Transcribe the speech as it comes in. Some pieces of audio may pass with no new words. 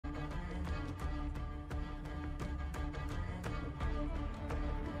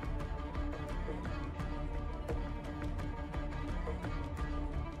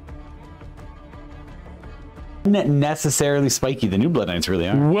Necessarily spiky. The new Blood Knights really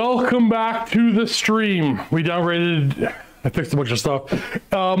are. Welcome back to the stream. We downgraded. I fixed a bunch of stuff.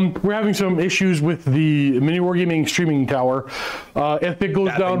 We're having some issues with the Mini Wargaming streaming tower. If it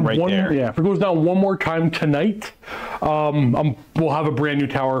goes down if it goes down one more time tonight, we'll have a brand new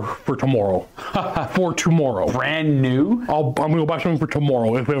tower for tomorrow. Brand new? I'm gonna go buy something for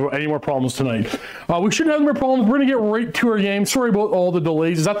tomorrow if we have any more problems tonight. We shouldn't have any more problems. We're gonna get right to our game. Sorry about all the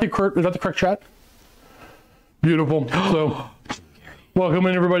delays. Is that the correct chat? Beautiful. So. Welcome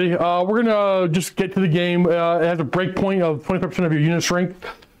in, everybody. We're gonna just get to the game. It has a break point of 25% of your unit strength.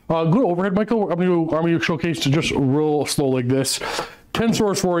 Good overhead, Michael. I'm gonna do Army Showcase to just real slow like this. 10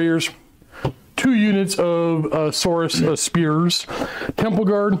 Saurus Warriors, 2 units of Saurus Spears, Temple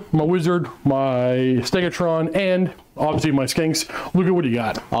Guard, my Wizard, my Stegatron, and obviously my Skinks. Look at what you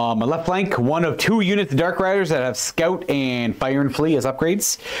got. My left flank, 1 of 2 units of Dark Riders that have Scout and Fire and Flee as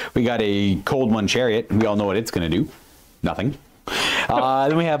upgrades. We got a Cold One Chariot. We all know what it's gonna do. Nothing.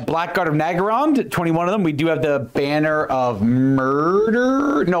 Then we have Blackguard of Naggarond, 21 of them. We do have the Banner of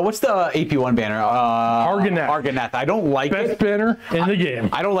Murder. No, what's the AP1 banner? Argonath. Argonath. I don't like it. Best banner in the game.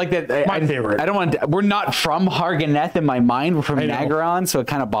 I don't like that. My favorite. I don't want. We're not from Argonath in my mind. We're from Naggarond, so it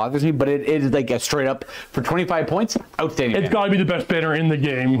kind of bothers me. But it is like a straight up for 25 points, outstanding. It's got to be the best banner in the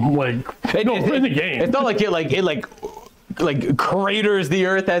game. Like in the game. It's not like it craters the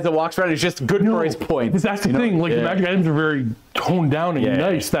earth as it walks around. It's just good for its points. That's the thing. Like the magic items are very toned down and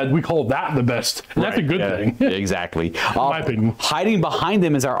nice. That we call that the best. And that's a good thing. Exactly. In my opinion. Hiding behind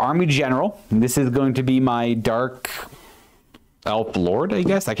them is our army general. This is going to be my dark elf lord, I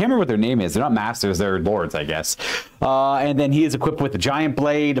guess. I can't remember what their name is. They're not masters. They're lords, I guess. And then he is equipped with the giant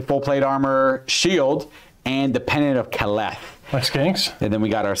blade, full plate armor, shield, and the pennant of Kaleth. My Skinks. And then we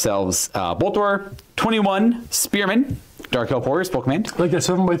got ourselves Boltor, 21 Spearmen. Dark Elf Warriors, full command. Like that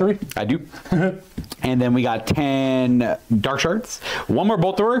 7x3? I do. And then we got 10 Dark Shards. 1 more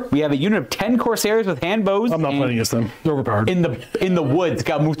Bolt Thrower. We have a unit of 10 Corsairs with hand bows. I'm not playing against them. They're overpowered. In the woods,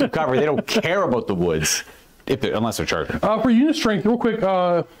 got moved through cover. They don't care about the woods, unless they're charging. For unit strength, real quick.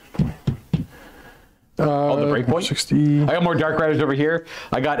 The breakpoint. 60. I got more Dark Riders over here.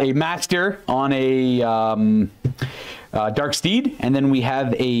 I got a Master on a Dark Steed, and then we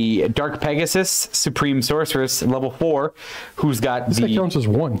have a Dark Pegasus Supreme Sorceress level 4, who's got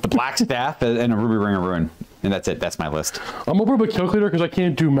the Black Staff and a Ruby Ring of Ruin, and that's it. That's my list. I'm over a calculator because I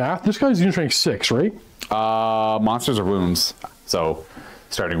can't do math. This guy's unit strength 6, right? Monsters are wounds, so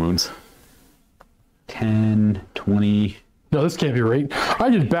starting wounds. 10, 20. No, this can't be right. I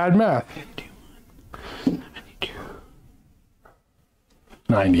did bad math.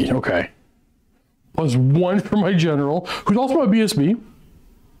 90. Okay. Plus 1 for my general, who's also my BSB.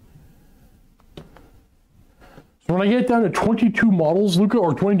 So when I get down to 22 models, Luca,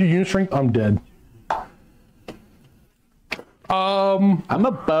 or 22 unit strength, I'm dead. I'm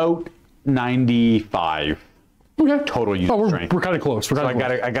about 95. Okay. Total unit strength. We're kind of close.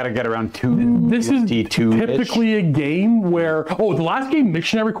 I gotta get around 2. This is typically a game where the last game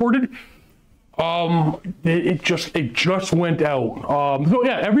mission I recorded. It just went out. So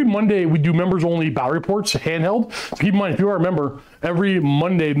yeah, every Monday we do members only battle reports, handheld. So keep in mind, if you are a member, every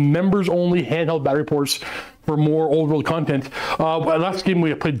Monday members only handheld battle reports for more old world content. Last game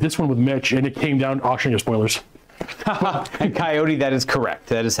we played this one with Mitch, and it came down. I'll show you spoilers. And Coyote, that is correct.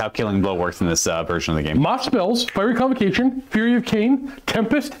 That is how Killing Blow works in this version of the game. Moth spells, Fiery Convocation, Fury of Cain,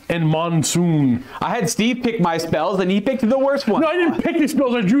 Tempest, and Monsoon. I had Steve pick my spells, and he picked the worst one. No, I didn't pick these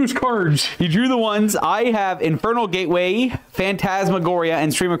spells. I drew his cards. You drew the ones. I have Infernal Gateway, Phantasmagoria,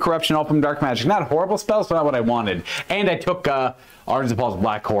 and Stream of Corruption, all from Dark Magic. Not horrible spells, but not what I wanted. And I took Arden's Paul's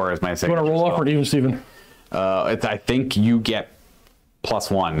Black Horror as my second. You want to roll off or even, Steven? I think you get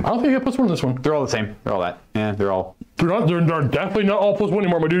 +1. I don't think I get +1 on this one. They're all the same. They're all that. Yeah, they're all. They're definitely not all +1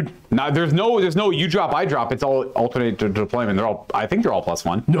 anymore, my dude. No, there's no you drop, I drop. It's all alternate deployment. I think they're all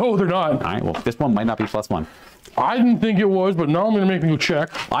 +1. No, they're not. All right, well, this one might not be +1. I didn't think it was, but now I'm going to make me go check.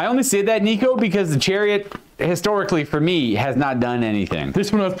 I only say that, Nico, because the Chariot, historically, for me, has not done anything.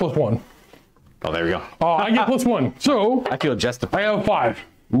 This one has +1. Oh, there we go. I get +1. So I feel justified. I have 5.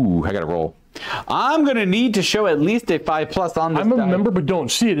 Ooh, I got to roll. I'm going to need to show at least a 5+ on this. I'm a member, but don't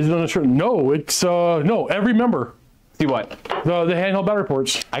see it. Is it on a certain? No, it's no, every member. See what? The handheld battle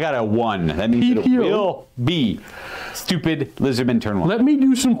reports. I got a 1. That means it will be stupid Lizardmen turn 1. Let me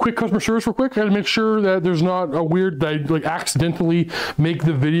do some quick customer service real quick. I gotta make sure that there's not a weird, that I like accidentally make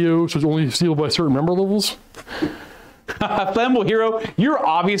the video so it's only seeable by certain member levels. Flammable Hero, you're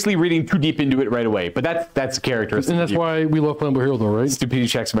obviously reading too deep into it right away, but that's a characteristic. And that's why we love Flammable Hero, though, right? Stupidity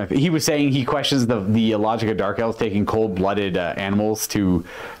checks. He was saying he questions the logic of Dark Elves taking cold-blooded animals to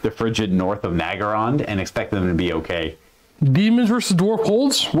the frigid north of Nagorond and expect them to be okay. Demons versus Dwarf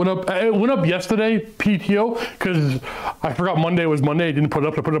Holds went up. It went up yesterday, PTO, because I forgot Monday was Monday. I didn't put it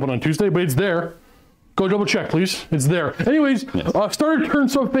up. I put it up on Tuesday, but it's there. Go double check, please. It's there. Anyways, yes. Started turn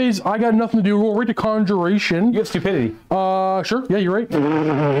sub phase. I got nothing to do. Roll right to Conjuration. You have stupidity. Sure. Yeah, you're right.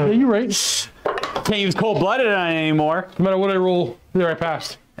 Yeah, you're right. Can't use cold-blooded on it anymore. No matter what I roll, there I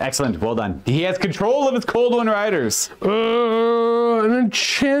passed. Excellent. Well done. He has control of his Cold One Riders. An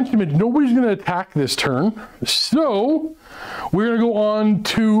enchantment. Nobody's going to attack this turn. So we're going to go on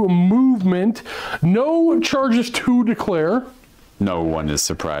to movement. No charges to declare. No one is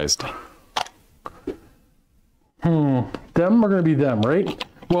surprised. Them are going to be them, right?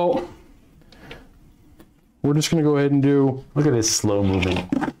 Well, we're just going to go ahead and do... Look at his slow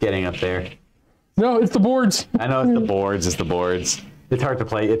movement getting up there. No, it's the boards. I know it's the boards. It's the boards. It's hard to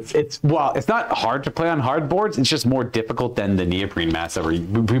play. It's not hard to play on hard boards. It's just more difficult than the neoprene mass that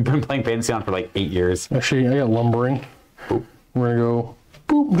we've been playing Fantasy on for like 8 years. Actually, I got lumbering. Boop. We're going to go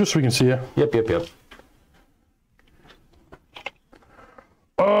boop, just so we can see you. Yep.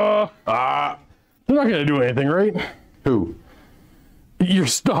 They're not going to do anything, right? Who? Your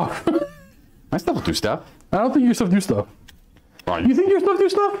stuff. My stuff will do stuff. I don't think your stuff do stuff. Well, You think your stuff do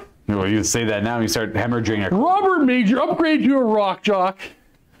stuff? Well, you say that now, and you start hemorrhaging. Robert Major, upgrade to a rock jock.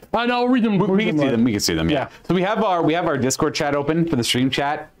 I know, read them. We can see them. We can see them. Yeah. So we have our Discord chat open for the stream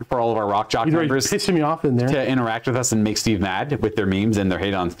chat for all of our Rock Jock members. Pissing me off in there To interact with us and make Steve mad with their memes and their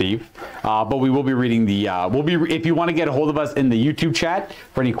hate on Steve. But we will be reading the. If you want to get a hold of us in the YouTube chat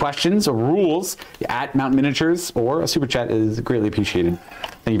for any questions or rules at Mountain Miniatures or a super chat is greatly appreciated.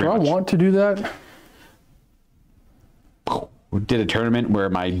 Thank you very much. I want to do that. We did a tournament where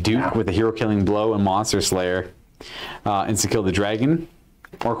my Duke with a hero killing blow and Monster Slayer insta-killed the dragon.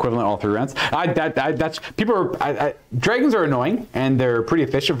 Or equivalent all 3 rounds. Dragons are annoying and they're pretty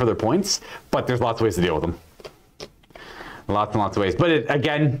efficient for their points, but there's lots of ways to deal with them. Lots and lots of ways. But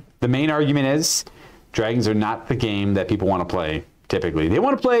again, the main argument is dragons are not the game that people want to play typically. They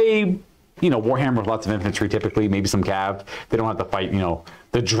want to play, Warhammer with lots of infantry typically, maybe some cav. They don't have to fight,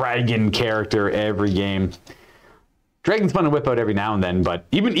 the dragon character every game. Dragon's fun to whip out every now and then, but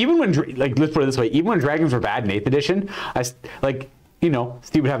even when, let's put it this way, even when dragons were bad in 8th edition,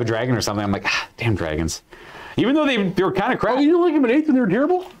 Steve would have a dragon or something. I'm like, damn dragons. Even though they were kind of crap. Oh, you didn't like them in 8th and they were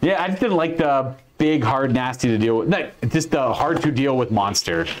terrible? Yeah, I just didn't like the big, hard, nasty to deal with. Just the hard to deal with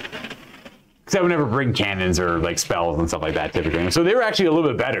monster. Because I would never bring cannons or spells and stuff like that typically. So they were actually a little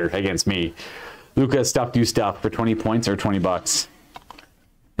bit better against me. Luca's stuff do stuff for 20 points or 20 bucks.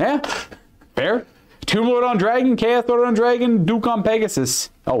 Yeah, fair. Tomb Lord on Dragon, Chaos Lord on Dragon, Duke on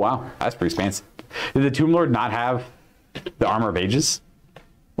Pegasus. Oh wow, that's pretty expansive. Did the Tomb Lord not have the Armor of Ages?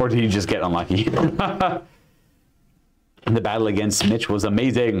 Or did he just get unlucky? The battle against Mitch was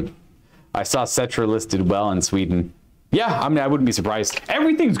amazing. I saw Cetra listed well in Sweden. Yeah, I mean, I wouldn't be surprised.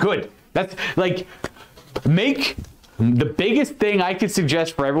 Everything's good. That's make the biggest thing I could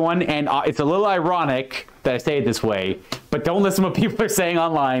suggest for everyone, and it's a little ironic that I say it this way, but don't listen to what people are saying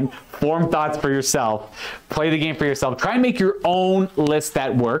online. Form thoughts for yourself. Play the game for yourself. Try and make your own list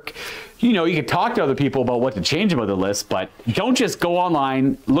that work. You can talk to other people about what to change about the list, but don't just go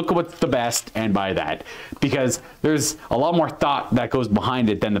online, look at what's the best, and buy that. Because there's a lot more thought that goes behind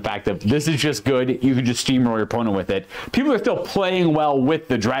it than the fact that this is just good, you can just steamroll your opponent with it. People are still playing well with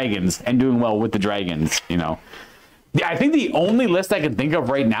the dragons and doing well with the dragons, Yeah, I think the only list I can think of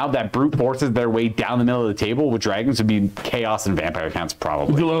right now that brute forces their way down the middle of the table with dragons would be Chaos and Vampire counts,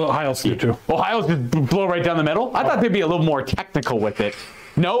 probably. Ohio's do too. Ohio's just blow right down the middle? I thought they'd be a little more technical with it.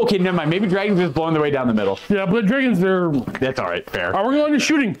 No? Okay, never mind. Maybe dragons just blowing their way down the middle. Yeah, but dragons, they're... That's all right, fair. We're going to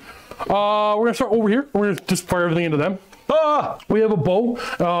shooting. We're going to start over here. We're going to just fire everything into them. We have a bow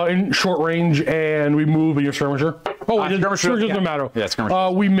in short range, and we move in your skirmisher. Oh, skirmisher doesn't matter. Yeah,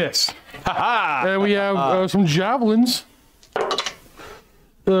 skirmisher. We miss. And we have some javelins.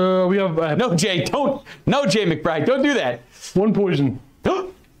 We have... No, Jay McBride, don't do that. 1 poison.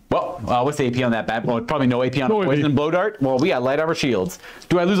 Well, what's the AP on that bad? Well, probably no AP on poison and blow dart. Well, we got light armor shields.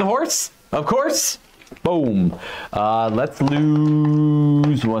 Do I lose a horse? Of course. Boom. Let's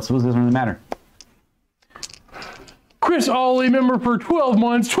lose... What's this doesn't matter? Chris Ollie, member for 12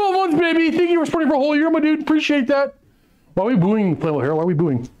 months. 12 months, baby. Thank you for supporting for a whole year, my dude. Appreciate that. Why are we booing Playable Hero? Why are we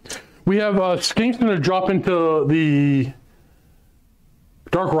booing? We have Skinks going to drop into the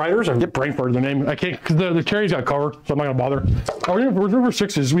Dark Riders. I get brain fart their name. I can't, because the Terry's got cover, so I'm not going to bother. We're number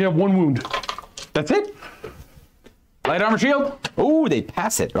 6s. We have 1 wound. That's it? Light armor shield. Oh, they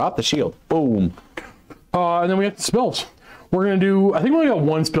pass it. Drop the shield. Boom. And then we have the spells. We're gonna do. I think we only got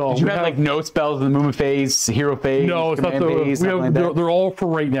one spell. You have like no spells in the movement phase, hero phase. No, it's not the. Phase, we have, like they're all for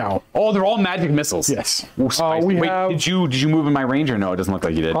right now. Oh, they're all magic missiles. Yes. Ooh, we Wait, have. did you move in my range or no? It doesn't look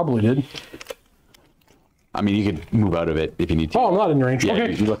like you did. Probably did. I mean, you could move out of it if you need to. Oh, I'm not in range. Yeah,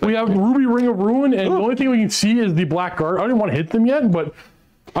 okay. you look We like have Ruby Ring of Ruin, and the only thing we can see is the Blackguard. I don't want to hit them yet, but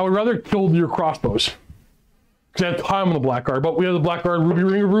I would rather kill your crossbows. Because I have time on the Blackguard, but we have the Blackguard Ruby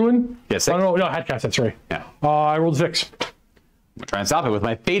Ring of Ruin. Yes, I don't know. No, Headcast, that's right. Yeah. I rolled a 6. I'm trying to stop it with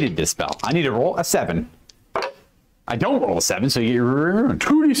my Fated Dispel. I need to roll a 7. I don't roll a 7, so you get ruined.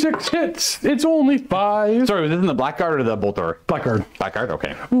 2d6 hits. It's only 5. Sorry, was this in the Blackguard or the Boltor? Blackguard. Blackguard,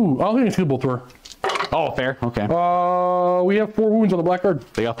 okay. Ooh, I don't think it's the Boltor. Oh, fair, okay. We have 4 wounds on the Blackguard.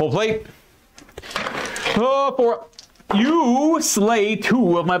 They got full plate. Oh, 4. You slay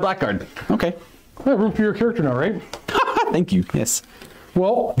 2 of my Blackguard. Okay. I have room for your character now, right? Thank you, yes.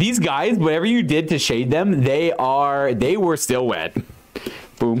 Well, These guys, whatever you did to shade them, they were still wet.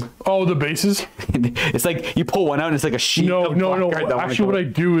 Boom. oh, the bases? It's like you pull one out and it's like a sheet. No. of Blackguard that Actually, what I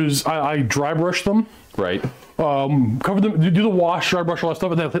do is I dry brush them. Right. Cover them, do the wash, dry brush, all that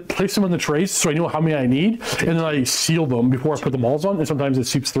stuff, and then place them in the trays so I know how many I need, and then I seal them before I put the malls on, and sometimes it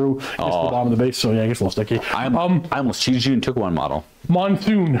seeps through gets to the bottom of the base, so yeah, it gets a little sticky. I almost cheated you and took one model.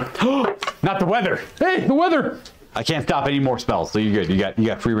 Monsoon. Not the weather. Hey, the weather! I can't stop any more spells, so you're good. You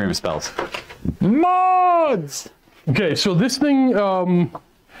got free reign of spells. Mods! Okay, so this thing, Where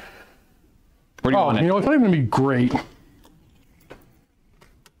do you want it? you know, it's not even gonna be great.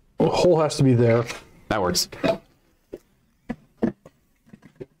 The hole has to be there. That works.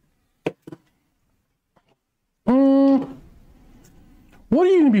 What are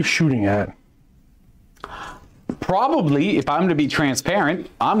you gonna be shooting at? Probably, if I'm to be transparent,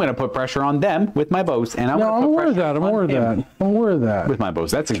 I'm going to put pressure on them with my bows, and I'm No, going I'm to put aware of pressure that. I'm on aware of him that. I'm aware of that. with my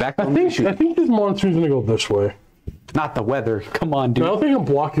bows. That's exactly what I I'm shooting. think this monsoon's gonna go this way. Not the weather. Come on, dude. I don't think it'll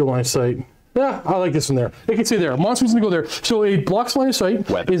block your line of sight. Yeah, I like this one there. It can stay there. Monsoon's gonna go there. So it blocks line of sight.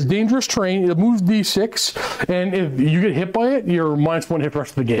 Weather. Is dangerous terrain. It moves d6, and if you get hit by it, you're -1 hit for the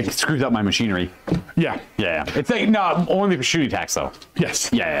rest of the game. It screws up my machinery. Yeah. Yeah. It's like, no, only for shooting attacks, though. Yes.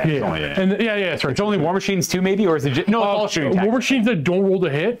 Yeah. And that's right. It's only war machines, too, maybe? Or is it just, no, it's all shooting attacks. War machines that don't roll to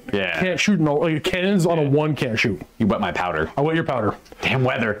hit Yeah. can't shoot. No, like cannons on a 1 can't shoot. You wet my powder. I wet your powder. Damn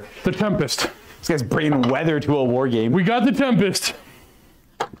weather. The Tempest. This guy's bringing weather to a war game. We got the Tempest.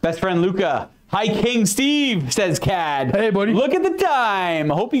 Best friend Luca. Hi, King Steve, says Cad. Hey, buddy. Look at the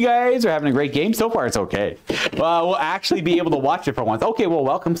time. I hope you guys are having a great game. So far, it's okay. We'll actually be able to watch it for once. Okay, well,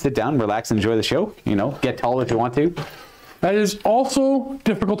 welcome. Sit down, relax, enjoy the show. You know, get tall if you want to. That is also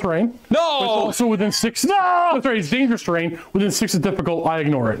difficult terrain. No! But it's also within 6. No! That's right, it's dangerous terrain. Within 6 is difficult. I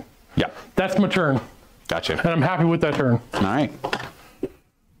ignore it. Yeah. That's my turn. Gotcha. And I'm happy with that turn. All right.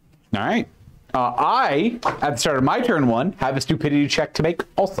 All right. I, at the start of my turn 1, have a stupidity check to make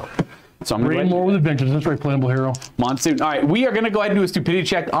also. So I'm going to Rain more with adventures. That's right, playable hero. Monsoon. All right, we are going to go ahead and do a stupidity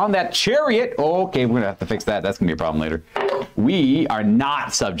check on that chariot. Okay, we're going to have to fix that. That's going to be a problem later. We are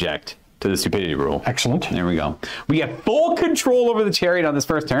not subject to the stupidity rule. Excellent. There we go. We have full control over the chariot on this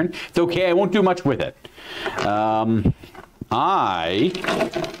first turn. It's okay. I won't do much with it. I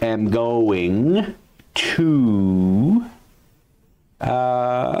am going to... Oh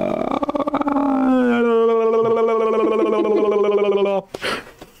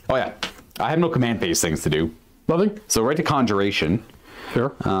yeah, I have no command phase things to do. Nothing? So right to conjuration. Sure.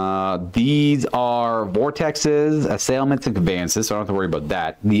 These are vortexes, assailments, and conveyances, so I don't have to worry about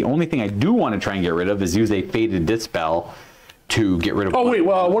that. The only thing I do want to try and get rid of is use a Fated Dispel to get rid of... Oh, wait,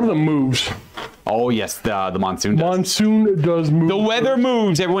 well, what are the moves? Oh, yes, the Monsoon does. Monsoon does move. The weather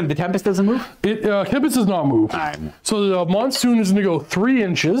moves, everyone. The Tempest doesn't move? Tempest does not move. Right. So the Monsoon is going to go 3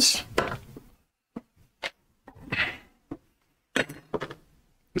 inches.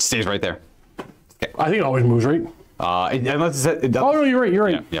 It stays right there. Okay. I think it always moves, right? Unless it Oh, no, you're right, you're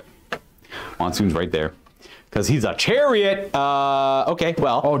right. Yep. Monsoon's right there. Because he's a chariot. Okay,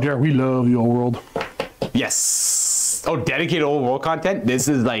 well. Oh, dear, we love the old world. Yes. Oh, dedicated old world content. This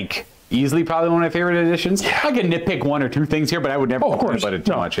is like easily probably one of my favorite editions. I can nitpick 1 or 2 things here, but I would never complain about it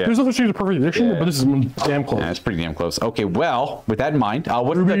too much. Yeah. There's no such thing as a perfect edition, but this is damn close. Yeah, it's pretty damn close. Okay, well, with that in mind,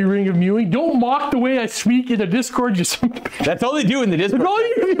 what's Ruby the... Ring of Mewing. Don't mock the way I speak in the Discord. That's all they do in the Discord. all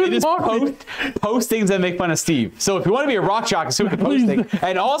you do They is just mock post things that make fun of Steve. So if you want to be a rock jock, assume the posting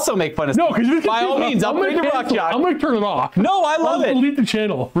and also make fun of Steve. No, because by all means, upgrade to rock jock. I'm going to turn it off. No, I love it. Delete the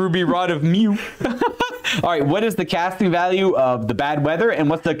channel. Ruby Rod of Mew. All right, what is the casting value of the bad weather, and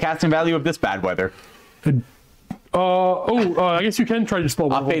what's the casting value of this bad weather? I guess you can try to dispel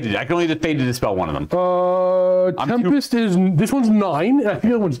one. I'll fade it. I can only fade to dispel one of them. Tempest is, this one's 9, and I think the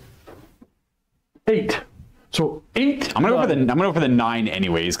other one's 8. So 8. I'm gonna go for the 9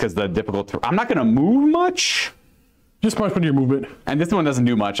 anyways, because the difficult. I'm not gonna move much. Just minus 1 to your movement. And this one doesn't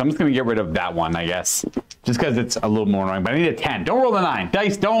do much. I'm just gonna get rid of that one, I guess, just because it's a little more annoying. But I need a 10. Don't roll the 9.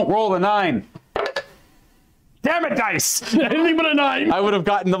 Dice, don't roll the 9. Damn it, dice! Anything but a 9. I would have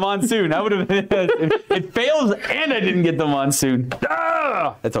gotten the monsoon. I would have. It fails, and I didn't get the monsoon.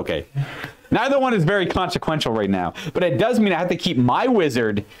 Ah! That's okay. Neither one is very consequential right now, but it does mean I have to keep my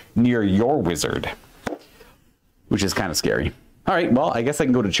wizard near your wizard, which is kind of scary. All right, well, I guess I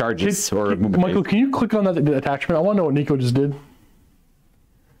can go to charges or move. Michael, can you click on that attachment? I want to know what Nico just did.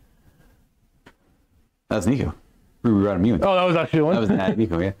 That's Nico. We were immune. Oh, that was actually one. That was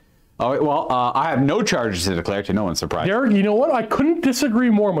Nico, yeah. All right, well, I have no charges to declare, to no one's surprise. Derek, you know what? I couldn't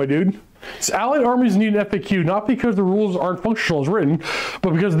disagree more, my dude. Allied armies need an FAQ, not because the rules aren't functional as written,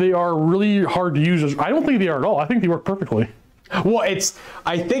 but because they are really hard to use. I don't think they are at all. I think they work perfectly. Well,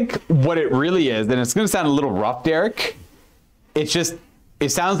 I think what it really is, and it's going to sound a little rough, Derek, it's just, it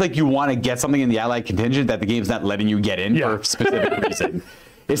sounds like you want to get something in the Allied contingent that the game's not letting you get in for a specific reason.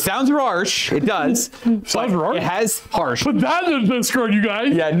 It sounds harsh. It does. Sounds harsh. It has harsh. But that doesn't screw you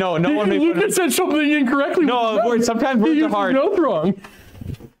guys. Yeah, no one may. You can said something incorrectly. No, sometimes words are hard. No, wrong.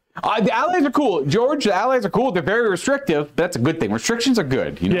 The allies are cool, George. The allies are cool. They're very restrictive. But that's a good thing. Restrictions are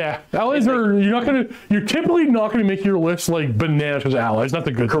good. You know? Yeah, allies are. You're typically not gonna make your list like bananas as allies. That's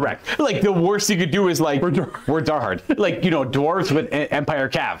the good. Correct. Thing. Like the worst you could do is like words are hard. Like dwarves with Empire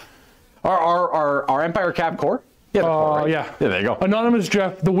Cav. Our Empire Cav core. Yeah, right? Yeah, there you go. Anonymous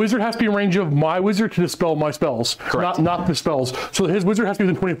Jeff, the wizard has to be in range of my wizard to dispel my spells. Correct. Not the spells. So his wizard has to be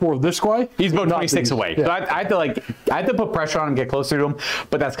within 24 of this guy. He's about 26 away. Yeah. So I have to put pressure on him and get closer to him,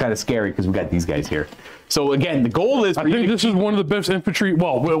 but that's kind of scary because we got these guys here. So again, the goal is. I think this is one of the best infantry.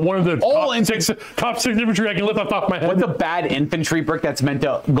 Well, one of the top six infantry I can lift off the top of my head. What's a bad infantry brick that's meant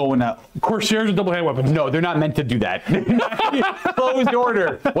to go in a Corsairs and double hand weapons? No, they're not meant to do that. Closed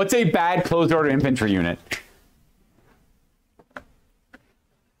order. What's a bad closed order infantry unit?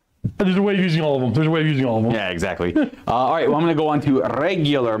 There's a way of using all of them. Yeah, exactly. All right, well, I'm going to go on to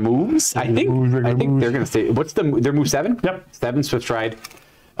regular moves. I think they're going to stay. What's their move 7? Yep. 7 swift stride.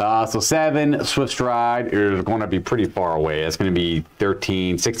 So 7 swift stride is going to be pretty far away. That's going to be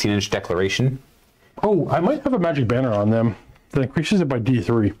 13, 16-inch declaration. Oh, I might have a magic banner on them that increases it by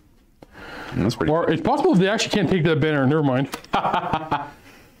D3. That's pretty. Or it's possible they actually can't take that banner. Never mind.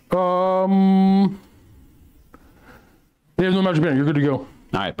 They have no magic banner. You're good to go.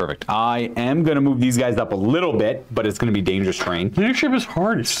 All right, perfect. I am going to move these guys up a little bit, but it's going to be dangerous terrain. Leadership is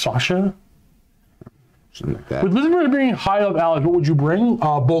hard, Sasha. Something like that. With Lizardmen being high up allies, what would you bring?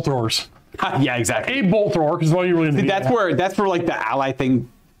 Bolt throwers. Yeah, exactly. A bolt thrower, because all you really need. That's where like the ally thing.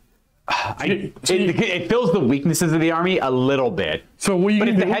 It fills the weaknesses of the army a little bit. So what you but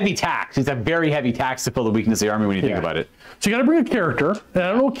can it's do, a heavy tax. It's a very heavy tax to fill the weakness of the army when you think about it. So you got to bring a character, and I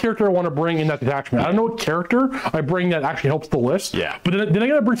don't know what character I want to bring in that detachment. I don't know what character I bring that actually helps the list. Yeah. But then I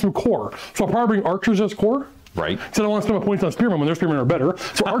got to bring some core. So I'll probably bring archers as core. Right. So I don't want to spend my points on spearmen when their spearmen are better.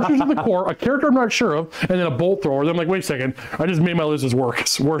 So archers at the core, a character I'm not sure of, and then a bolt thrower. Then I'm like, wait a second, I just made my list as work.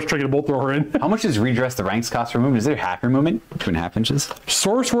 It's worse trying to get a bolt thrower in. How much does redress the ranks cost for movement? Is there half your movement? 2.5 inches?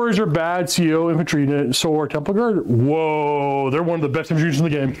 Source warriors are bad, CO infantry unit, so are Temple Guard. Whoa, they're one of the best infantry units in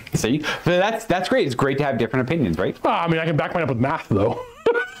the game. See? So that's great. It's great to have different opinions, right? I mean, I can back mine up with math, though.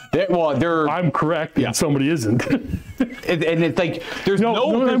 I'm correct, and somebody isn't. and it's like there's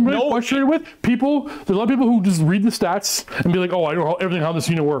no I'm really frustrated with people. There's a lot of people who just read the stats and be like, "Oh, I know everything how this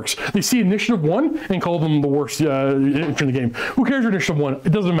unit works." They see initiative 1 and call them the worst infantry in the game. Who cares your initiative 1?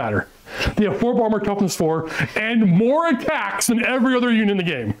 It doesn't matter. They have 4 armor, toughness 4, and more attacks than every other unit in the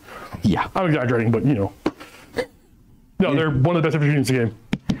game. Yeah, I'm exaggerating, but no, they're one of the best infantry units in the game.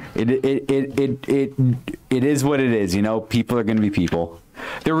 It is what it is. People are going to be people.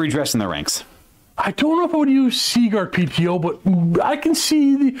 They're redressing their ranks. I don't know if I would use Seaguard PTO, but I can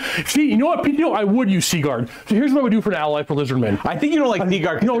see you know what, PTO, I would use Seaguard. So here's what I would do for an ally for Lizardmen. I think you don't like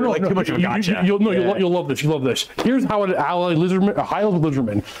Seaguard because they're too much of a gotcha. You'll love this. You'll love this. Here's how an ally Lizardman, a high level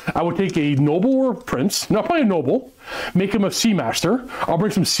Lizardman. I would take a noble or a prince, not probably a noble, make him a sea master. I'll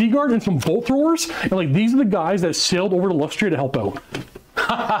bring some Seaguard and some bolt throwers, and these are the guys that sailed over to Lustria to help out.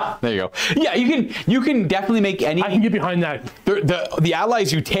 There you go. Yeah, you can definitely make any. I can get behind that. The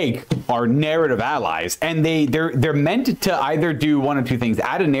allies you take are narrative allies, and they're meant to either do one of two things: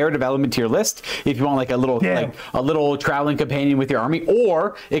 add a narrative element to your list if you want like a little traveling companion with your army,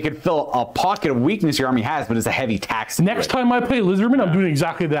 or it could fill a pocket of weakness your army has, but it's a heavy tax. Next time I play Lizardmen, I'm doing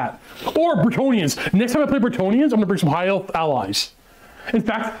exactly that. Or Bretonians. Next time I play Bretonians, I'm going to bring some high elf allies. In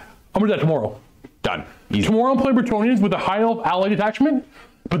fact, I'm going to do that tomorrow. Done. Easy. Tomorrow I'm playing Bretonians with a high elf ally detachment,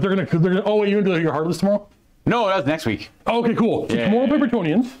 but they're gonna. Oh wait, you're gonna do your Heartless tomorrow? No, that was next week. Oh, okay, cool. So tomorrow I'll play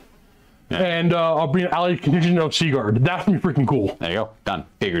Bretonians, and I'll bring an ally contingent of Seaguard. That's gonna be freaking cool. There you go. Done.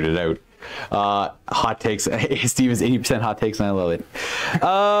 Figured it out. Hot takes. Steve is 80% hot takes, and I love it.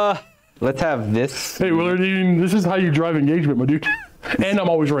 Let's have this. Hey, Willard, this is how you drive engagement, my dude. And I'm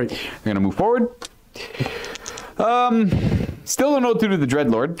always right. We're gonna move forward. Still don't know what to do with the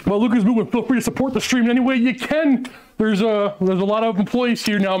Dreadlord. Well, Lucas Movement, feel free to support the stream in any way you can. There's a lot of employees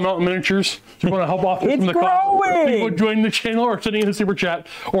here now, Mountain Miniatures. If you want to help off from the cost, people joining the channel or sending in a super chat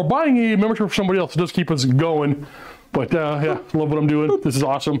or buying a membership for somebody else. It does keep us going. But yeah, love what I'm doing. This is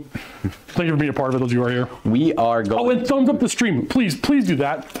awesome. Thank you for being a part of it, those of you who are here. We are going. Oh, and thumbs up the stream. Please do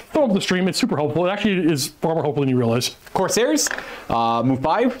that. Thumb up the stream. It's super helpful. It actually is far more helpful than you realize. Corsairs, move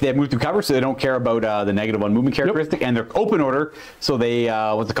 5. They have moved through cover, so they don't care about the -1 movement characteristic, and they're open order, so they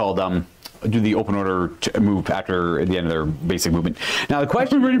what's it called? Do the open order move after the end of their basic movement. Now the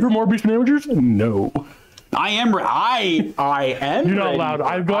question: Are we ready for more Beast Managers? No. I am. I am. You're not allowed.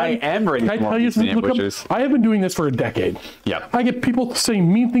 I am ready. Can I tell you something? Look, I have been doing this for a decade. Yeah. I get people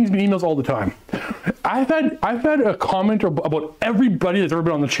saying mean things in emails all the time. I've had a comment about everybody that's ever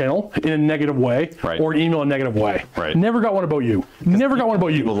been on the channel in a negative way, or an email in a negative way. Right. Never got one about you. Never got one about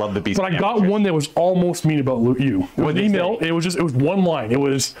you. People love the Beast. But I got one that was almost mean about you. It was an email. It was one line. It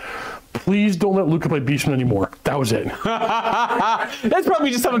was, please don't let Luca play Beastman anymore. That was it. That's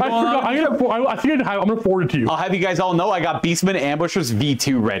probably just something going on. I think I'm going to forward it to you. I'll have you guys all know I got Beastman Ambushers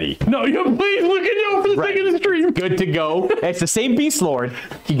V2 ready. No, you please look at you for the sake of the stream. Good to go. It's the same Beast Lord.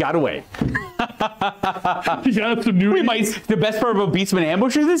 He got away. He got some new. The best part about Beastman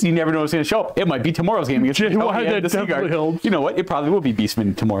Ambushers is you never know what's going to show up. It might be tomorrow's game against You know what? It probably will be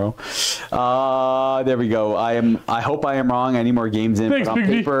Beastman tomorrow. There we go. I hope I am wrong. I need more games in. Thanks, but on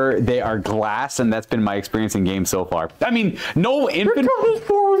paper, they are glass, and that's been my experience in games so far. I mean, no infantry. Are we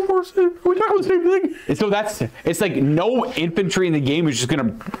talking about the same thing? So it's like no infantry in the game is just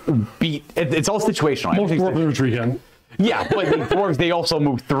gonna beat. It's all situational. Most infantry can. Yeah, but the dwarves, they also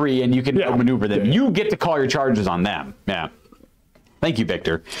move 3, and you can maneuver them. You get to call your charges on them. Yeah. Thank you,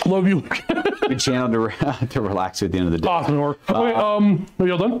 Victor. Love you. Good channel to relax at the end of the day. Awesome. Okay, are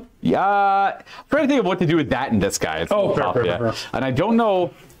you all done? Yeah. I'm trying to think of what to do with that in this guy. It's fair. And I don't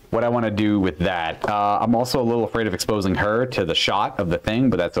know what I want to do with that. I'm also a little afraid of exposing her to the shot of the thing,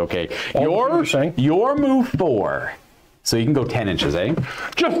 but that's okay. Your move 4. So you can go 10 inches, eh?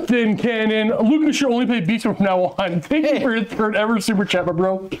 Justin Cannon. Lucas should only play Beastman from now on. Thank you for your third ever super chat, my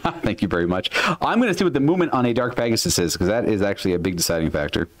bro. Thank you very much. I'm going to see what the movement on a Dark Pegasus is, because that is actually a big deciding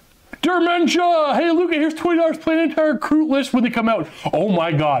factor. Dementia! Hey, Luca, here's $20. Play an entire recruit list when they come out. Oh,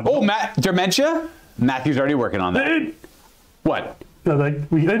 my God. Oh, Dementia? Matthew's already working on that. What? No,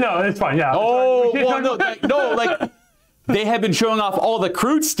 it's fine, yeah. Oh, well, they have been showing off all the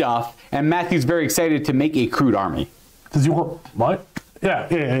crude stuff, and Matthew's very excited to make a crude army. Does you want what? Yeah.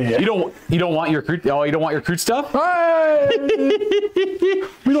 You don't want your crude? Oh, you don't want your crude stuff? Hey!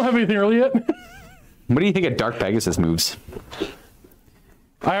 We don't have anything early yet. What do you think of Dark Pegasus moves?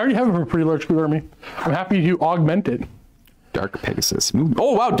 I already have a pretty large crude army. I'm happy to augment it. Dark Pegasus move.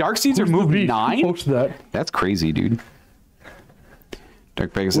 Oh wow, Dark Seeds are moved 9. Posted that. That's crazy, dude.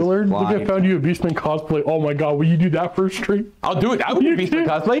 Dark Pegasus. Willard, look, I found you a Beastman cosplay. Oh my God, will you do that for a stream? I'll do it. I would do Beastman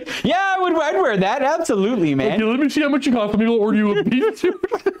cosplay. Yeah, I'd wear that. Absolutely, man. Okay, let me see how much you cost. Maybe I'll order you a beast suit.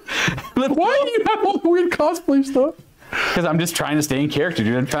 Why do you have all the weird cosplay stuff? Because I'm just trying to stay in character,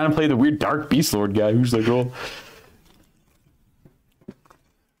 dude. I'm trying to play the weird Dark Beast Lord guy who's like, oh.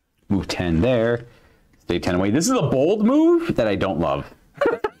 Move 10 there. Stay 10 away. This is a bold move that I don't love.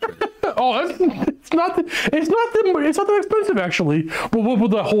 Oh, it's not that expensive actually. But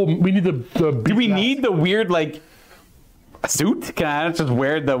with the whole, we need the do we need the weird like suit? Can I just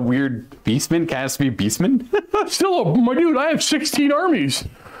wear the weird Beastman? Can I just be Beastman? Still, my dude, I have 16 armies.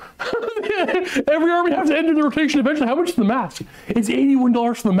 Every army has to enter the rotation eventually. How much is the mask? It's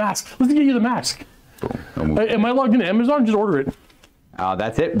 $81 for the mask. Let's get you the mask. Am I logged into Amazon? Just order it.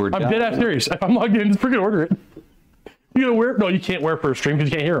 That's it. I'm dead ass serious. If I'm logged in, just freaking order it. You gonna wear it? No, you can't wear it for a stream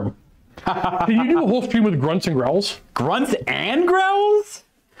because you can't hear them. Can you do a whole stream with grunts and growls? Grunts and growls?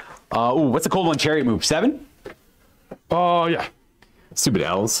 What's the cold one chariot move? 7? Yeah. Stupid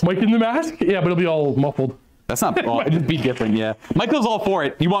elves. Mike in the mask? Yeah, but it'll be all muffled. That's not. Well, it'd be different. Yeah. Michael's all for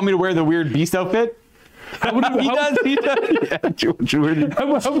it. You want me to wear the weird beast outfit? He does. Yeah.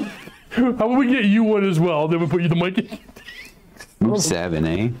 How about we get you one as well? Then we put you the mic. Move 7,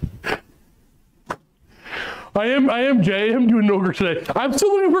 eh? I am Jay. I'm doing ogre today. I'm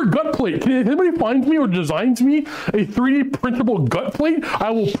still looking for a gut plate. Can anybody find me or designs me a 3D printable gut plate?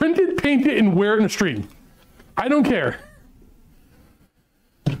 I will print it, paint it, and wear it in the stream. I don't care.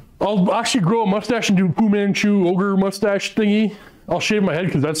 I'll actually grow a mustache and do Fu Manchu ogre mustache thingy. I'll shave my head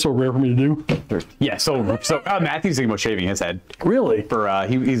because that's so rare for me to do. Yeah, so Matthew's thinking about shaving his head. Really? For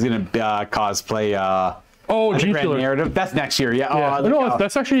he's gonna cosplay. Oh, Grand G-Killer. Narrative. That's next year. Yeah. Yeah. No,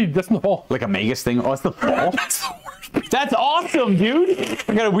 that's in the fall. Like a Magus thing. Oh, it's the fall. That's awesome, dude.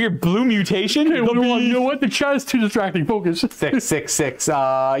 I got a weird blue mutation. Hey, you know what? The chat is too distracting. Focus. 666.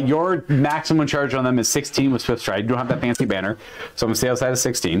 Your maximum charge on them is 16 with Swift Stride. You don't have that fancy banner, so I'm gonna stay outside of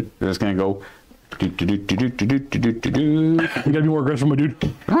 16. They're just gonna go. You gotta be more aggressive, my dude.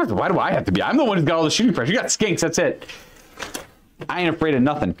 Why do I have to be? I'm the one who's got all the shooting pressure. You got skinks. That's it. I ain't afraid of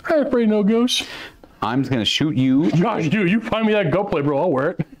nothing. I ain't afraid of no ghosts. I'm just gonna shoot you. Gosh, dude, you find me that gut plate, bro. I'll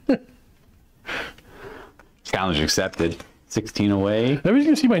wear it. Challenge accepted. 16 away. Everybody's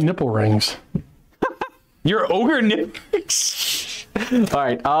gonna see my nipple rings. Your ogre nips. All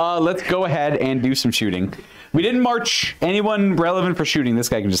right, let's go ahead and do some shooting. We didn't march anyone relevant for shooting. This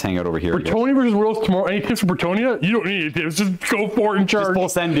guy can just hang out over here. Bretonia versus Worlds tomorrow. Any tips for Bretonia? You don't need any tips. Just go for it and charge. Just full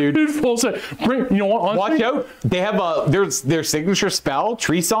send, dude. Just full send. You know what? Honestly, watch out. They have their signature spell,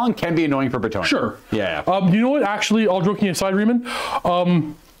 Tree Song, can be annoying for Bretonia. Sure. Yeah. You know what? Actually, all joking aside,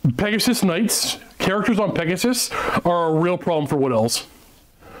 Reeman, Pegasus Knights, characters on Pegasus are a real problem for Wood Elves.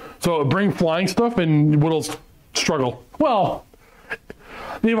 So bring flying stuff and Wood Elves struggle. Well,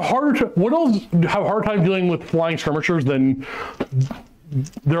 they have a harder Wood Elves have a hard time dealing with flying skirmishers than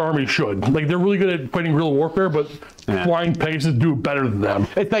their army should. Like, they're really good at fighting guerrilla warfare, but flying Pegasus do better than them.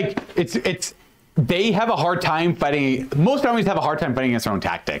 It's like they have a hard time fighting. Most armies have a hard time fighting against their own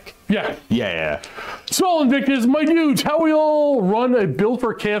tactic. Yeah. Yeah. So, Invictus, my dudes, how we all run a build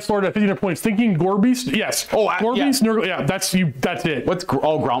for Chaos Lord at 15 points? Thinking Gorebeast? Yes. Oh, Gorebeast, yeah, that's it. What's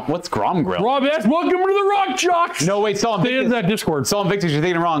Gromgrill? Rob S, welcome to the Rock Jocks! No, wait, Saul Stay in that Discord. Saul Invictus, you're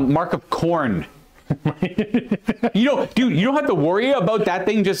thinking wrong. Mark of Corn. Dude, you don't have to worry about that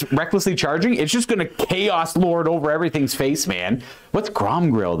thing just recklessly charging. It's just gonna Chaos Lord over everything's face, man. What's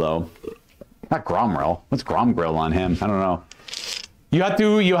Gromgrill, though? Not Gromgrill. What's Gromgrill on him? I don't know. You have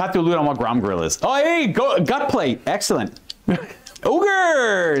to allude on what Gromgrill is. Oh, hey, gut plate. Excellent.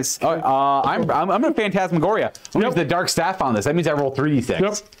 Ogres. I'm a Phantasmagoria. I'm use the dark staff on this. That means I roll 3d6.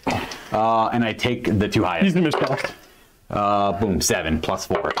 Yep. And I take the 2 highest. He's the miscast. Boom, 7 plus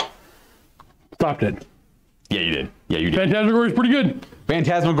 4. Stopped it. Yeah, you did. Yeah, you did. Phantasmagoria is pretty good.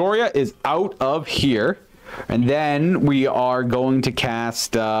 Phantasmagoria is out of here. And then we are going to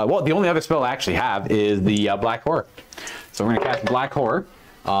cast, well, the only other spell I actually have is the Black Horror. So we're going to cast Black Horror.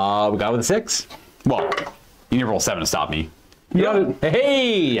 We got it with a 6. Well, you never roll 7 to stop me. You got it.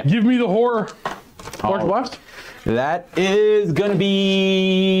 Hey! Give me the horror. Large blast? That is going to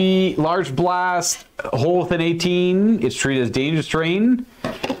be Large Blast, hole within 18. It's treated as Dangerous Terrain.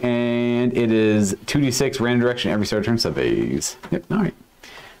 And it is 2d6 random direction every start turn sub-phase. Yep, all right.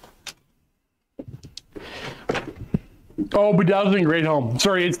 Oh, Bedazzling Great Helm.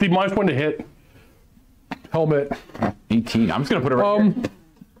 Sorry, it's the -1 to hit. Helmet. 18. I'm just going to put it right here.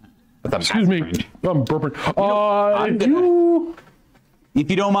 Excuse me. I'm burping. If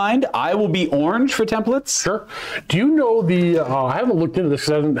you don't mind, I will be orange for templates. Sure. Do you know the... I haven't looked into this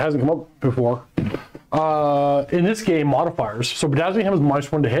because it hasn't come up before. In this game, modifiers. So Bedazzling Helm is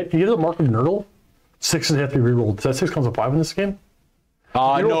 -1 to hit. You get the Mark of Nurdle. 6 is have to be rerolled. Does that 6 comes to 5 in this game?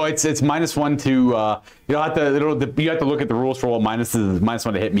 No, it's -1 to you have to look at the rules for what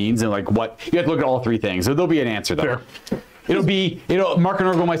 -1 to hit means, and like what you have to look at all 3 things. So there'll be an answer though. Fair. Mark and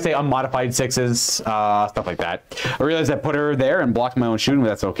Orgo might say unmodified 6s, stuff like that. I realized I put her there and blocked my own shooting, but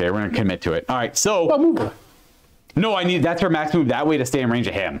that's okay. We're gonna commit to it. All right, so no, that's her max move that way to stay in range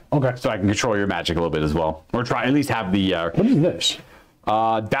of him. Okay. So I can control your magic a little bit as well, or try at least have the. What is this?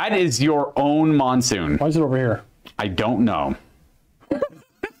 That is your own monsoon. Why is it over here? I don't know.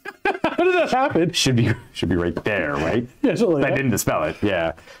 How did that happen? Should be right there, right? Yeah, something like I didn't dispel it.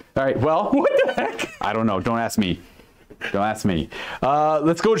 Yeah. All right. Well, what the heck? I don't know. Don't ask me. Don't ask me.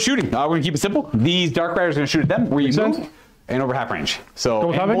 Let's go to shooting. We're gonna keep it simple. These Dark Riders are gonna shoot at them where you move and over half range.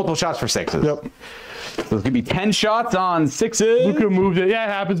 So multiple shots for 6s. Yep. So it's gonna be 10 shots on 6s. Luca moved it. Yeah, it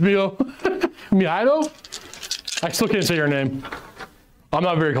happens, Mio. Mihaido? I still can't say your name. I'm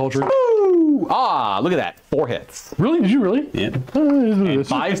not very cultured. Woo! Ah, look at that. 4 hits. Really? Did you really? Yeah. And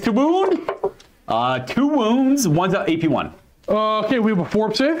 5s to wound.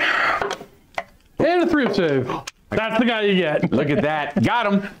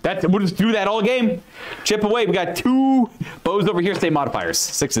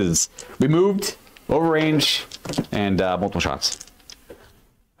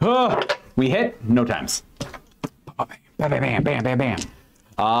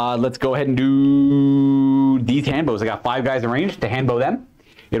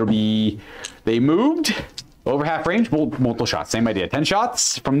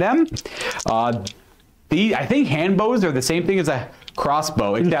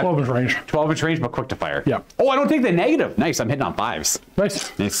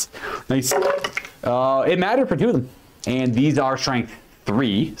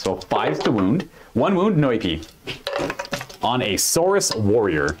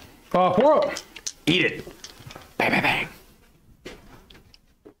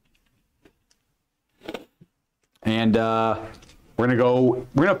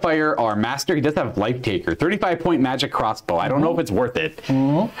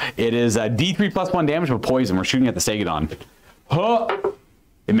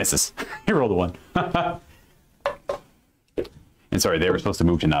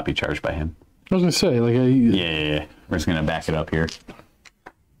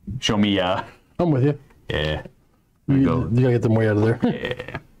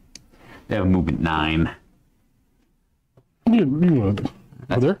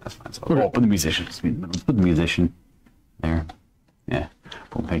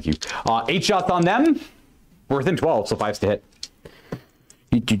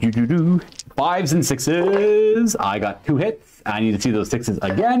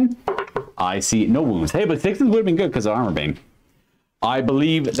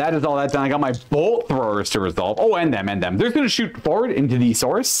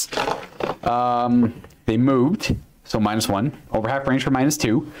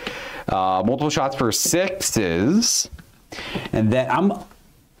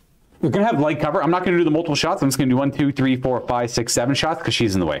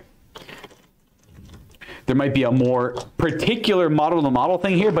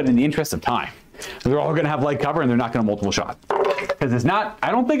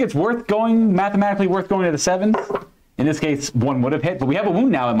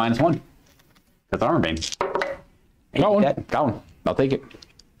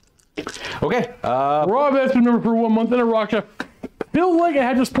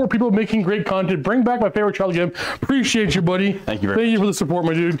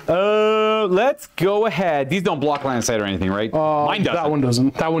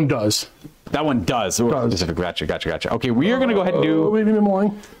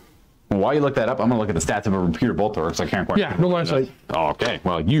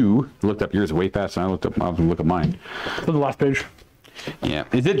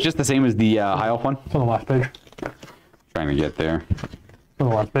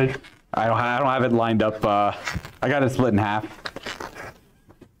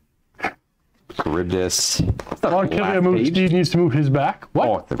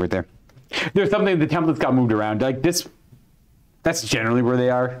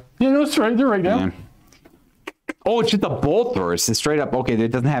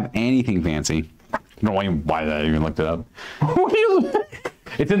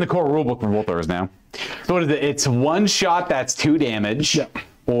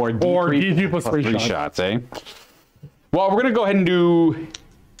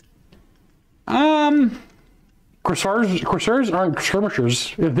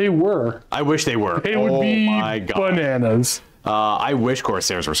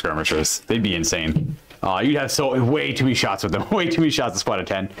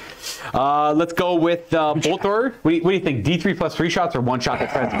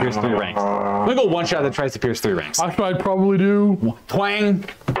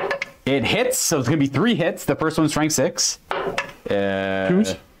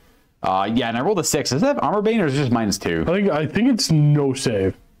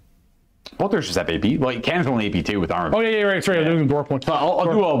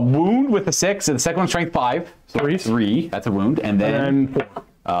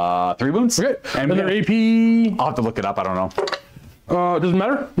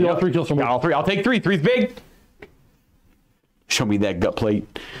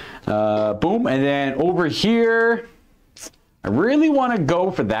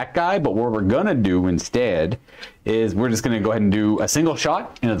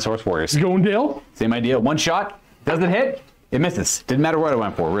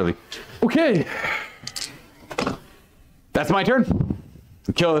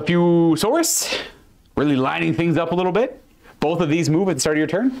 Kill a few Saurus. Really lining things up a little bit. Both of these move at the start of your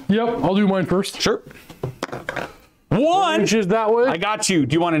turn. Yep, I'll do mine first. Sure. One. Which is that way. I got you.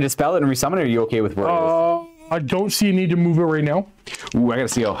 Do you want to dispel it and resummon it, or are you okay with where it is? I don't see a need to move it right now. Ooh, I gotta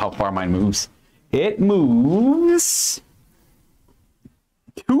see how far mine moves. It moves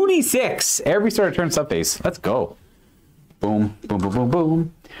 2d6 every start of turn subphase. Let's go. Boom, boom, boom, boom,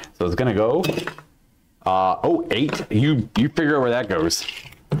 boom. So it's gonna go. 8. You figure out where that goes.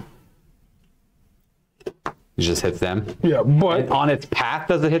 It just hits them. Yeah, but On its path,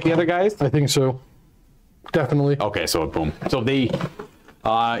 does it hit the other guys? I think so. Definitely. Okay, so boom. So they,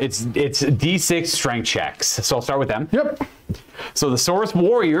 it's D6 strength checks. So I'll start with them. Yep. So the Saurus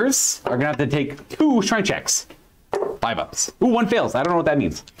Warriors are gonna have to take 2 strength checks. 5 ups. Ooh, 1 fails. I don't know what that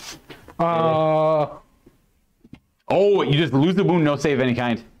means. Oh, you just lose the wound, no save of any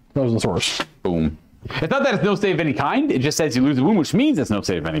kind. That was the source. Boom. It's not that it's no save of any kind. It just says you lose the wound, which means it's no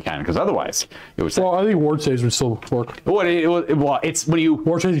save of any kind. Because otherwise, it would say. Well, I think ward saves would still work. Well, it's when you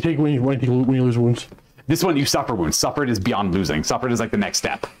Ward saves you take when you lose wounds. This one you suffer wounds. Suffered is beyond losing. Suffered is like the next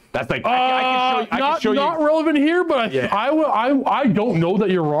step. That's like I can show you. Not relevant here, but Yeah. I don't know that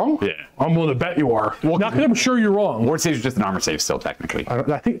you're wrong. Yeah. I'm willing to bet you are. Well, not because I'm sure you're wrong. Ward save is just an armor save still technically.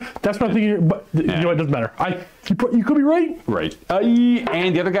 I think that's what I'm thinking. But you know what? It doesn't matter. You could be right. Right.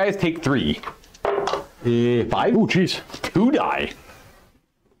 And the other guys take 3. 5. Oh, jeez. 2 die.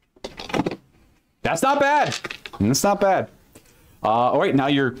 That's not bad. That's not bad. All right, now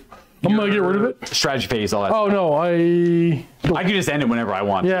you're. I'm gonna get rid of it. Strategy phase, all that. Oh no, I can just end it whenever I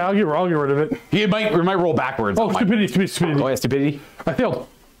want. Yeah, I'll get rid of it. We might roll backwards. Oh, stupidity. Oh yeah, stupidity. I failed.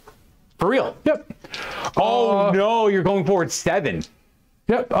 For real. Yep. Oh no, you're going forward 7.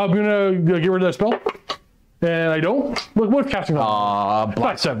 Yep. I'm gonna get rid of that spell. And I don't. What's casting on?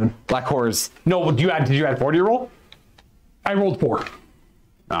 Black 7. Black horrors. No, did you add 4 to your roll? I rolled 4.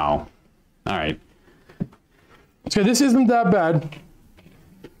 Oh. All right. So this isn't that bad.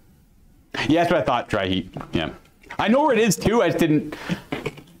 Yeah, that's what I thought. Dry heat. Yeah. I know where it is too. I just didn't.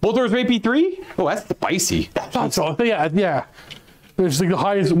 Both doors AP3? Oh, that's spicy. That's all. Yeah. There's like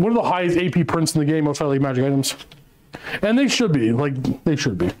one of the highest AP prints in the game outside like magic items. And they should be. They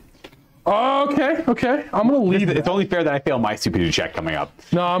should be. Okay. I'm gonna leave it. It's only fair that I fail my stupidity check coming up.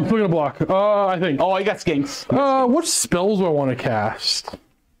 No, I'm still gonna block. I think. Oh, I got skinks. What spells do I want to cast?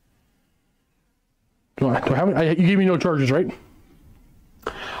 Do I have it? You gave me no charges, right?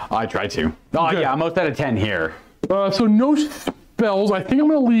 I tried to. Oh, Good. yeah, I'm out at 10 here. So no spells. I think I'm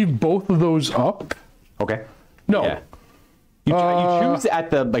gonna leave both of those up. Okay. No. Yeah. You choose at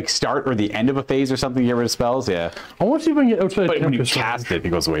the start or the end of a phase or something to get rid of spells, yeah. I want to see if I can get outside. But when you cast it, it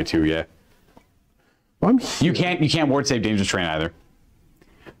goes away too, yeah. I'm You can't ward save dangerous terrain either.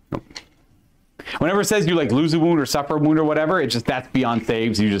 Nope. Whenever it says you lose a wound or suffer a wound or whatever, it's just that's beyond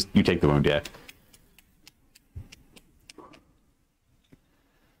saves. You take the wound, yeah.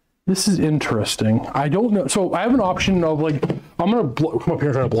 This is interesting. I don't know. So I have an option of I'm gonna come up here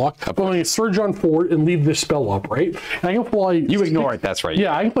and try to block. But I'm gonna surge on forward and leave this spell up, right? And I can fly. You ignore it. That's right.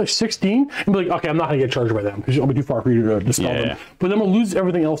 Yeah, I can play 16 and be like, okay, I'm not gonna get charged by them because I'll be too far for you to dispel them. But then I'm gonna lose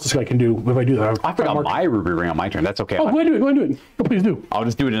everything else this guy can do if I do that. I forgot my ruby ring on my turn. That's okay. Oh, go ahead and do it. Oh, please do. I'll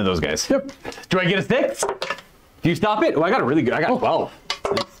just do it into those guys. Yep. Do I get a 6? Do you stop it? Oh, I got a really good. I got 12.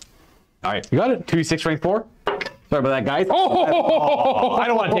 All right, You got it. 2d6 strength 4. Sorry about that, guys. Oh, I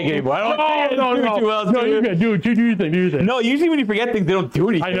don't want to take it anymore. I don't want to take it too well. No, you're good. Do your thing. Do your thing. No, usually when you forget things, they don't do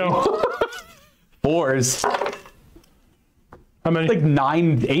anything. I know. 4s. How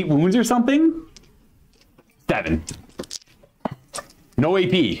many? 8 wounds or something? 7. No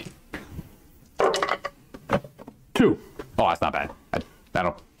AP. 2. Oh, that's not bad. I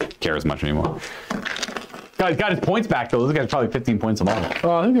don't care as much anymore. Got his points back though. This guy's probably 15 points a model.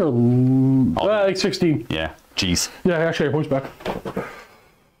 I think they're like 16. Yeah. Jeez. Yeah, actually, I have points back.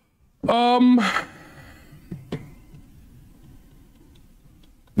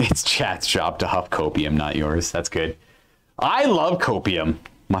 It's chat's job to huff copium, not yours. That's good. I love copium.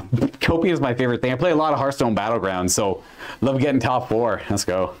 Copium is my favorite thing. I play a lot of Hearthstone Battlegrounds, so love getting top 4. Let's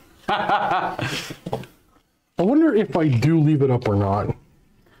go. I wonder if I do leave it up or not.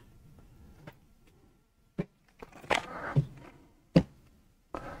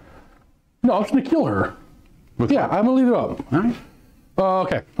 No, I'm just gonna kill her. Yeah, I'm gonna leave it up. All right.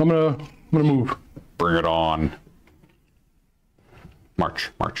 Okay, I'm gonna move. Bring it on. March.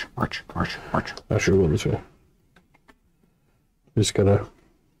 I should go this way. Just gotta.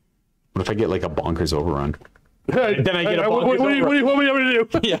 What if I get a bonkers overrun? Hey, Then I get a bonkers what do you want me to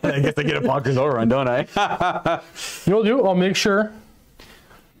do? Yeah, I guess I get a bonkers overrun, don't I? You know what I'll do? I'll make sure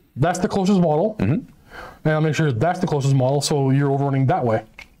that's the closest model. And I'll make sure that's the closest model, so you're overrunning that way.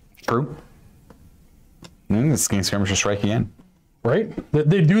 True. This game skirmisher strike again. Right?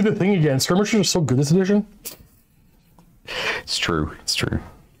 They do the thing again. Skirmishers are so good this edition. It's true. It's true.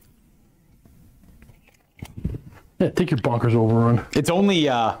 Yeah, take your bonkers overrun. It's only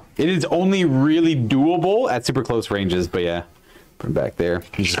it is only really doable at super close ranges, but yeah. Put him back there.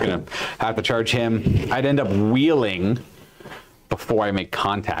 I'm just gonna have to charge him. I'd end up wheeling before I make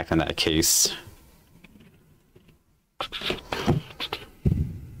contact in that case.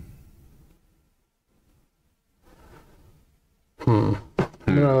 I'm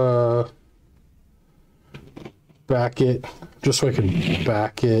gonna back it just so I can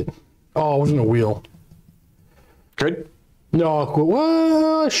back it. Oh, it wasn't a wheel. Good. No,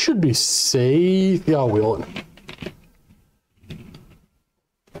 well, I should be safe. Yeah, I'll wheel it.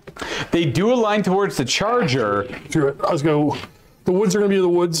 They do align towards the charger. I was going. The woods are going to be the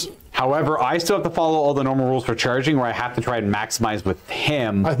woods. However, I still have to follow all the normal rules for charging, where I have to try and maximize with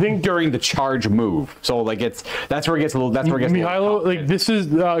him. I think during the charge move. So like that's where it gets a little. That's where it gets. Mihailo, like this is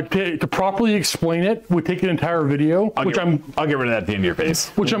to properly explain it would take an entire video, I'll get rid of that at the end of your face.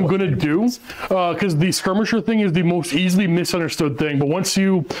 Which I'm gonna do, because the skirmisher thing is the most easily misunderstood thing. But once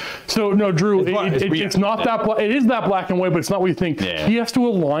you, so no, Drew, it's not that. It is that black and white, but it's not what you think. Yeah. He has to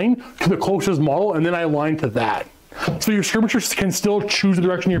align to the closest model, and then I align to that. So your skirmishers can still choose the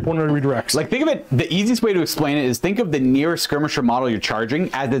direction your opponent redirects. Like think of it, the easiest way to explain it is think of the nearest skirmisher model you're charging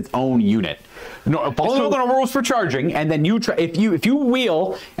as its own unit. No, follow the normal rules for charging, and then you try if you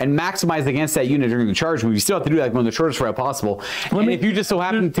wheel and maximize against that unit during the charge move, you still have to do that going the shortest route possible. And if you just so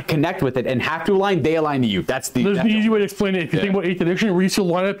happen to connect with it and have to align, they align to you. There's the easy way to explain it. If you think about 8th edition, where you used to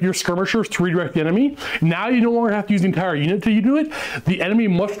line up your skirmishers to redirect the enemy, now you no longer have to use the entire unit to do it. The enemy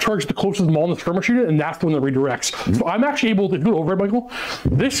must charge the closest model in the skirmish unit, and that's the one that redirects. So I'm actually able to do it over, Michael.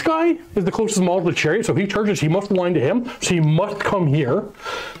 This guy is the closest model to the chariot, so if he charges, he must align to him, so he must come here.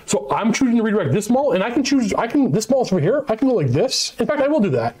 So I'm choosing to redirect this model, and I can choose, this model's over here, I can go like this. In fact, I will do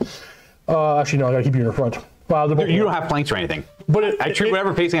that. Actually, no, I gotta keep you in the front. You don't have flanks or anything. But I treat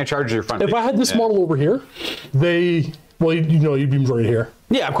whatever facing I charge as your front. If I had this model over here, you'd be right here.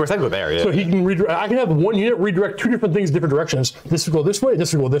 Yeah, of course, I go there. Yeah. So he can redirect. I can have one unit redirect two different things, different directions. This will go this way.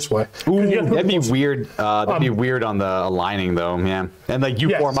 This will go this way. Ooh, that'd be weird. That'd be weird on the aligning, though. Yeah, and like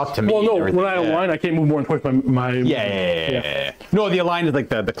you form up to me. Well, no, when I align, I can't move more than twice my. Yeah. No, the align is like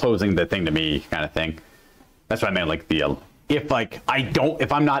the closing the thing to me kind of thing. That's what I meant. Like the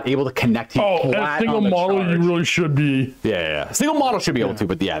if I'm not able to connect. A single model, charge. You really should be. Yeah. A single model should be able to,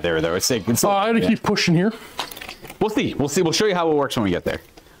 but yeah, there. It's like, I gotta keep pushing here. We'll see. We'll show you how it works when we get there.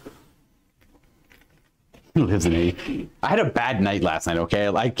 Who lives in 8th? I had a bad night last night, okay?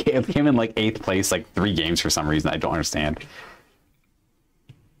 I came in like 8th place, like 3 games for some reason. I don't understand.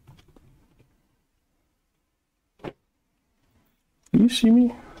 Can you see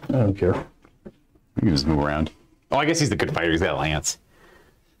me? I don't care. You can just move around. Oh, I guess he's the good fighter. He's got a lance.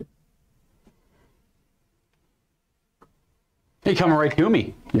 Hey, coming right to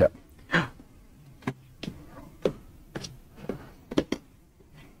me. Yeah.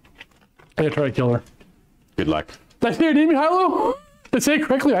 I gotta try to kill her. Good luck. Did I say her name, Mihailo? Did I say it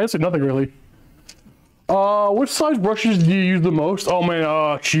correctly? I said nothing really. Which size brushes do you use the most? Oh man,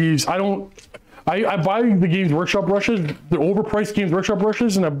 jeez. I buy the Games Workshop brushes, the overpriced Games Workshop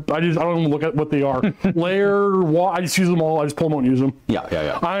brushes, and I don't even look at what they are. Layer, I just use them all. I just pull them out and use them.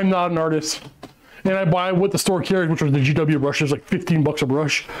 Yeah. I'm not an artist. And I buy what the store carries, which are the GW brushes, like $15 a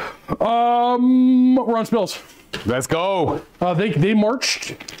brush. We're on spells. Let's go. They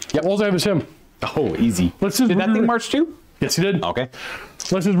marched. Yep. All I have is him. Oh, easy. Did that thing march too? Yes, he did. Okay.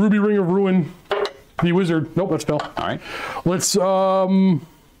 Let's just Ruby Ring of Ruin, the wizard. Nope, that's spell. All right. Let's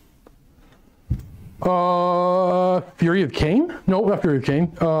Fury of Cain? No, not Fury of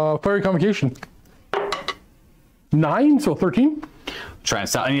Cain. Fiery Convocation. 9, so 13. Trying to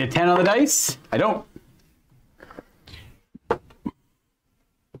stop. I need a 10 on the dice. I don't. I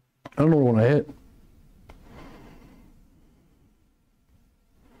don't know what I hit.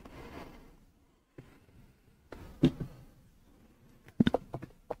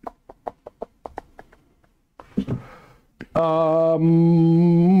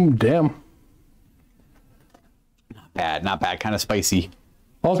 Damn. Not bad. Kind of spicy.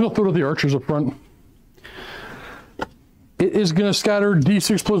 I'll just go through the archers up front. It is going to scatter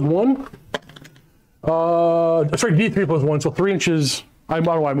D6 plus 1. Sorry, D3 plus 1, so 3 inches. How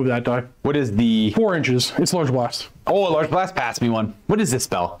do I move that die? What is the... 4 inches. It's large blast. Oh, a large blast. Pass me one. What is this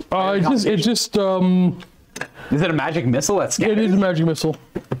spell? Is it a magic missile that scatters? It is a magic missile.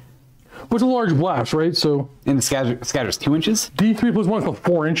 But it's a large blast, right? So... And it scatters 2 inches? D3 plus 1 is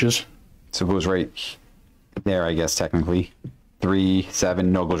 4 inches. So it goes right... there, I guess, technically. 3,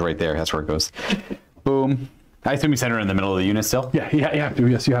 7. No, it goes right there. That's where it goes. Boom. I assume you center it in the middle of the unit still? Yeah, you have to.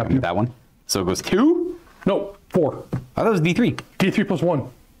 Yes, you have to. That one. So it goes 2? No, 4. I thought it was D3. D3 plus 1.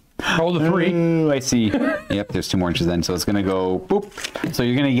 Oh, the 3. Ooh, I see. Yep, there's 2 more inches then. So it's going to go boop. So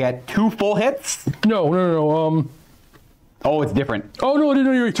you're going to get 2 full hits? No. Oh, it's different. Oh, no,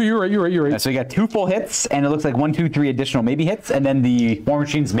 you're right. So you got 2 full hits, and it looks like 1, 2, 3 additional maybe hits, and then the war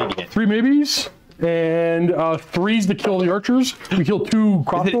machine's maybe hit. 3 maybes, and 3's to kill the archers. We killed 2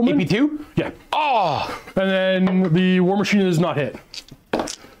 crossbowmen. Is it AP2? Yeah. Oh! And then the war machine is not hit.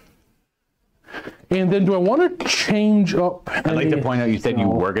 And then do I want to change up? I'd like to point out you said you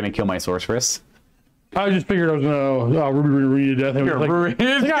were going to kill my sorceress. I just figured I was going to Ruby to death. And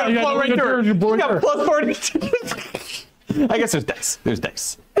It's got plus 40. I guess there's dice. There's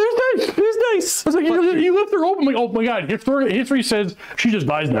dice. I was like, you left her open. I'm like, oh my god. History says she just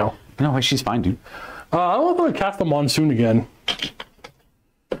dies now. No, she's fine, dude. I don't know if I cast the monsoon again.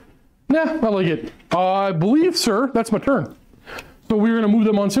 Nah, I like it. I believe, sir, that's my turn. So we're going to move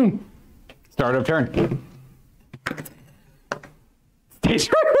the monsoon. Start of turn.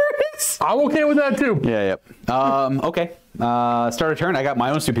 I'm okay with that too. Yeah, yep. Okay. Start of turn. I got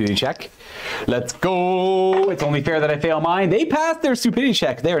my own stupidity check. Let's go. It's only fair that I fail mine. They passed their stupidity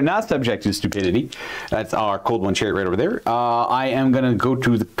check. They are not subject to stupidity. That's our cold one chariot right over there. I am going to go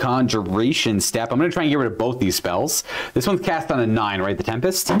to the conjuration step. I'm going to try and get rid of both these spells. This one's cast on a 9, right? The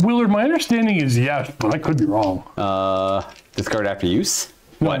Tempest? Willard, my understanding is yes, but I could be wrong. Discard after use?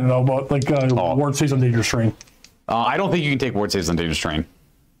 No, but like ward saves on dangerous terrain. I don't think you can take ward saves on dangerous terrain.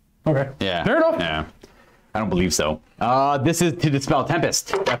 Okay. Yeah. Fair enough. Yeah. I don't believe so. This is to dispel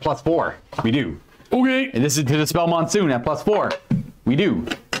Tempest at +4. We do. Okay. And this is to dispel Monsoon at +4. We do.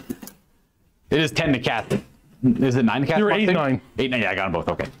 It is 10 to cast. Is it 9 to cast? You're 8, 9. 8, 9. Yeah, I got them both.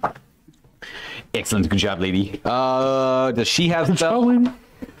 Okay. Excellent. Good job, lady. Does she have spell?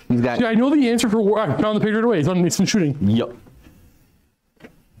 He's got. Yeah, I know the answer for war. I found the page right away. It's in shooting. Yep.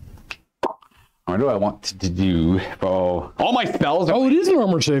 What do I want to do? Oh, all my spells are. Oh, it is an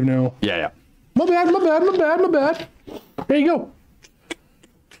armor save now. Yeah, yeah. My bad. There you go.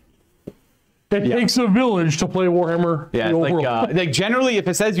 It takes a village to play Warhammer. Yeah, it's like generally, if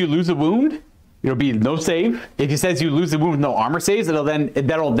it says you lose a wound, it'll be no save. If it says you lose a wound with no armor saves,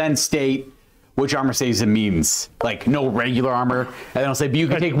 that'll then state which armor saves it means. Like no regular armor, and then it'll say, but you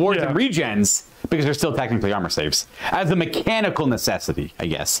can take wards and regens because they're still technically armor saves as a mechanical necessity, I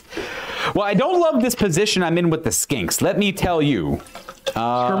guess. Well, I don't love this position I'm in with the skinks. Let me tell you.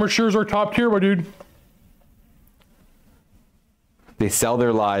 Skirmishers are top tier, my dude. They sell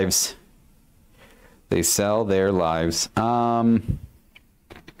their lives. They sell their lives.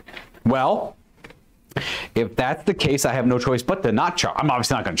 Well, if that's the case, I have no choice but to not charge. I'm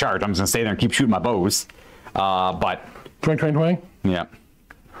obviously not going to charge. I'm just going to stay there and keep shooting my bows. But Twang. Yeah,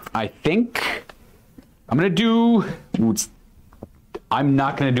 I think I'm going to do. I'm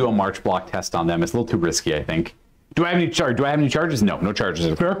not going to do a march block test on them. It's a little too risky, I think. Do I have any charge? Do I have any charges? No, no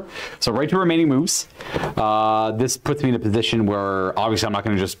charges. Fair. So right to remaining moves. This puts me in a position where obviously I'm not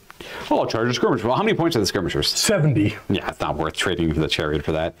going to just charge a skirmisher. Well, how many points are the skirmishers? 70. Yeah, it's not worth trading the chariot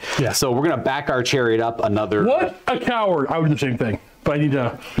for that. Yeah. So we're going to back our chariot up another. What a coward! I would do the same thing. But I need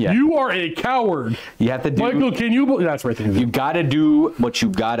to. Yeah. You are a coward. You have to do. Michael, can you? That's right. You gotta do what you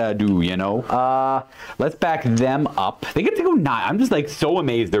gotta do. You know. Let's back them up. They get to go 9. I'm just like so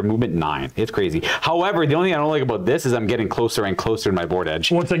amazed. Their movement 9. It's crazy. However, the only thing I don't like about this is I'm getting closer and closer to my board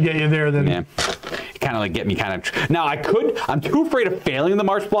edge. Once I get you there, then. Yeah. Kind of like get me kind of. Now I'm too afraid of failing the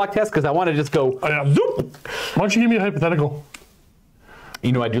march block test because I want to just go. Zoop. Why don't you give me a hypothetical?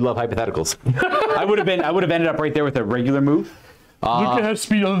 You know I do love hypotheticals. I would have ended up right there with a regular move. Luca has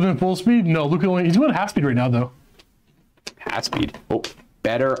speed other than full speed? No, Luca he's going half speed right now, though. Half speed? Oh,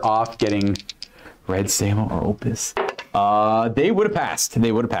 better off getting Red Samo or Opus. They would have passed.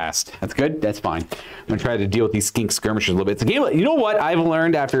 They would have passed. That's good. That's fine. I'm going to try to deal with these skink skirmishers a little bit. It's a game. You know what I've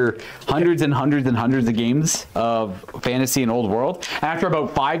learned after hundreds and hundreds and hundreds of games of fantasy and old world? After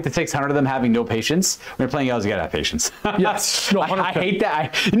about 500 to 600 of them having no patience, when you're playing Elves, you got to have patience. Yes. No, I hate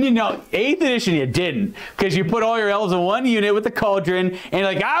that. 8th edition, you didn't. Because you put all your Elves in one unit with the cauldron, and you're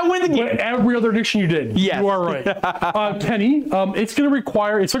like, I win the game. But every other edition you did. Yes. You are right. Kenny, it's going to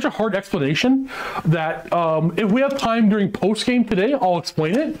require, it's such a hard explanation that if we have time during post-game today, I'll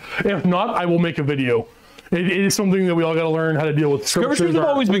explain it. If not, I will make a video. It is something that we all got to learn how to deal with. Skirmishers have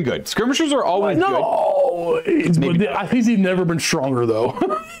always been good. Skirmishers are always good. No, I think they've never been stronger, though.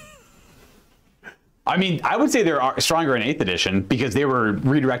 I mean, I would say they're stronger in 8th edition because they were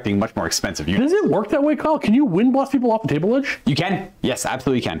redirecting much more expensive units. Does it work that way, Kyle? Can you wind blast people off the table edge? You can. Yes,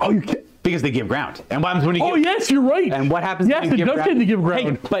 absolutely can. Oh, you can. Because they give ground. And what happens when you Oh, give... yes, you're right. And what happens yes, when you give ground? Yes, it does tend to give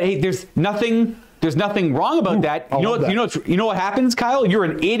ground. Hey, but hey, there's nothing wrong about that. You know what happens, Kyle? You're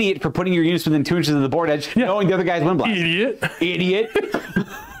an idiot for putting your units within 2 inches of the board edge, knowing the other guy's wind blast. Idiot.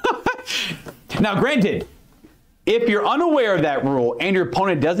 Now, granted, if you're unaware of that rule and your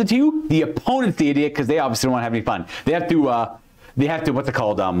opponent does it to you, the opponent's the idiot because they obviously don't want to have any fun. They have to what's it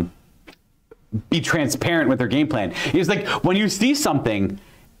called? Be transparent with their game plan. It's like when you see something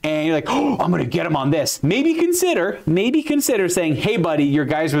and you're like, oh, I'm going to get him on this. Maybe consider saying, hey, buddy, your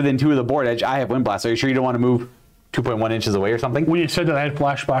guy's within 2 of the board edge. I have wind blast. Are you sure you don't want to move 2.1 inches away or something? When you said that, I had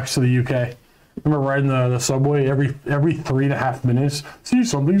flashbacks to the UK. I remember riding the subway every 3.5 minutes. See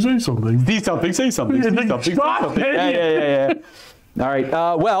something, say something. See something, say something. See something, say something. Yeah. All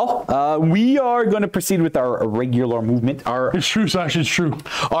right. We are going to proceed with our regular movement. It's true, Sash. It's true.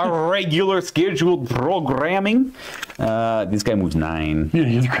 Our regular scheduled programming. This guy moves 9. Yeah,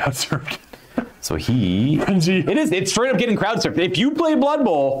 he's crowd surfed. So it's straight up getting crowd surfed. If you play Blood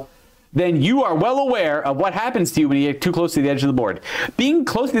Bowl, then you are well aware of what happens to you when you get too close to the edge of the board. Being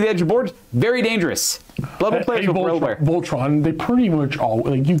close to the edge of the board, very dangerous. Blood Bowl players are well aware. Voltron, they pretty much all,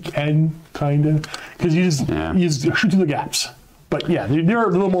 like, you can, kind of, because you just shoot through the gaps. But yeah, they're a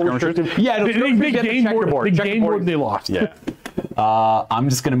little more restrictive. Yeah, they gained more than they lost. Yeah. I'm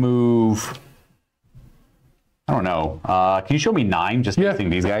just going to move... I don't know. Can you show me 9 just using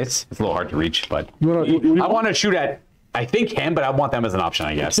these guys? It's a little hard to reach, but I want to shoot at, I think him, but I want them as an option,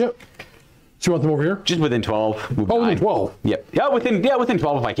 I guess. Yep. So you want them over here? Just within 12. Within 12. Yep. Yeah, within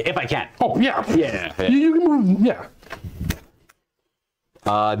 12 if I can. Oh yeah. Yeah. You can move. Yeah.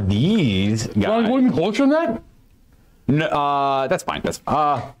 These guys. You want to go even closer than that? No, that's fine.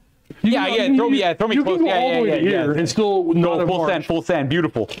 Throw me close. Yeah. And still full sand.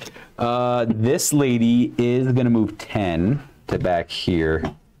 Beautiful. This lady is gonna move 10 to back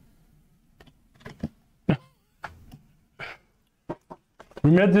here. We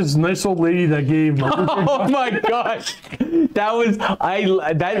met this nice old lady that gave. Oh my gosh,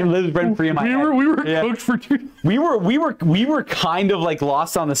 that lives rent free in my head. We were cooked for 2. We were kind of like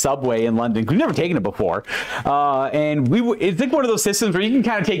lost on the subway in London. We've never taken it before, and it's like one of those systems where you can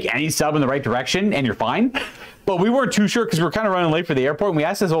kind of take any sub in the right direction and you're fine. But we weren't too sure because we were kind of running late for the airport. And we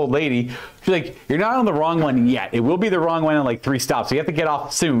asked this old lady, she's like, you're not on the wrong one yet. It will be the wrong one in like 3 stops. So you have to get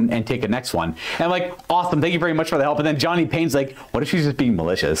off soon and take a next one. And I'm like, awesome. Thank you very much for the help. And then Johnny Payne's like, what if she's just being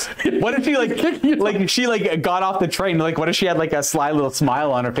malicious? What if she got off the train? Like, what if she had like a sly little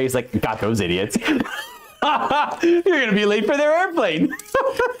smile on her face? Like, got those idiots. You're going to be late for their airplane.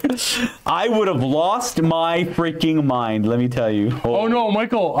 I would have lost my freaking mind, let me tell you. Oh no,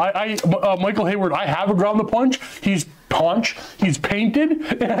 Michael, Michael Hayward, I have a ground the punch. He's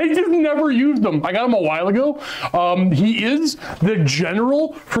painted, and I just never used them. I got him a while ago. He is the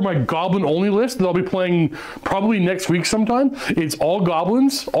general for my goblin only list that I'll be playing probably next week sometime. It's all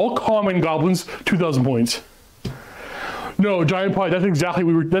goblins, all common goblins, 2,000 points. No, Giant Pie, that's exactly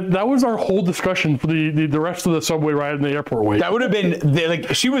that was our whole discussion for the rest of the subway ride in the airport wait. That would have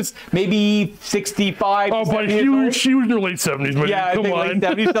been she was maybe 65. Oh, but she was in her late 70s. But yeah, come I think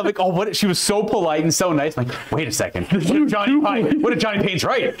late 70s. I'm like, oh, what? She was so polite and so nice. I'm like, wait a second. What if Johnny Payne's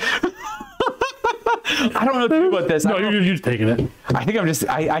right? I don't know what to do about this. No, you're just taking it. I think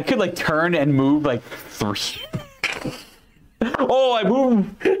I could like turn and move like 3. Oh, I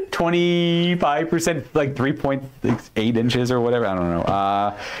moved 25%, like 3.8 inches or whatever. I don't know.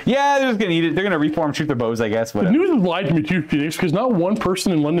 Yeah, they're just gonna eat it. They're gonna reform, shoot their bows, I guess. Whatever. The news has lied to me too, Phoenix, because not one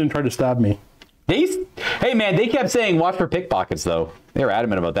person in London tried to stab me. Hey man, they kept saying watch for pickpockets though. They were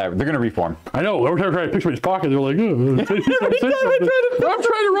adamant about that. They're gonna reform. I know. Every time I try to pick somebody's pocket, they're like, I'm trying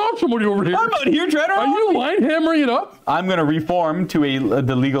to rob somebody over here. I'm out here trying to rob. Are you line hammering it up? I'm gonna reform to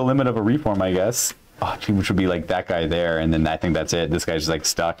the legal limit of a reform, I guess. Oh, which would be like that guy there, and then I think that's it. This guy's just like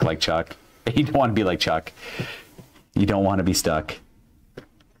stuck like Chuck. You don't want to be like Chuck. You don't want to be stuck.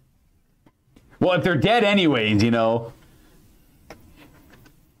 Well, if they're dead anyways, you know.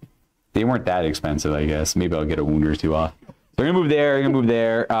 They weren't that expensive, I guess. Maybe I'll get a wound or 2 off. They're going to move there, they're going to move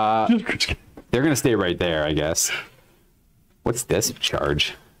there. They're going to stay right there, I guess. What's this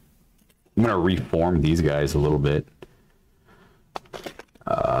charge? I'm going to reform these guys a little bit.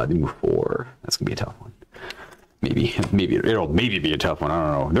 They move 4. That's gonna be a tough one. Maybe it'll be a tough one.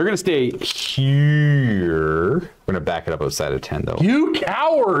 I don't know. They're gonna stay here. We're gonna back it up outside of 10 though. You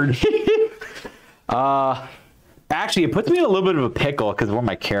coward! Actually, it puts me in a little bit of a pickle because we're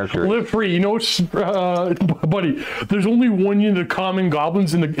my character. Live free. You know, buddy, there's only one unit of common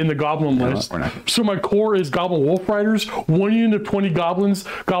goblins in the goblin list. We're not. So my core is goblin wolf riders, one unit of 20 goblins,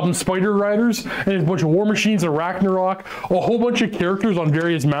 goblin spider riders, and a bunch of war machines and Ragnarok, a whole bunch of characters on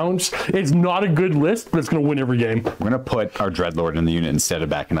various mounts. It's not a good list, but it's going to win every game. We're going to put our Dreadlord in the unit instead of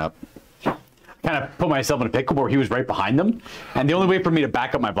backing up. Kind of put myself in a pickle where he was right behind them. And the only way for me to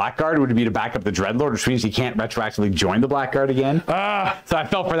back up my Blackguard would be to back up the Dreadlord, which means he can't retroactively join the Blackguard again. So I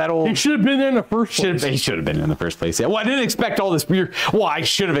fell for that old... He should have been there in the first place. He should have been in the first place, yeah. Well, I didn't expect all this weird... Well, I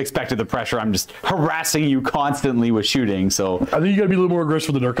should have expected the pressure. I'm just harassing you constantly with shooting, so... I think you got to be a little more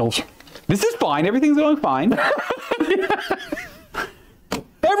aggressive with the Dark Elves. This is fine. Everything's going fine.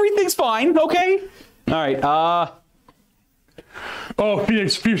 Everything's fine, okay? All right, Oh,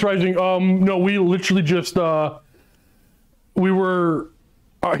 Phoenix Rising. No, we literally just we were.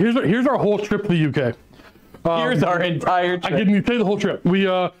 Here's our whole trip to the UK. here's our entire trip. I didn't tell you the whole trip.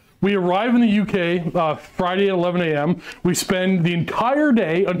 We arrive in the UK Friday at 11 a.m. We spend the entire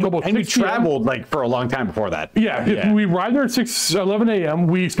day until about 6 And we p.m. traveled like for a long time before that. Yeah, we arrive there at 11 a.m.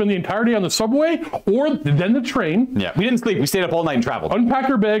 We spend the entire day on the subway or then the train. Yeah, we didn't sleep. We stayed up all night and traveled. Unpacked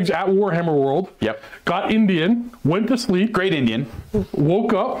our bags at Warhammer World. Yep. Got Indian. Went to sleep. Great Indian.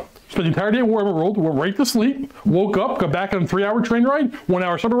 Woke up. Spent the entire day at Warhammer World. Went right to sleep. Woke up. Got back on a 3-hour train ride.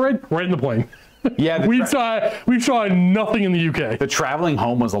 1-hour summer ride. Right in the plane. Yeah, we saw nothing in the UK. The traveling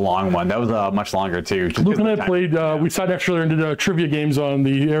home was a long one. That was much longer too. Luke and I played. We sat next to there and did trivia games on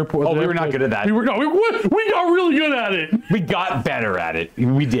the airport. Oh, we were not good at that. We got really good at it. We got better at it.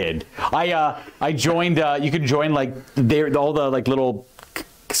 We did. I joined. You could join like all the like little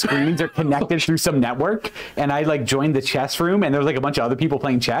screens are connected through some network, and I like joined the chess room, and there was like a bunch of other people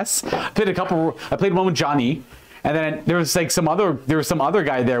playing chess. I played one with Johnny. And then there was like some other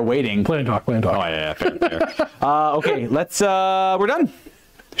guy there waiting. Play and talk. Oh yeah, fair. Okay, let's. We're done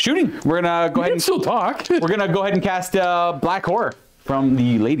shooting. We're gonna go ahead and still talk. We're gonna go ahead and cast Black Horror from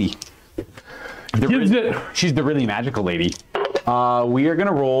the lady. She's the really magical lady. We are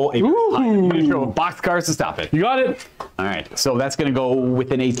gonna roll a boxcars to stop it. You got it. All right, so that's gonna go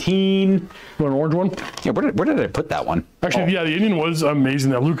with an 18. Want an orange one? Yeah, where did I put that one? Actually, yeah, the Indian was amazing.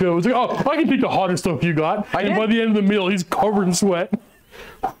 That Luca was like, oh, I can take the hottest stuff you got. And by the end of the meal, he's covered in sweat.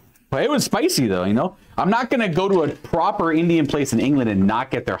 Well, it was spicy though, you know. I'm not gonna go to a proper Indian place in England and not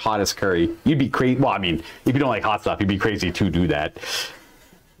get their hottest curry. You'd be crazy. Well, I mean, if you don't like hot stuff, you'd be crazy to do that.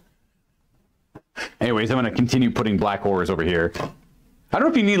 Anyways, I'm gonna continue putting Black Horrors over here. I don't know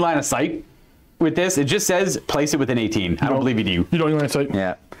if you need line of sight with this. It just says place it within 18. I don't believe you do. You don't need line of sight.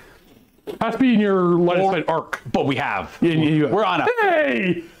 Yeah. Has to be in your line of sight arc. But we have. We're on a.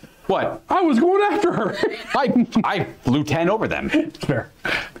 Hey! What? I was going after her. I flew 10 over them. Fair.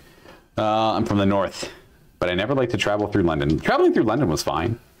 I'm from the north, but I never like to travel through London. Traveling through London was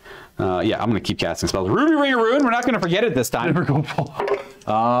fine. Yeah, I'm going to keep casting spells. Ruby Ring of Ruin, we're not going to forget it this time. Never go full.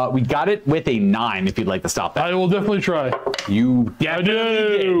 We got it with a 9 if you'd like to stop that. I will definitely try. You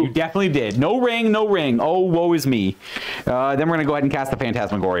definitely did. You definitely did. No ring, no ring. Oh, woe is me. Then we're going to go ahead and cast the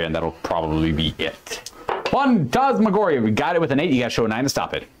Phantasmagoria, and that'll probably be it. Phantasmagoria, we got it with an 8. You got to show a 9 to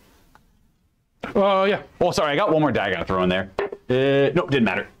stop it. Yeah. Oh, sorry, I got one more die I got to throw in there. Nope, didn't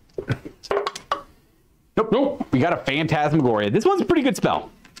matter. Nope. We got a Phantasmagoria. This one's a pretty good spell.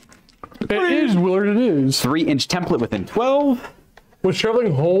 It is, Willard, it is. 3-inch template within 12. With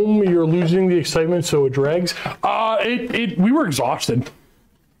traveling home, you're losing the excitement, so it drags. We were exhausted.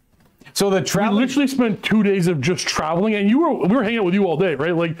 So the We travel. literally spent 2 days of just traveling, and we were hanging out with you all day,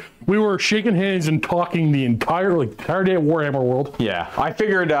 right? Like we were shaking hands and talking the entire day at Warhammer World. Yeah, I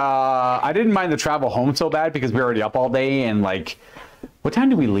figured I didn't mind the travel home so bad because we were already up all day, and like, what time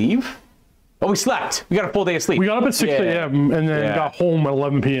did we leave? Oh, we slept. We got a full day of sleep. We got up at 6 a.m. and then got home at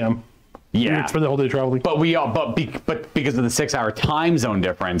 11 p.m. Yeah, we spent the whole day traveling. But because of the 6-hour time zone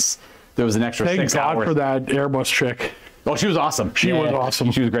difference, there was an extra Thank 6 God hours. for that Airbus chick. Oh, she was awesome. She was awesome.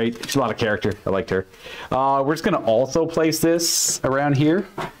 She was great. She's a lot of character. I liked her. We're just gonna also place this around here.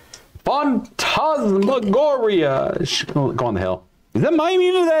 Phantasmagoria. Go on the hill. Is that my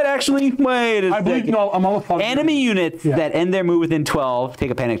unit that actually? Wait a second. I believe, no, I'm on the phone. Enemy units that end their move within 12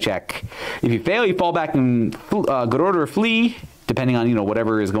 take a panic check. If you fail, you fall back in good order or flee, depending on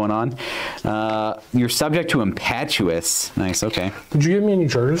whatever is going on. You're subject to impetuous. Nice. Okay. Did you give me any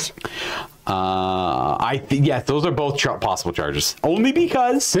charges? Yes, those are both possible charges. Only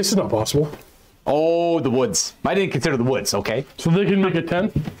because This is not possible. the woods. I didn't consider the woods. Okay. So they can make it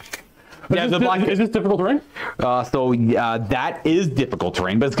 10? Yeah, Is this difficult terrain? That is difficult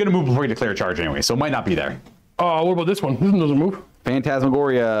terrain, but it's going to move before you declare a charge anyway, so it might not be there. What about this one? This one doesn't move.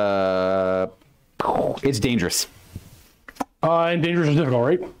 Phantasmagoria. It's dangerous. And dangerous is difficult,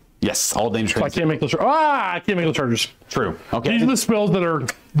 right? Yes, all dangerous. So I can't make those. I can't make those charges. True. Okay. These are the spells that are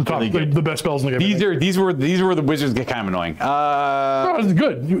the top, Really the best spells in the game. These were the wizards get kind of annoying. No, it's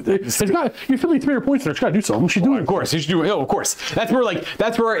good. It's got you're filling 300 points there. It's got to do something. She's doing. Of course, you should do. Oh, of course. That's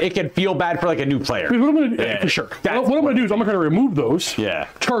where it can feel bad for like a new player. What I'm gonna do, for sure. What I'm gonna do is I'm gonna remove those. Yeah.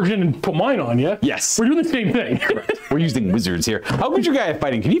 Charge in and put mine on you. Yes. We're doing the same thing. We're using wizards here. How good your guy at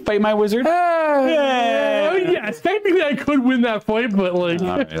fighting? Can you fight my wizard? Yes. Technically, I could win that fight, but like.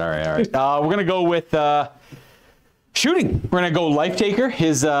 All right. We're gonna go with shooting. We're gonna go Life Taker,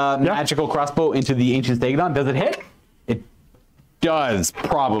 his magical crossbow into the Ancient Stegodon. Does it hit? It does,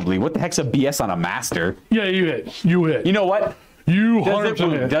 probably. What the heck's a BS on a master? Yeah, you hit. You hit. You know what? You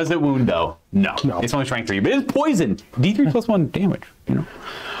 100% hit. Does it wound though? No. It's only strength 3, but it's poison. D3 plus 1 damage. You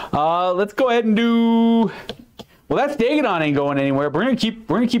know. Let's go ahead and do. Well, that Stegodon ain't going anywhere. But we're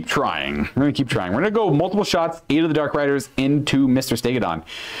gonna keep trying. We're gonna go multiple shots, 8 of the Dark Riders into Mr. Stegodon.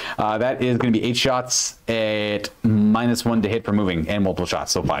 That is gonna be 8 shots at -1 to hit for moving and multiple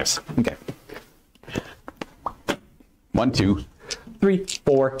shots, so 5s. Okay. 1, 2, 3,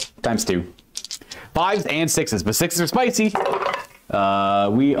 4 times 2. 5s and 6s, but 6s are spicy.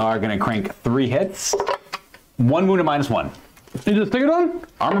 We are gonna crank 3 hits. 1 wound at -1. Is it Stegodon?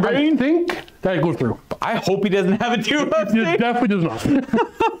 Armor I Bane? think that goes through. I hope he doesn't have a 2 up. It definitely does not.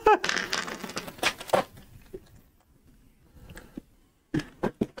 Does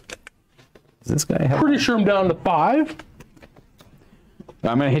this guy have? Pretty sure I'm down to 5.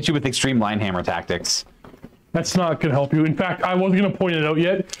 I'm gonna hit you with extreme line hammer tactics. That's not gonna help you. In fact, I wasn't gonna point it out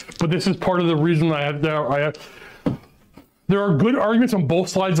yet, but this is part of the reason I have. There are good arguments on both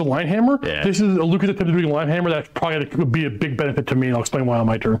sides of line hammer. Yeah. This is a lucrative type of doing line hammer that probably would be a big benefit to me, and I'll explain why on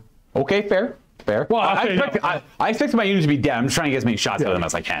my turn. Okay, fair. Well, I expect my units to be dead. I'm just trying to get as many shots out of them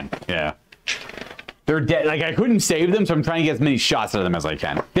as I can. Yeah. They're dead. Like, I couldn't save them, so I'm trying to get as many shots out of them as I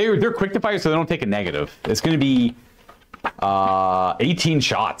can. They're quick to fire, so they don't take a negative. It's going to be 18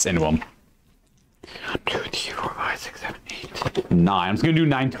 shots into them. 2, 3, 4, 5, 6, 7, 8, 9. I'm just going to do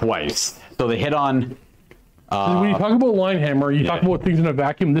 9 twice. So they hit on... when you talk about line hammer, you talk about things in a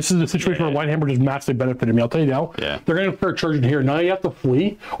vacuum. This is a situation where line hammer just massively benefited me. I'll tell you now. Yeah. They're going to start charging here. Now you have to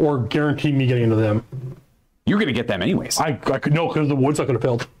flee or guarantee me getting into them. You're going to get them anyways. I could no, because the woods I could have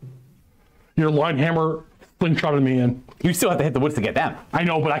failed. Your line hammer slingshotted me in. You still have to hit the woods to get them. I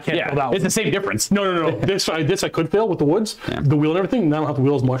know, but I can't fail that one. It's the same difference. No. this I could fail with the woods, the wheel and everything. Now I don't have to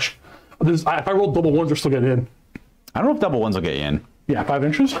wheel as much. If I roll double ones, they're still getting in. I don't know if double ones will get you in. Yeah, 5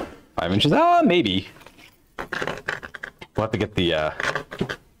 inches. 5 inches? Maybe. We'll have to get the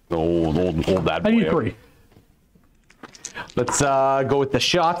old bad boy. I need out. 3. Let's go with the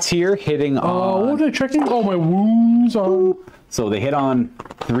shots here, hitting on... what was I checking? Oh, my wounds on... So they hit on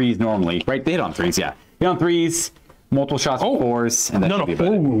 3s normally, right? They hit on 3s, yeah. Hit on 3s, multiple shots for 4s, and that should be 4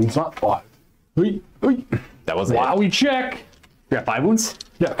 wounds, not 5. That was it. Wow, we check. You got 5 wounds?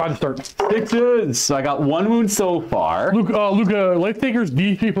 Yeah, 5 to start. 6s. So I got 1 wound so far. Luca, Life Taker's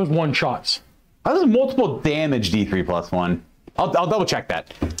D3 plus 1 shots. That was multiple damage D3 plus 1. I'll double check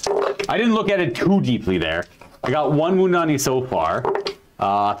that. I didn't look at it too deeply there. I got 1 wound on you so far.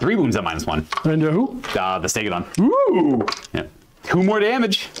 3 wounds at -1. And who? The Stegodon. Ooh! Yeah. 2 more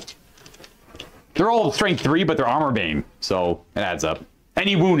damage. They're all strength 3, but they're armor bane, so it adds up.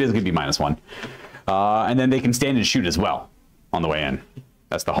 Any wound is going to be -1. And then they can stand and shoot as well on the way in.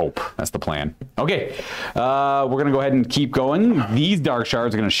 That's the hope. That's the plan. Okay, we're going to go ahead and keep going. These Dark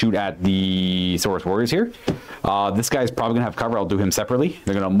Shards are going to shoot at the Saurus Warriors here. This guy's probably going to have cover. I'll do him separately.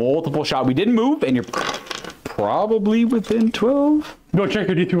 They're going to multiple shot. We didn't move, and you're probably within 12. Go check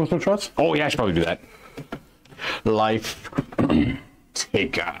your D3 plus 1 shots. Oh, yeah, I should probably do that. Life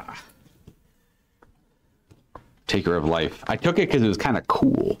Taker. Taker of Life. I took it because it was kind of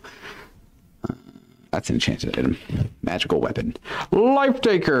cool. That's an enchanted item. Magical weapon. Life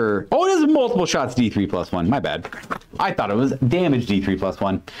Taker. Oh, it is multiple shots D3 plus 1. My bad. I thought it was damage D3 plus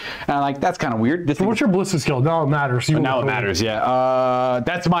 1. And I'm like, that's kind of weird. This What's your ballistic skill? Now it matters. now it matters, yeah.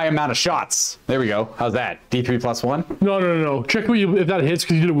 That's my amount of shots. There we go. How's that? D3 plus 1? No. Check if that hits,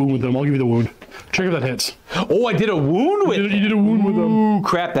 because you did a wound with them. I'll give you the wound. Check if that hits. Oh, I did a wound with You did a wound with them. Ooh,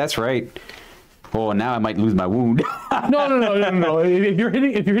 crap, that's right. Oh, now I might lose my wound. No. If you're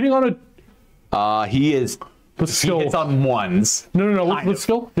hitting on a... He is. Let's skill. He hits on 1s. No. Let's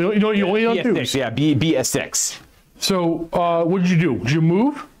skill. You only on 2s. Yeah, be a 6. So, what did you do? Did you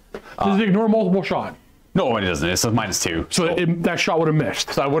move? Does it ignore multiple shot? No, it doesn't. It's a -2. So that shot would have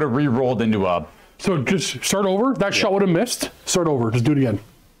missed. So I would have re-rolled into a. So just start over. That shot would have missed. Start over. Just do it again.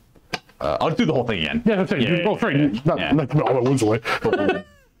 I'll do the whole thing again. Yeah, that's it. Yeah, Sorry. Not all my wounds away.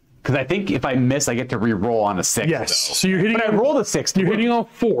 Because I think if I miss, I get to re-roll on a 6. Yes. Though. So you're hitting. But I rolled a 6. You're hitting on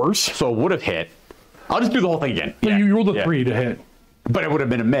 4s. So it would have hit. I'll just do the whole thing again. Yeah. You rolled a 3 to hit. But it would have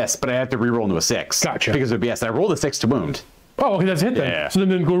been a miss, but I have to re-roll into a 6. Gotcha. Because it would be yes. I rolled a 6 to wound. Oh, okay, that's a hit then. Yeah. So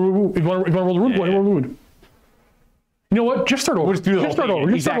then go, if you want to roll the wound, go ahead and roll the wound. You know what? Just start over. We'll just do the whole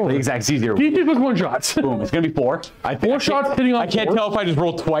thing. Exactly. It's easier. He did with 1 shots. Boom. It's going to be 4. 4 shots hitting on I can't 4. tell if I just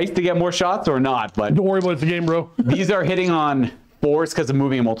rolled twice to get more shots or not, but Don't worry about it, it's a game, bro. these are hitting on 4s because of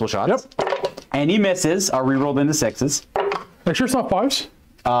moving in multiple shots. Yep. Any misses are re-rolled into 6s. Make sure it's not 5s.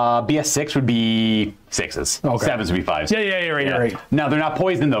 BS6 would be 6s. Okay. 7s would be 5s. Yeah, right. Now, they're not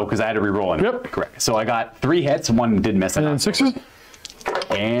poisoned, though, because I had to re-roll in. Yep. Correct. So I got 3 hits. 1 did miss. And then 6s.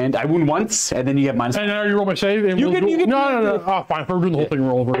 And I wound once, and then you get minus. And now you roll my save. And You can No. Oh, fine. We're doing the whole thing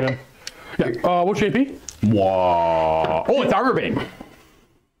roll over again. Yeah. What's your AP? Whoa. Oh, it's armor bane.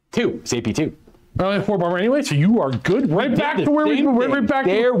 2. It's AP 2. I only have 4 armor anyway, so you are good. Right back to where we were. Right back.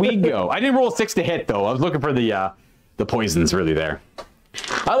 There we go. I didn't roll a 6 to hit, though. I was looking for the poisons really there.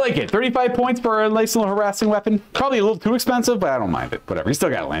 I like it. 35 points for a nice little harassing weapon. Probably a little too expensive, but I don't mind it. Whatever. He still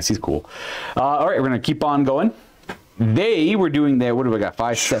got a lance. He's cool. All right, we're going to keep on going. They were doing their, what do we got?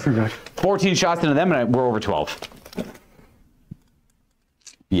 5, 7, 14 shots into them, and we're over 12.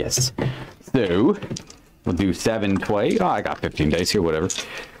 Yes. So, we'll do 7 twice. Oh, I got 15 dice here, whatever.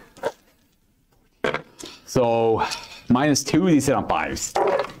 So, -2, these hit on 5s.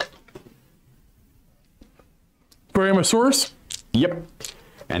 Brachiosaurus? Yep.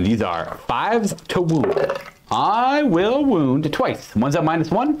 And these are 5s to wound. I will wound twice. One's at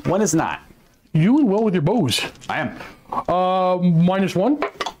 -1, one is not. You doing well with your bows. I am. -1.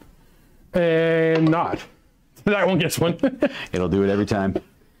 And not. That one gets one. It'll do it every time.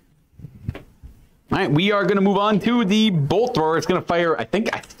 All right, we are going to move on to the bolt thrower. It's going to fire, I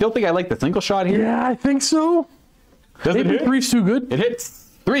still think I like the single shot here. Yeah, I think so. Does it hit? 3's too good. It hits.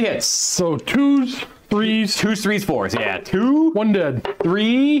 3 hits. So 2s, 3s. 2s, 3s, 4s. Yeah, 2. 1 dead.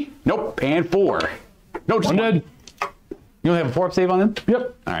 3. Nope. And 4. No, just 1 dead. You only have a 4-up save on them?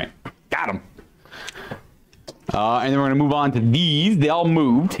 Yep. All right. Got him. And then we're going to move on to these. They all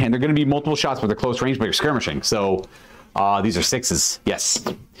moved, and they're going to be multiple shots, but they're close range, but you're skirmishing. So these are 6s. Yes.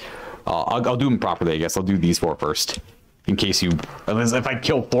 I'll do them properly, I guess. I'll do these 4 first, in case you... Unless if I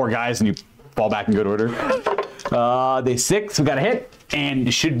kill 4 guys and you fall back in good order. They 6. We got a hit, and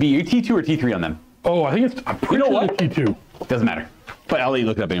it should be a T2 or T3 on them. Oh, I think it's... I'm pretty sure it's T2. Doesn't matter. But I'll let you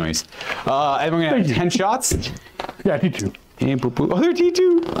look it up anyways. And we're going to have 10 shots. Yeah, T2. And boop, boop. Oh, they're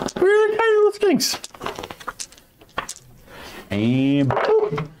T2. Really tiny little stinks. And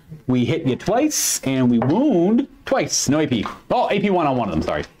boop. We hit you twice, and we wound twice. No AP. Oh, AP 1 on one of them,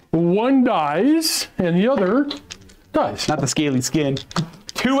 sorry. 1 dies, and the other dies. Not the scaly skin.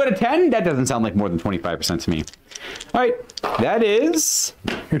 2 out of 10? That doesn't sound like more than 25% to me. All right, that is...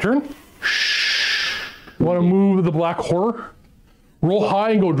 Your turn. Want to move the black horror? Roll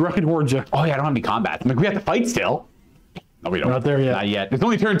high and go directly towards you. Oh, yeah, I don't have any combat. Like, we have to fight still. No, we don't. Not there yet. Not yet. It's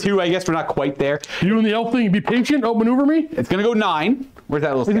only turn 2. I guess we're not quite there. You doing the elf thing? Be patient. Outmaneuver me. It's going to go 9. Where's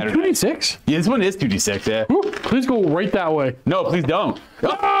that little Is it scatter? 2d6? Yeah, this one is 2d6, yeah. Ooh, please go right that way. No, please don't.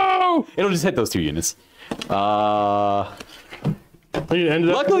 Oh! It'll just hit those 2 units. Luckily,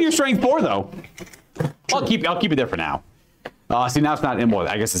 you're strength 4, though. I'll keep it there for now. See, now it's not in. Well,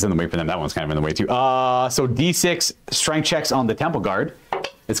 I guess it's in the way for them. That one's kind of in the way too. So D6 strength checks on the temple guard.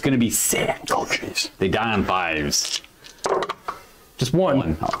 It's going to be 6. Oh, jeez. They die on 5s. Just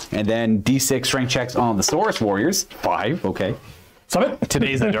 1. And then D6 strength checks on the Saurus warriors. 5. Okay. Stop it.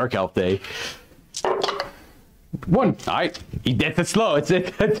 Today's the Dark Elf day. 1. All right. It's slow. It's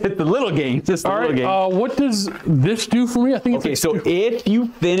the little game. It's just the little game. What does this do for me? I think Okay, so if you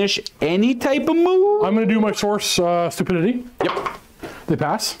finish any type of move... I'm going to do my source stupidity. Yep. They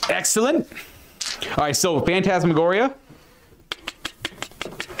pass. Excellent. All right, so Phantasmagoria.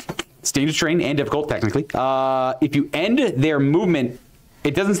 It's dangerous terrain and difficult, technically. If you end their movement,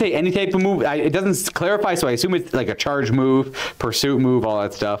 it doesn't say any type of move. It doesn't clarify, so I assume it's like a charge move, pursuit move, all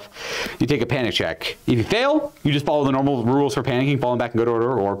that stuff. You take a panic check. If you fail, you just follow the normal rules for panicking, falling back in good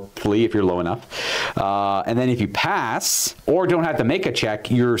order, or flee if you're low enough. And then if you pass, or don't have to make a check,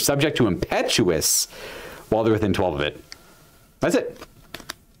 you're subject to impetuous while they're within 12 of it. That's it.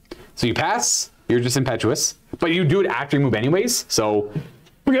 So you pass, you're just impetuous, but you do it after you move anyways, so...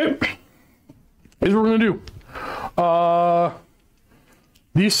 Okay. Here's what we're going to do.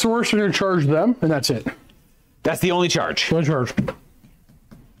 These swords are going to charge them, and that's it. That's the only charge. Only charge.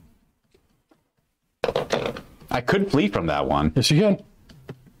 I could flee from that one. Yes, you can.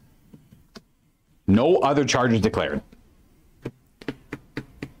 No other charges declared.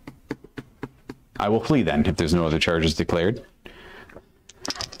 I will flee then if there's no other charges declared.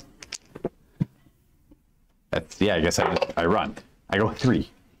 Yeah, I guess I run. I go 3.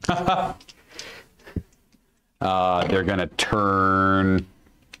 They're gonna turn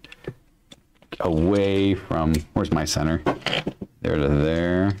away from, where's my center? There to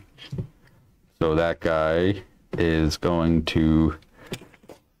there. So that guy is going to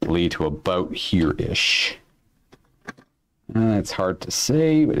flee to about here-ish. It's hard to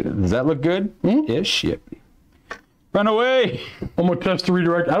say, but does that look good? Ish, yep. Run away! I'm gonna test the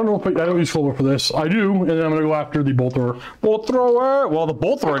redirect. I don't know if I don't use Fulver for this. I do, and then I'm gonna go after the bolt thrower. Bolt thrower! Well, the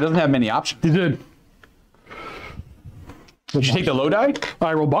bolt thrower doesn't have many options. He did. Did you take the low die?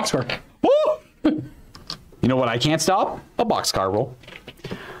 I roll boxcar. Woo! You know what I can't stop? A boxcar roll.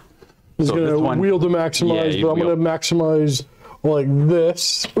 He's So gonna this one- wheel to maximize, Yeah, but I'm wheel. gonna maximize like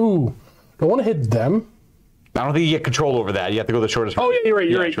this. Ooh, do I want to hit them? I don't think you get control over that. You have to go the shortest route. Oh yeah, you're right.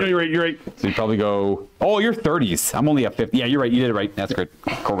 You're Yeah, right. sure. You're right. You're right. So you probably go, oh, you're 30s. I'm only at 50. Yeah, you're right. You did it right. That's good.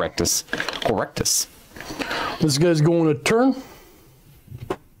 Correctus. Correctus. This guy's going to turn.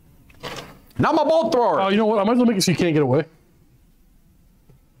 Not my bolt thrower. Oh, you know what? I might as well make it so you can't get away.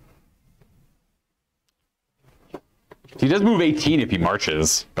 He does move 18 if he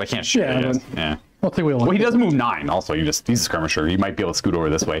marches, but I can't shoot. Yeah, I guess. but- Yeah. I'll take away. Well, he does move 9 also. He's a skirmisher. He might be able to scoot over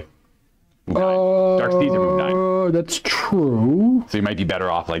this way. Dark Steeds are move 9. That's true. So you might be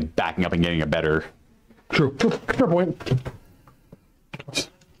better off like backing up and getting a better. True. Fair point.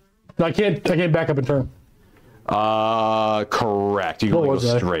 I can't back up and turn. Correct. You can What only was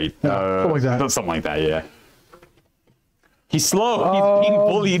go that? straight. Something like that. Something like that, yeah. He's slow. He's being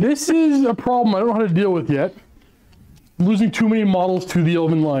bullied. This is a problem I don't know how to deal with yet. Losing too many models to the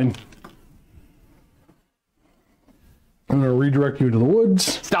Elven line. I'm gonna redirect you to the woods.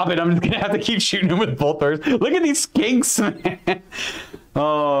 Stop it. I'm just going to have to keep shooting him with bolt throwers. Look at these skinks, man.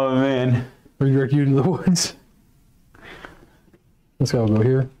 Oh, man. Redirect you to the woods. This guy will go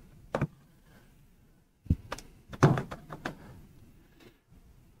here.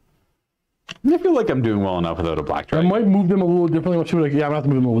 I feel like I'm doing well enough without a black I dragon. might move them a little differently. Let's see what yeah, I'm gonna have to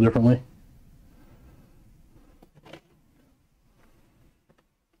move them a little differently.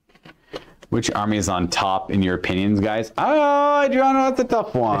 Which army is on top in your opinions, guys? Oh, John, that's a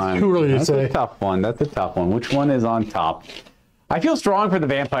tough one. It's too early to That's say. a tough one. That's a tough one. Which one is on top? I feel strong for the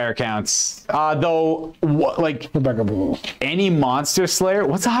vampire counts. Though, like, Go back up a little. any monster slayer,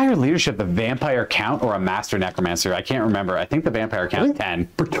 what's a higher leadership, the vampire count or a master necromancer? I can't remember. I think the vampire count's 10.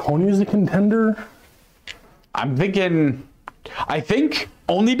 Bretonia's a contender. I'm thinking, I think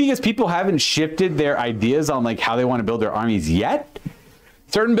only because people haven't shifted their ideas on like how they want to build their armies yet.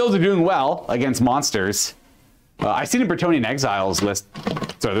 Certain builds are doing well against monsters. I've seen a Bretonian Exiles list.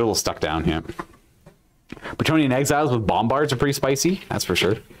 Sorry, they're a little stuck down here. Bretonian Exiles with bombards are pretty spicy, that's for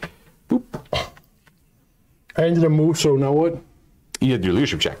sure. Boop. I ended a move, so now what? You did your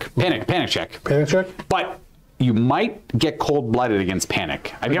leadership check. Panic check. Panic check? But you might get cold-blooded against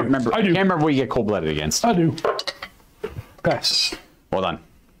panic. I can't remember. I do. Can't remember what you get cold-blooded against. I do. Pass. Well done.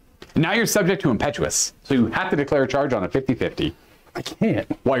 Now you're subject to impetuous, so you have to declare a charge on a 50-50 I can't.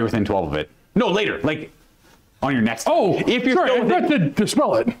 while you're within 12 of it. No, later, like on your next. Oh, if you're sorry, I still forgot within, to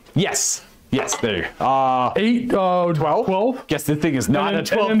spell it. yes, there you 8, 12. Guess the thing is not a And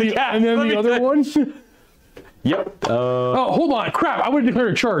 12. then the, Yeah, and then let the me other tell- one. Yep. Oh, hold on, crap! I would declare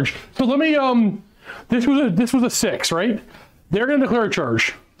a charge. So let me. This was a 6, right? They're gonna declare a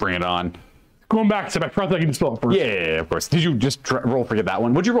charge. Bring it on. Going back to, I forgot that I can spell it first. Yeah, of course. Did you just roll? Forget that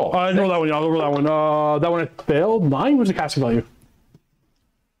one. What'd you roll? No, that one. Yeah, I'll roll that one. That one I failed. 9 was the casting value.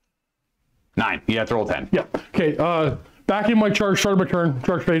 9. You have to roll 10. Yeah. Okay. Back in my charge. Started my turn.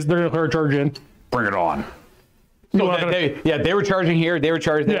 Charge phase. They're gonna declare a charge in. Bring it on. You So know, I'm gonna- they were charging here. They were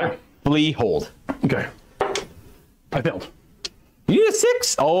charged there. Yeah. Flee, hold. Okay. I failed. You need a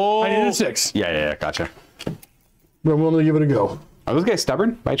 6? Oh. I needed a 6. Yeah, gotcha. But I'm willing to give it a go. Are those guys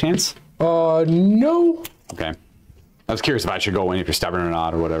stubborn by chance? No. Okay. I was curious if I should go in if you're stubborn or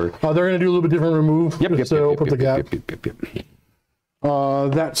not or whatever. They're gonna do a little bit different remove. just to open up the gap.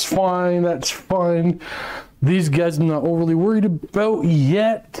 Yep. That's fine. That's fine. These guys I'm not overly worried about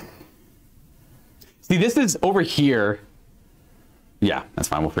yet. See, this is over here. Yeah, that's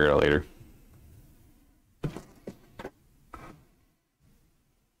fine. We'll figure it out later.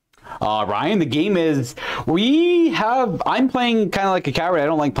 Ryan, the game is, I'm playing kind of like a coward. I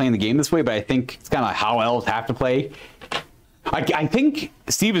don't like playing the game this way, but I think it's kind of how elves have to play. I think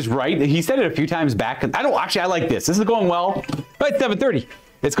Steve is right. He said it a few times back. I like this. This is going well. Oh, it's 7:30.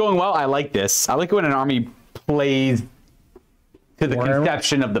 It's going well. I like this. I like when an army plays to the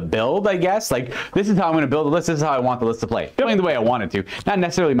conception of the build, I guess. Like, this is how I'm going to build the list. This is how I want the list to play. Playing the way I want it to. Not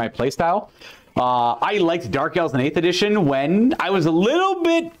necessarily my play style. I liked Dark Elves in 8th edition when I was a little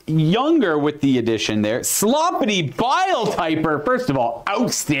bit younger with the edition there. Sloppity Bile Typer, first of all,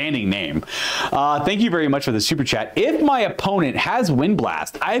 outstanding name. Thank you very much for the super chat. If my opponent has Wind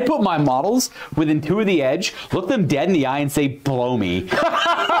Blast, I put my models within 2 of the edge, look them dead in the eye and say, blow me.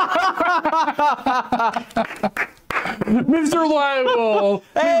 Mr. Reliable.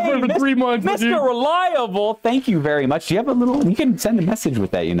 Hey, for 3 months. Mr. Reliable, thank you very much. Do you have a little, you can send a message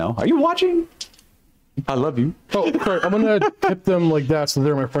with that, you know. Are you watching? I love you. Oh, sorry. I'm gonna tip them like that so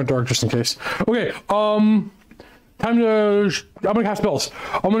they're my front arc just in case. Okay. Time to. I'm gonna cast spells.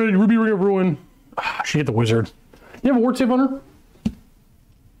 I'm gonna Ruby Ring of Ruin. She hit the wizard. You have a ward save on her?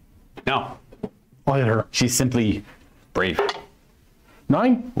 No. I'll hit her. She's simply brave.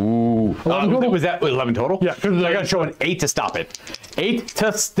 9? Ooh. 11 total? Was that 11 total? Yeah. I gotta show an 8 to stop it. 8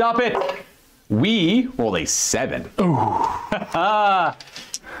 to stop it. We rolled a 7. Ooh.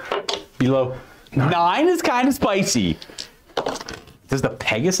 Below. 9 is kind of spicy. Does the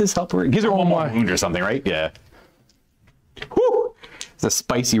Pegasus help her? It gives her one more wound or something, right? Yeah. Whew. It's a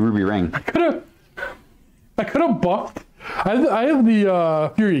spicy ruby ring. I could have buffed. I have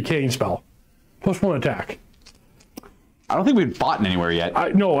the Fury of Cain spell. +1 attack. I don't think we've fought anywhere yet.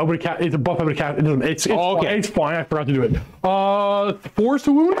 No, I would have cast. It's a buff. I would have cast. It doesn't. It's okay. Fine. It's fine. I forgot to do it. Force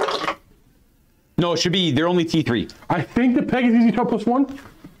to wound. No, it should be. They're only T3. I think the Pegasus easy top +1.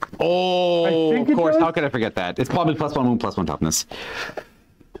 Oh, of course. Does? How could I forget that? It's probably +1 wound, +1 toughness.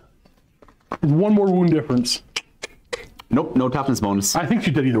 There's 1 more wound difference. Nope, no toughness bonus. I think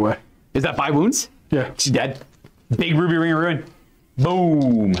she did either way. Is that 5 wounds? Yeah. She's dead. Big ruby ring of ruin.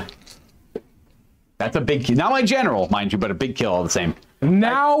 Boom. That's a big kill. Not my general, mind you, but a big kill all the same.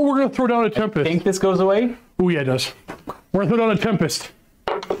 Now we're going to throw down a Tempest. Think this goes away? Oh, yeah, it does. We're going to throw down a Tempest.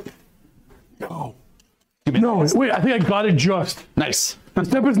 No. No, wait, I think I got it just. Nice. The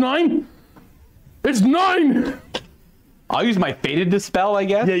Tempest 9? It's 9! I'll use my Fated Dispel, I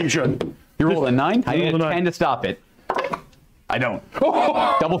guess. Yeah, you should. You rolled a 9? I need rolled a a 9. 10 to stop it. I don't.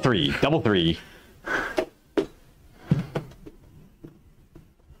 Double 3. Double 3.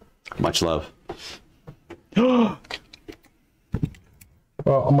 Much love. Well,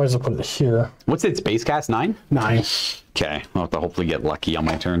 I might as well put it here. What's its base cast? 9? 9. Okay. I'll have to hopefully get lucky on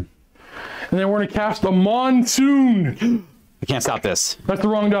my turn. And then we're going to cast a Monsoon. I can't stop this. That's the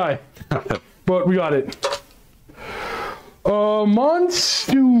wrong die. But we got it.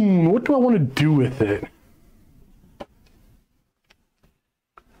 Monsoon. What do I want to do with it?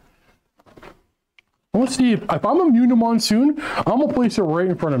 I want to see if I'm immune to Monsoon, I'm going to place it right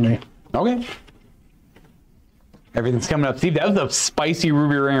in front of me. Okay. Everything's coming up. See, that was a spicy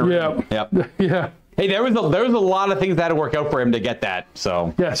ruby ring. Yeah. Yep. Yeah. Hey, there was a lot of things that had to work out for him to get that.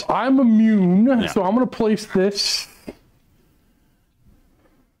 So Yes, I'm immune, so I'm going to place this.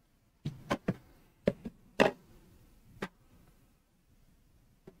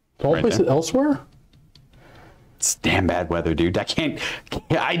 Do I place it elsewhere? it's damn bad weather, dude. I can't.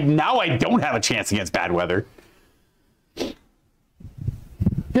 Now I don't have a chance against bad weather.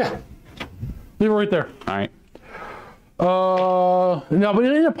 Yeah. Leave it right there. All right. No, but it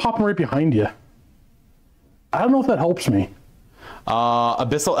ended up popping right behind you. I don't know if that helps me.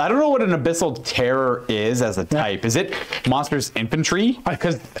 Abyssal. I don't know what an abyssal terror is as a type. Is it monstrous infantry?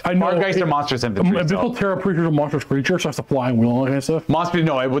 Because I know Fargeist are monstrous infantry. Abyssal terror creature is a monstrous creature, so that's a flying wheel and all that kind of stuff. Monster.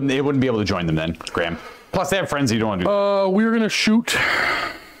 No, it wouldn't be able to join them then, Graham. Plus, they have friends you don't want to do. We're gonna shoot.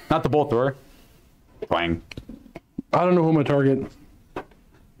 Not the bolt thrower. Flying. I don't know who I'm gonna target.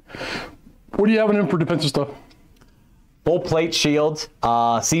 What do you have in him for defensive stuff? Bolt plate, shield,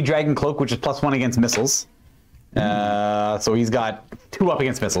 sea dragon cloak, which is +1 against missiles. So he's got 2 up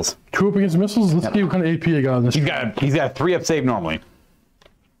against missiles. 2 up against missiles? Let's see what kind of AP I got on this. He's got 3 up save normally.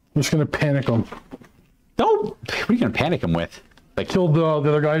 I'm just gonna panic him. No, what are you gonna panic him with? Like Kill the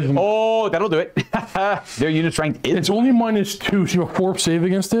other guys. And oh, that'll do it. Their unit strength is. it's only -2, so you have a 4 up save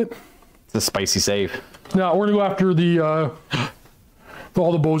against it. It's a spicy save. Now we're gonna go after the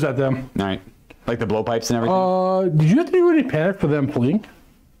all the bows at them. All right, like the blowpipes and everything. Did you have to do any panic for them fleeing?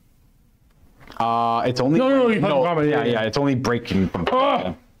 It's only No, yeah. It's only breaking from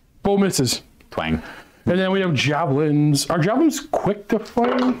Bow misses. twang. And then we have javelins. Are javelins quick to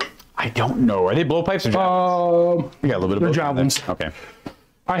fire? I don't know. Are they blowpipes or javelins? We got a little bit of they're both javelins. Okay.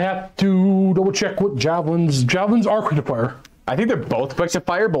 I have to double check what javelins. Javelins are quick to fire. I think they're both quick to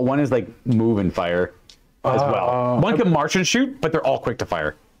fire, but one is like move and fire as well. One can march and shoot, but they're all quick to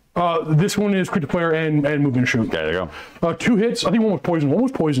fire. This one is quick to fire and move and shoot. Okay, there you go. 2 hits. I think one was poison. One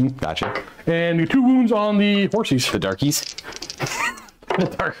was poison. Gotcha. And 2 wounds on the horsies. The darkies.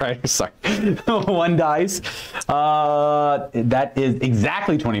 Dark Rider, sorry. 1 dies. That is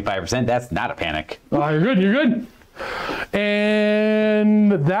exactly 25%. That's not a panic. You're good, you're good.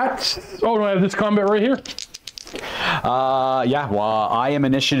 And that's... Oh, do I have this combat right here? Yeah, well, I am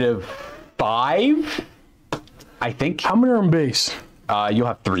initiative 5, I think. How many are on base? You'll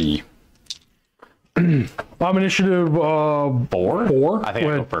have 3. I'm initiative 4. 4? I think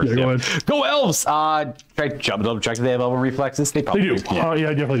I go first. Yeah, Yeah. go ahead. Go Elves! Try double check if they have elven reflexes. They probably They do. Yeah.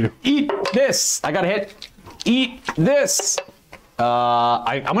 Yeah, definitely do. Eat this! I got a hit. Eat this!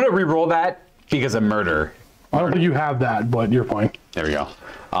 I'm gonna re-roll that because of murder. I don't think you have that, but you're fine. There we go.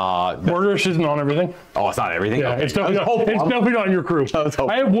 Murderous isn't on everything. Oh, it's not everything? Yeah, Okay. it's definitely not in your crew.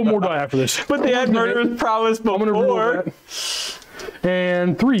 I have one more die after this. But they had murderous prowess I'm gonna before. that.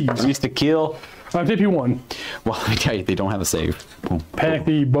 And 3s. Used to kill. I'll take you 1. Well, let me tell you, they don't have a save. Boom. Panic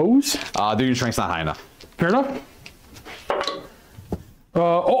the bows. Their unit strength's not high enough. Fair enough.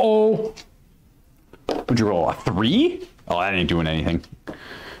 Uh-oh. Would you roll a 3? Oh, that ain't doing anything.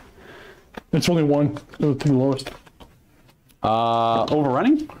 It's only 1. To the lowest.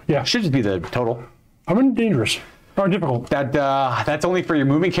 Overrunning? Yeah. Should just be the total. I'm in dangerous. Or difficult. That's only for your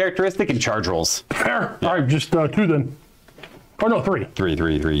moving characteristic and charge rolls. Fair. Yeah. All right, just 2 then. Oh, no, 3.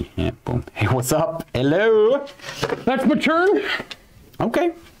 3. Yeah, boom. Hey, what's up? Hello? That's my turn.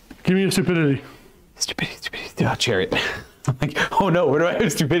 Okay. Give me a stupidity. Stupidity. Oh, chariot. I'm like, oh no, where do I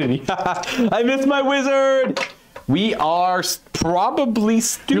have stupidity? I missed my wizard. We are probably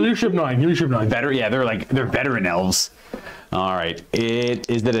stupid. Leadership 9. Leadership 9. Better, yeah, they're veteran elves. All right.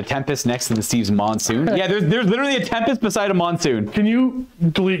 Is it a tempest next to the Steve's monsoon? Yeah, there's literally a tempest beside a monsoon. Can you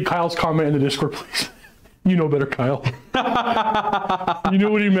delete Kyle's comment in the Discord, please? You know better, Kyle. You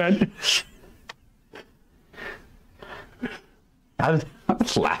know what he meant. I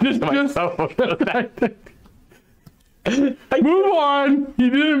was laughing to myself. Move on. He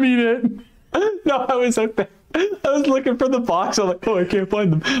didn't mean it. No, I was out there. I was looking for the box. I'm like, oh, I can't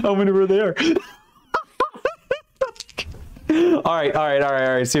find them. I wonder where they are. All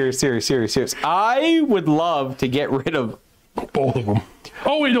right. Serious. I would love to get rid of both of them.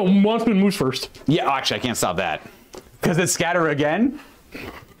 Oh, wait, no. Monster moves first. Yeah, actually, I can't stop that. Because it's scatter again.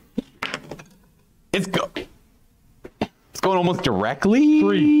 It's going almost directly.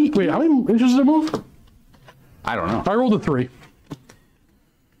 3. Wait, how many inches does it move? I don't know. I rolled a 3.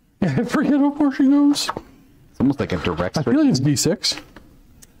 I forget how far she goes. It's almost like a direct. I feel like it's D6.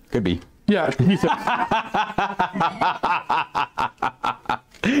 Could be. Yeah, D6.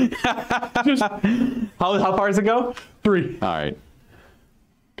 Just How far does it go? 3. All right.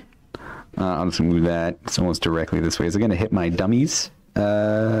 I'll just move that. It's almost directly this way. Is it going to hit my dummies?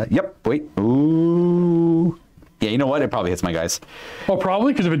 Yep. Wait. Ooh. Yeah, you know what? It probably hits my guys. Oh,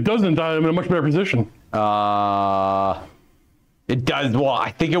 probably? Because if it doesn't, I'm in a much better position. It does. Well,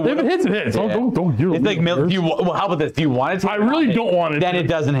 I think it would. If it hits, it hits. Yeah. Don't do it. It's like well, how about this? Do you want it to? I really don't want it. Then it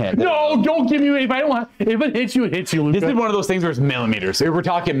doesn't hit. No, don't give me. If it hits you, it hits you, Luca. This is one of those things where it's millimeters. If we're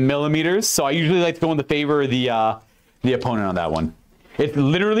talking millimeters, so I usually like to go in the favor of the opponent on that one. It's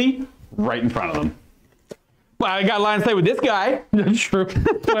literally right in front of them. Well, I got line of sight with this guy. That's true.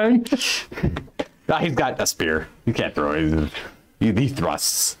 He's got a spear. You can't throw it. He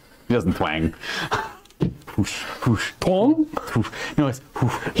thrusts. He doesn't twang. Twang? No, it's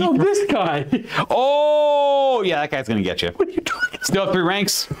No, this guy. Oh, yeah, that guy's gonna get you. What are you doing? Still have 3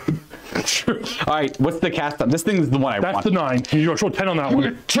 ranks. True. All right, what's the cast up? This thing is the one I That's want. the 9. You go show 10 on that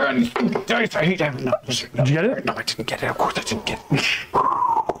one. Turn dice. Did you get it? No, I didn't get it. Of course I didn't get it.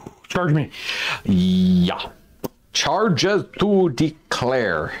 Charge me. Yeah. Charges to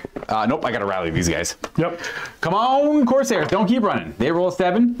declare. Nope, I gotta rally these guys. Yep. Come on, Corsairs, don't keep running. They roll a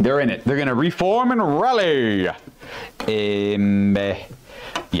 7, they're in it. They're gonna reform and rally.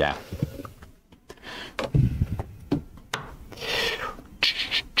 Yeah.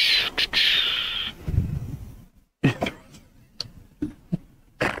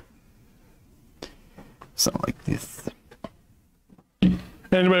 Something like this.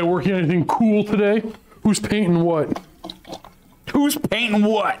 Anybody working on anything cool today? Who's painting what? Who's painting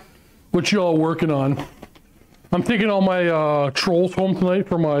what? What y'all working on? I'm taking all my trolls home tonight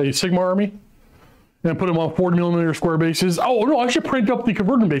for my Sigma army. And put them on 40mm square bases. Oh, no, I should print up the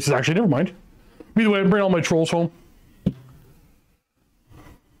conversion bases, actually. Never mind. Either way, I bring all my trolls home.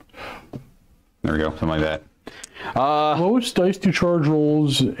 There we go, something like that. Lowest dice to charge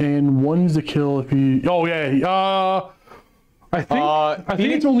rolls and 1's to kill if you... Oh, yeah. I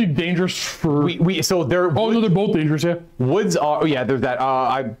think it's only dangerous for... So they're... Oh, no, they're both dangerous, yeah. Woods are... Oh, yeah, there's that.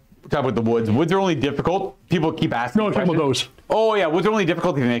 I talk about the woods. Woods are only difficult. People keep asking. No, I'm talking about those. Oh, yeah, woods are only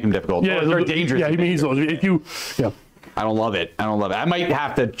difficult if you make them difficult. Yeah, they're dangerous. Yeah, he means those. If you... Yeah. I don't love it. I don't love it. I might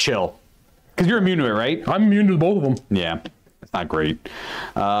have to chill. Because you're immune to it, right? I'm immune to both of them. Yeah. It's not great.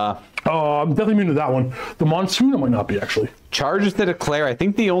 I'm definitely immune to that one. The Monsoon, I might not be, actually. Charges to declare. I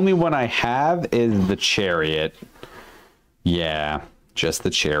think the only one I have is the Chariot. Yeah, just the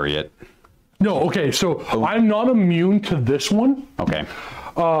Chariot. No, okay, so I'm not immune to this one. Okay.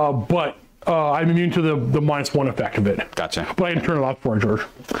 But I'm immune to the -1 effect of it. Gotcha. But I can turn it off before I charge.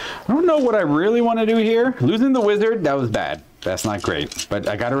 I don't know what I really want to do here. Losing the Wizard, that was bad. That's not great. But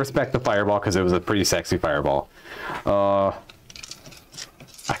I got to respect the Fireball because it was a pretty sexy Fireball.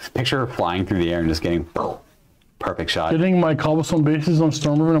 I picture her flying through the air and just getting perfect shot. Getting my cobblestone bases on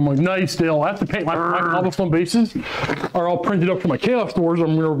Stormriven, I'm like, nice, Dale. I have to paint my cobblestone bases are all printed up for my Chaos stores.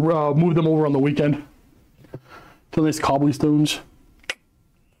 I'm going to move them over on the weekend. To nice cobblestones.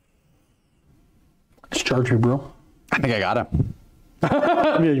 Just charge me, bro. I think I got him.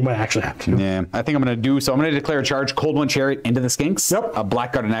 Yeah, you might actually have to. Yeah, I think I'm going to do so. I'm going to declare a charge. Cold One Chariot into the Skinks. Yep. A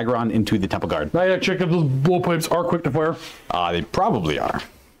Blackguard and Aggron into the Temple Guard. Now, yeah, check if those blowpipes are quick to fire. They probably are.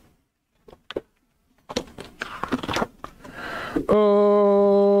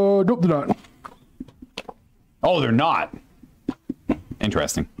 Nope, they're not. Oh, they're not.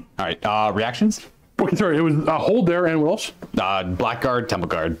 Interesting. All right. Reactions? Okay, sorry, it was hold there, and what else? Blackguard, Temple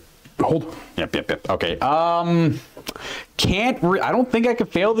Guard. Hold. Yep. Okay. I don't think I could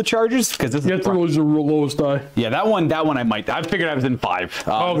fail the charges because this is the lowest die. Yeah, that one I might. I figured I was in 5.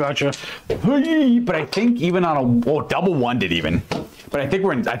 Oh, gotcha. But I think even on a double 1 did even. But I think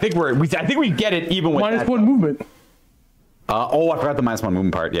we get it even with -1 movement. I forgot the -1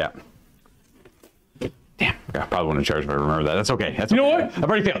 movement part. Yeah. Damn, I probably wouldn't have charged if I remember that. That's okay. You know what? I've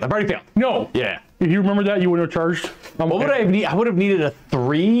already failed. No. Yeah. If you remember that, you wouldn't have charged. What would I have needed? I would have needed a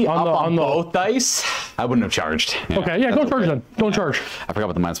 3 on both dice. I wouldn't have charged. Yeah, okay, yeah, don't charge then. Don't charge. I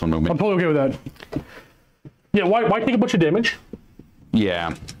forgot about the -1 movement. I'm totally okay with that. Yeah, why take a bunch of damage?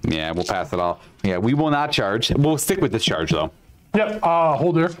 Yeah, we'll pass it off. Yeah, we will not charge. We'll stick with this charge though. Yep,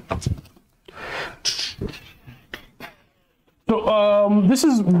 hold there. So this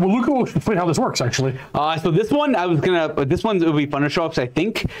is Luca will explain how this works actually. So this one this one will be fun to show up. So I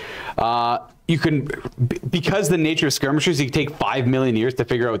think you can, because the nature of skirmishers, you can take 5 million years to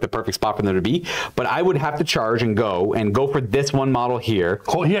figure out what the perfect spot for them to be. But I would have to charge and go for this one model here.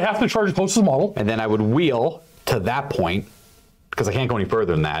 You have to charge the closest model, and then I would wheel to that point because I can't go any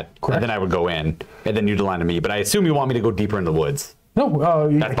further than that. Correct. And then I would go in, and then you'd align to me. But I assume you want me to go deeper in the woods. No,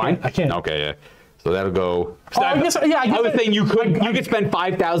 that's fine. I can't. Okay, yeah. So that'll go. So I guess was saying you could spend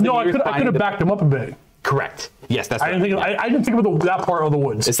 5,000 No, years. I could have backed them up a bit. Correct. Yes, that's. I didn't think about that part of the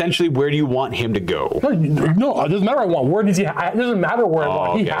woods. Essentially, where do you want him to go? No, it doesn't matter. Where does he? It doesn't matter where I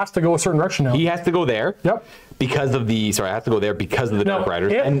want. He has to go a certain direction now. He has to go there. Yep. Because of the. Sorry, I have to go there because of the Dark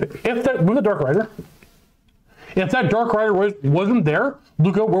Riders. If that Dark Rider wasn't there,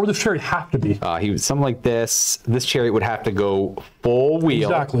 Luca, where would this chariot have to be? He was something like this. This chariot would have to go full wheel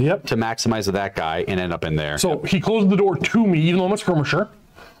to maximize with that guy and end up in there. So he closed the door to me, even though I'm a skirmisher.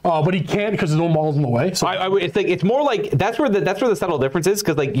 But he can't because his own model's in the way. So it's more like that's where the subtle difference is,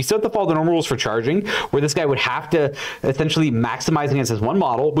 because like you still have to follow the normal rules for charging, where this guy would have to essentially maximize against his one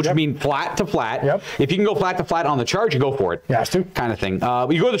model, which would mean flat to flat. Yep. If you can go flat to flat on the charge, you go for it. He has to. Kind of thing.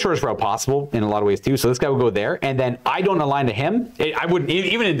 You go the shortest route possible in a lot of ways too. So this guy would go there, and then I don't align to him. I wouldn't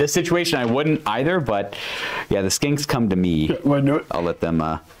even in this situation. I wouldn't either. But yeah, the skinks come to me. Do it. I'll let them.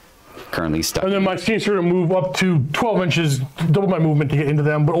 Currently stuck. And then my skinks are going to move up to 12 inches, double my movement to get into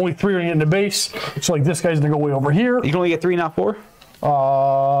them, but only 3 are going to get into base. So like this guy's going to go way over here. You can only get 3, not 4?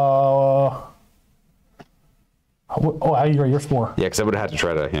 You're 4. Yeah, because I would have had to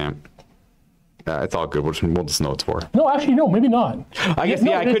try to, it's all good. We'll just know it's 4. No, actually, no, maybe not. I guess,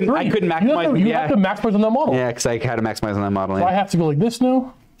 I couldn't maximize. You have to maximize on that model. Yeah, because I had to maximize on that model. So I have to go like this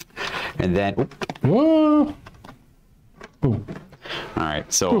now. And then, Boom. All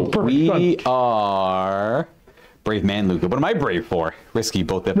right, so we are Brave Man Luca. What am I brave for? Risky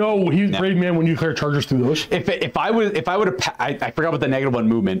both. No, he's Brave Man when you clear charges through those. If I would have, I forgot about the -1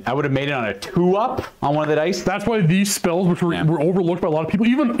 movement. I would have made it on a 2-up on one of the dice. That's why these spells, which were overlooked by a lot of people,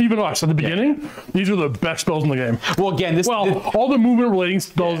 even us at the beginning, these are the best spells in the game. Well, again, all the movement relating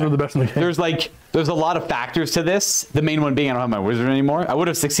spells are the best in the game. There's a lot of factors to this. The main one being I don't have my wizard anymore. I would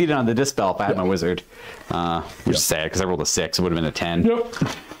have succeeded on the dispel if I had my wizard. Which is sad because I rolled a 6. It would have been a 10. Yep.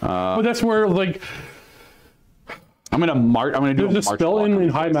 But that's where like. I'm gonna do a spell in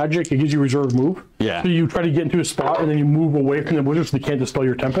high magic. It gives you reserve move. Yeah. So you try to get into a spot and then you move away from the wizard so they can't dispel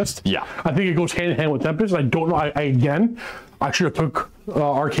your tempest. Yeah. I think it goes hand in hand with tempest. I don't know. I should have took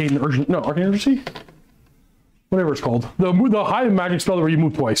arcane urgency. Whatever it's called. The high magic spell where you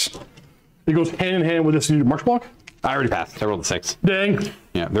move twice. It goes hand in hand with this march block. I already passed. I rolled a 6. Dang.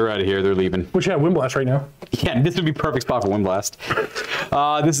 Yeah, they're out of here. They're leaving. Wish I had Wind Blast right now. Yeah, this would be perfect spot for Wind Blast.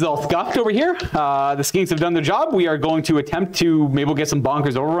 This is all scuffed over here. The skinks have done their job. We are going to attempt to maybe we'll get some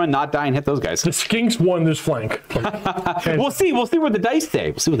bonkers overrun, not die and hit those guys. The skinks won this flank. We'll see. We'll see what the dice say.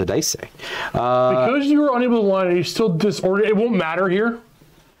 We'll see what the dice say. Because you were unable to line it, you still disordered. It won't matter here.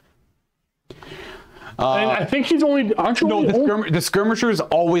 And I think he's only... No, the skirmisher is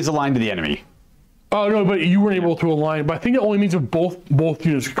always aligned to the enemy. Oh, no, but you weren't able to align. But I think it only means if both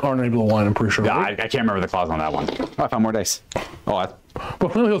units aren't able to align, I'm pretty sure. Yeah, right? I can't remember the clause on that one. Oh, I found more dice. Oh,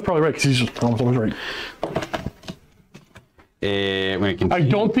 but Flint Hill's probably right, because he's just almost always right. I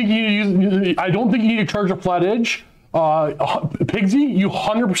don't think you need to charge a flat edge. Pigsy, you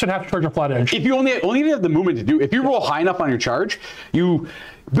 100% have to charge a flat edge. If you only have the movement to do, if you roll high enough on your charge,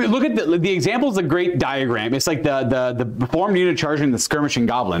 but look at the example is a great diagram. It's like the formed unit charging the skirmishing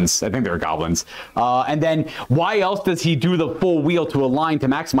goblins. I think they're goblins. And then why else does he do the full wheel to align to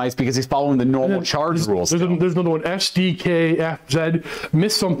maximize? Because he's following the normal charge rules. There's another one. S, D, K, F, Z.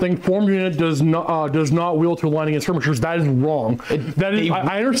 Miss something. Formed unit does not wheel to align against skirmishers. That is wrong.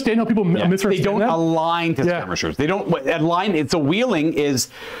 I understand how people misunderstand They don't that. align to skirmishers. They don't align. It's a wheeling is.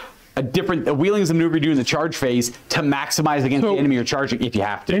 A wheeling is a maneuver you do in the charge phase to maximize against the enemy you're charging if you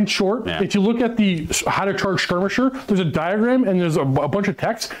have to. In short, if you look at the how to charge skirmisher, there's a diagram and there's a bunch of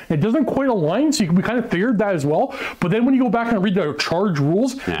text. It doesn't quite align, so we kind of figured that as well. But then when you go back and read the charge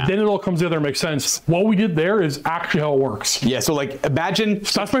rules, then it all comes together and makes sense. What we did there is actually how it works. Yeah, so like imagine...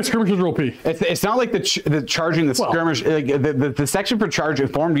 So that's why skirmishers are OP. It's not like the charging the skirmish... Like the section for charging,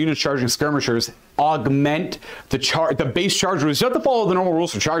 formed units charging skirmishers augment the base charge rules. You have to follow the normal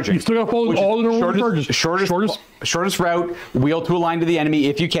rules for charging. You still got to follow all the normal charges. Shortest route, wheel to align to the enemy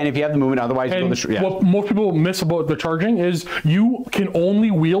if you can, if you have the movement. Otherwise, you go what most people miss about the charging is you can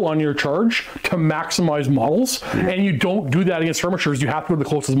only wheel on your charge to maximize models, and you don't do that against skirmishers. You have to go to the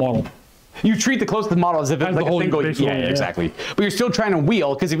closest model. You treat the closest model as if it's like a single... Yeah, exactly. But you're still trying to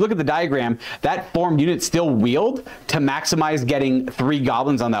wheel, because if you look at the diagram, that formed unit still wheeled to maximize getting 3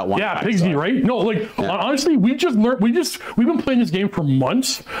 goblins on that one. Yeah, Pigsy, right? No, honestly, we've been playing this game for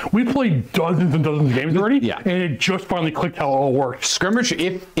months. We played dozens and dozens of games already, and it just finally clicked how it all works.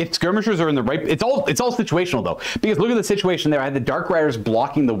 If skirmishers are in the right... It's all situational, though, because look at the situation there. I had the Dark Riders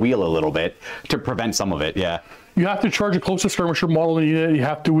blocking the wheel a little bit to prevent some of it, You have to charge a closest skirmisher model in the unit. You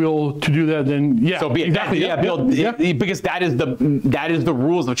have to wheel to do that. Then so be it. Exactly. Because that is the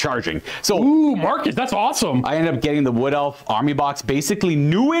rules of charging. So ooh, Marcus, that's awesome. I ended up getting the Wood Elf army box, basically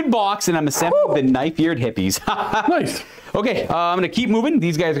new in box, and I'm assembling the knife-eared hippies. Nice. Okay, I'm gonna keep moving.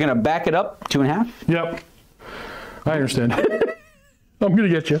 These guys are gonna back it up 2.5. Yep. I understand. I'm gonna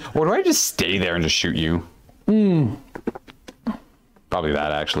get you. Or do I just stay there and just shoot you? Probably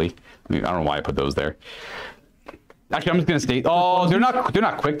that actually. I don't know why I put those there. Actually, I'm just gonna stay. Oh, they're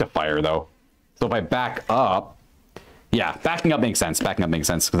not quick to fire though. So if I back up, yeah, backing up makes sense. Backing up makes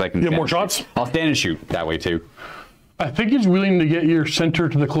sense because I can get more shots. I'll stand and shoot that way too. I think it's willing to get your center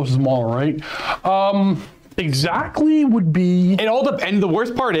to the closest model, right? Exactly would be. It all depends. And the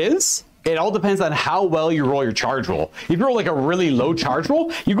worst part is, it all depends on how well you roll your charge roll. If you roll like a really low charge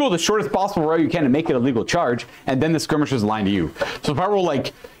roll, you go the shortest possible route you can to make it a legal charge, and then the skirmishers align to you. So if I roll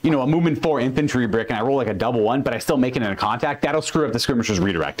like, a movement 4 infantry brick and I roll like a double 1, but I still make it in a contact, that'll screw up the skirmishers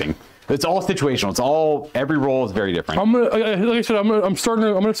redirecting. It's all situational. Every roll is very different. Like I said, I'm gonna start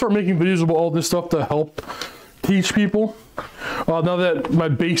making videos about all this stuff to help teach people. Now that my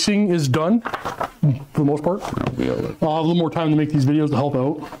basing is done, for the most part, I'll have a little more time to make these videos to help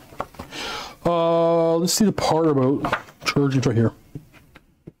out. Let's see the part about charge. It's right here.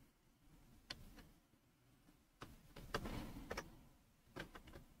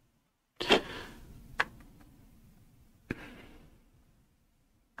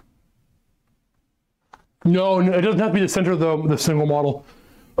 No, it doesn't have to be the center of the single model.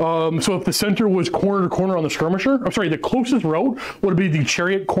 So if the center was corner to corner on the skirmisher, I'm sorry, the closest route would be the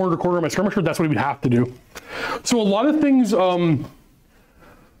chariot corner to corner on my skirmisher. That's what we'd have to do. So a lot of things,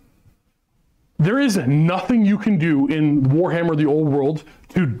 there is nothing you can do in Warhammer the Old World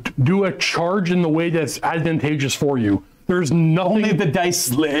to do a charge in the way that's advantageous for you. There's nothing. Only if the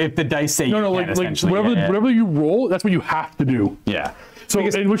dice say no, like whatever you roll, that's what you have to do. Yeah. So,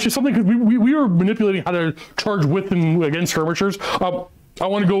 which is something, because we were manipulating how to charge with and against skirmishers. I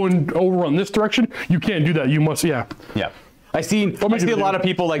want to go and overrun this direction. You can't do that. You must, yeah. I see a lot of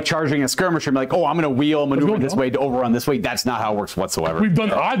people like charging a skirmisher and be like, oh, I'm going to wheel, maneuver this way to overrun this way. That's not how it works whatsoever.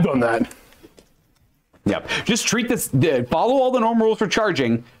 I've done that. Yep. Just treat this, follow all the normal rules for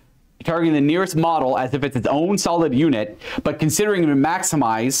charging. targeting the nearest model as if it's its own solid unit, but considering to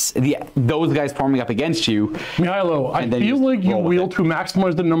maximize those guys forming up against you. Mihalo, I feel like you wheel to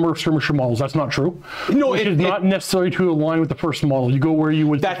maximize the number of skirmisher models. That's not true. No, it's not necessary to align with the first model. You go where you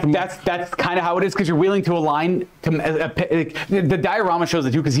would. That's kind of how it is, because you're wheeling to align. The diorama shows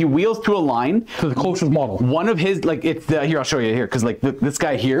it too, because he wheels to align to the closest model. One of his, like, it's here. I'll show you here, because like this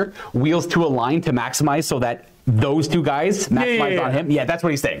guy here wheels to align to maximize so that those two guys maximize on him. Yeah, that's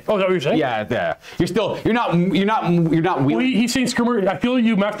what he's saying. Oh, is that what you're saying? Yeah. You're not wheeling. Well, he's saying skirmisher. I feel like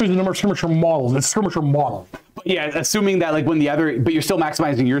you maximize the number of skirmisher models. It's skirmisher model. Yeah, assuming that like when the other, but you're still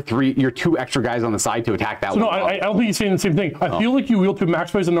maximizing your two extra guys on the side to attack that one. No, I don't think he's saying the same thing. I feel like you wheel to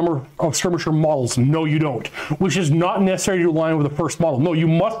maximize the number of skirmisher models. No, you don't. Which is not necessary to align with the first model. No, you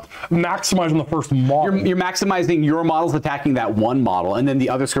must maximize on the first model. You're maximizing your models attacking that one model, and then the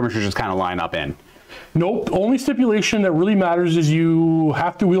other skirmishers just kind of line up in. Nope. Only stipulation that really matters is you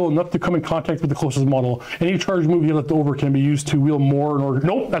have to wheel enough to come in contact with the closest model. Any charge move you left over can be used to wheel more in order.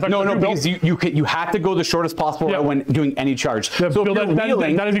 Nope. That's no, because you have to go the shortest possible route when doing any charge. Yeah, so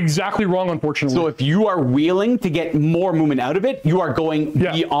that is exactly wrong, unfortunately. So if you are wheeling to get more movement out of it, you are going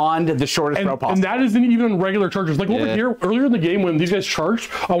beyond the shortest route possible. And that isn't even regular charges. Like over here, earlier in the game when these guys charged,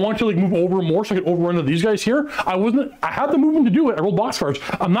 I wanted to like move over more so I could overrun to these guys here. I had the movement to do it. I rolled boxcars.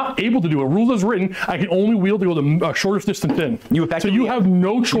 I'm not able to do it. Rules as written, I can only wheel to go the shortest distance in. So you have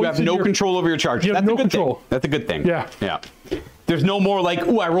no choice. You have no control over your charge. You have no control. That's a good thing. Yeah. There's no more like,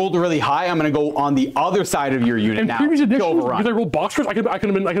 oh, I rolled really high. I'm going to go on the other side of your unit now. Previous editions, because I rolled boxers, I could have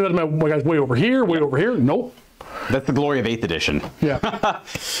had my guys way over here, way over here. Nope. That's the glory of 8th edition. Yeah.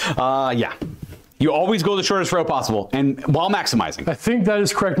 Yeah. You always go the shortest route possible, and while maximizing. I think that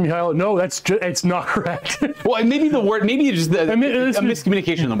is correct, Mihail. No, it's not correct. Well, maybe the word, maybe it's just a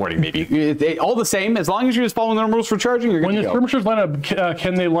miscommunication in the wording. Maybe all the same. As long as you're just following the rules for charging, you're good to go. When the skirmishers line up,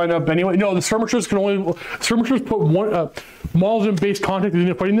 can they line up anyway? No, the skirmishers put one models in base contact and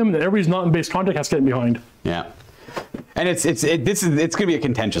then fighting them, and then everybody's not in base contact has to get behind. Yeah. And it's going to be a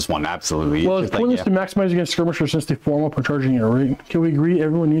contentious one, absolutely. Well, it's pointless to maximize against skirmishers since they form up when charging it, right? Can we agree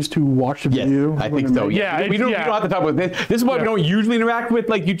everyone needs to watch the video? I think so. Yeah, we don't have to talk about this. This is why we don't usually interact with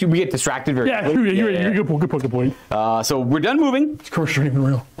like YouTube. We get distracted very quickly. True. You're good point. So we're done moving. Skirmishers aren't even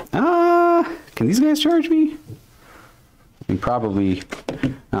real. Can these guys charge me? I mean, probably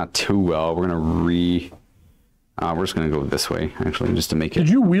not too well. We're just gonna go this way, actually, just to make it. Did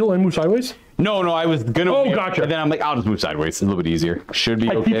you wheel and move sideways? No, I was gonna. Oh, gotcha. And then I'm like, I'll just move sideways. It's a little bit easier. Should be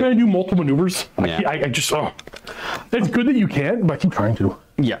okay. I keep trying to do multiple maneuvers. Yeah. I just, it's good that you can, but I keep trying to.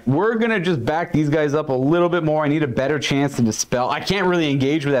 Yeah, we're gonna just back these guys up a little bit more. I need a better chance to dispel. I can't really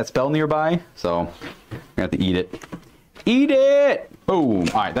engage with that spell nearby, so I'm gonna have to eat it. Eat it! Boom.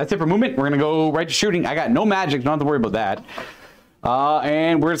 All right, that's it for movement. We're gonna go right to shooting. I got no magic. Don't have to worry about that.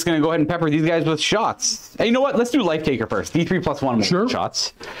 And we're just going to go ahead and pepper these guys with shots. Hey, you know what? Let's do Life Taker first. D3 plus 1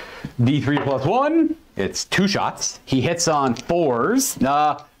 shots. D3 plus 1. It's 2 shots. He hits on 4s.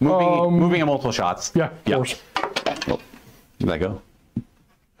 Moving at multiple shots. Yeah, 4s. Well, where'd that go?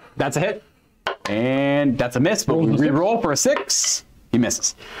 That's a hit. And that's a miss, but we re-roll for a 6. He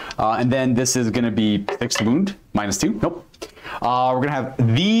misses. And then this is going to be 6 wound. -2. Nope. We're gonna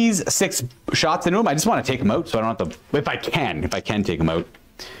have these 6 shots into him. I just want to take them out, so I don't have to. If I can take them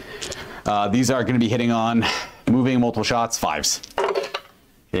out. These are gonna be hitting on moving multiple shots, 5s.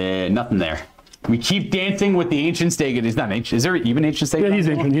 Nothing there. We keep dancing with the ancient stake. It is not ancient. Is there even ancient stake? Yeah, he's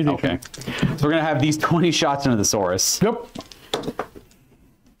ancient. Okay. So we're gonna have these 20 shots into the Saurus. Yep.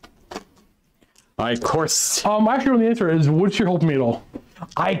 All right, of course. Actually, the answer is, what's your hope made all?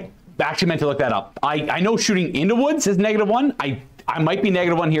 I actually meant to look that up. I know shooting into woods is -1. I might be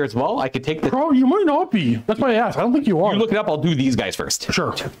 -1 here as well. I could take the. Bro, you might not be. That's why I asked. I don't think you are. You look it up. I'll do these guys first.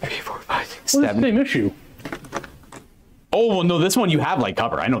 Sure. 2, 3, 4, 5, 6, well, 7. It's the same issue. Oh well, no. This one you have like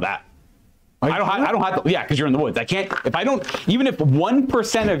cover. I know that. I don't have to. Yeah, because you're in the woods. I can't. If I don't. Even if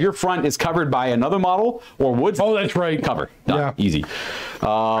 1% of your front is covered by another model or woods. Oh, that's right. Cover. Done. Yeah. Easy.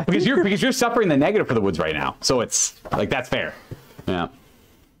 Because you're suffering the negative for the woods right now. So it's like that's fair. Yeah.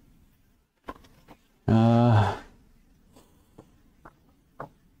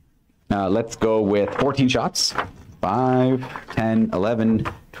 Let's go with 14 shots. 5, 10, 11,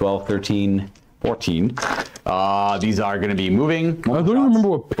 12, 13, 14. These are going to be moving. I don't even remember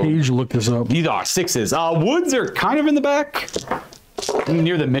what page to look this up. These are 6s. Woods are kind of in the back.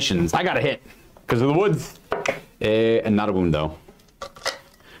 Near the missions. I got a hit because of the woods. And not a wound, though.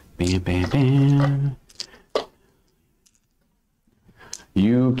 Bam, bam, bam.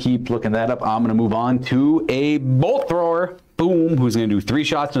 You keep looking that up. I'm going to move on to a bolt thrower. Boom. Who's going to do 3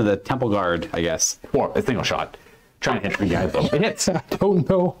 shots into the temple guard, I guess. Or a single shot. Trying to hit 3 guys, though. It hits. I don't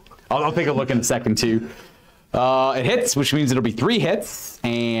know. I'll take a look in a second too. It hits, which means it'll be 3 hits,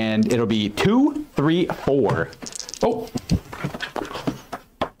 and it'll be 2, 3, 4. Oh.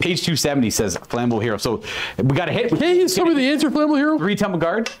 Page 270 says Flammable Hero. So we got a hit. Hey, tell me the answer, Flammable Hero. 3 Temple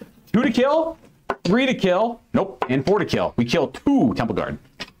Guard, 2 to kill, 3 to kill, nope, and 4 to kill. We kill 2 Temple Guard.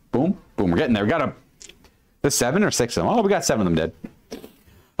 Boom, boom, we're getting there. We got the 7 or 6 of them. Oh, we got 7 of them dead.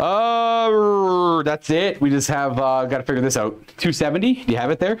 That's it. We just have got to figure this out. 270. Do you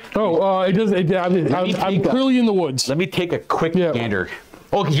have it there? Oh, it does. I'm clearly in the woods. Let me take a quick gander.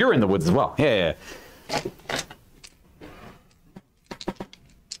 Oh, because you're in the woods as well. Yeah.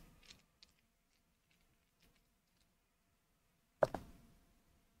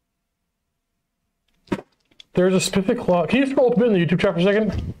 There's a specific clause. Can you scroll up a bit in the YouTube chat for a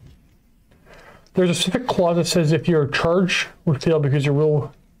second? There's a specific clause that says if your charge would fail because your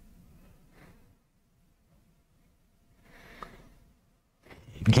will.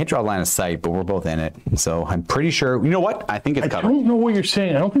 You can't draw a line of sight, but we're both in it. So I'm pretty sure. You know what? I think it's covered. I don't know what you're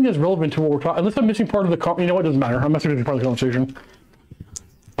saying. I don't think that's relevant to what we're talking. Unless I'm missing part of the. You know what? It doesn't matter. I'm missing part of the conversation.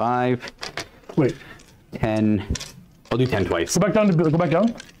 5. Wait. 10. I'll do 10 twice. Go back down. Go back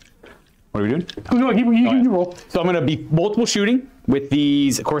down. What are we doing? No, you roll. So I'm going to be multiple shooting with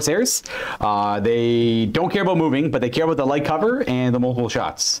these Corsairs. They don't care about moving, but they care about the light cover and the multiple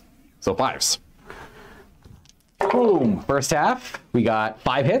shots. So 5s. Boom. First half, we got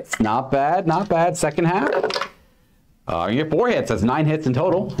 5 hits. Not bad, not bad. Second half, you get 4 hits. That's 9 hits in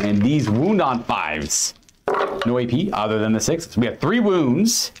total. And these wound on 5s. No AP other than the 6s. We have 3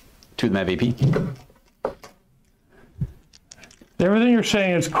 wounds. 2 of them have AP. Everything you're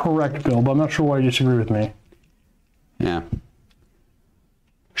saying is correct, Bill, but I'm not sure why you disagree with me. Yeah.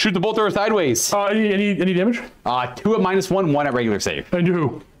 Shoot the bolt thrower sideways. Any damage? 2 at -1, 1 at regular save. And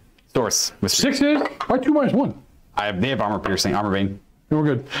who? Source. 6 hits? Why 2 -1? They have armor piercing, armor vein. Yeah, we're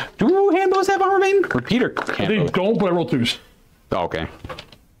good. Do handbows have armor vein? Repeater. They don't, but I rolled 2s. Oh, okay.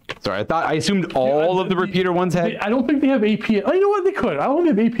 Sorry, I assumed all of the repeater ones had. I don't think they have AP. Oh, you know what? They could. I don't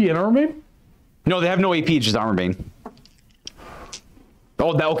have AP and armor vein. No, they have no AP. It's just armor vein.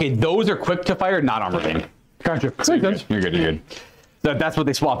 Oh, okay. Those are quick to fire, not armor vein. Gotcha. So you're good. You're good. You're good. That's what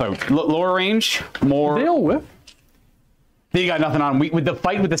they swap out. Lower range, more. They all whip. They got nothing on. With the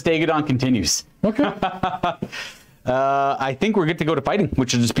fight with the Stegodon continues. Okay. I think we're good to go to fighting,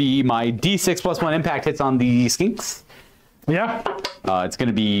 which will just be my D6 +1 impact hits on the skinks. Yeah. It's going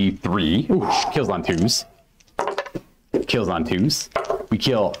to be 3. Ooh, kills on 2s. Kills on 2s. We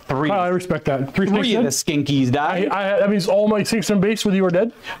kill 3. I respect that. 3 of the skinkies die. That means all my 6 on base with you are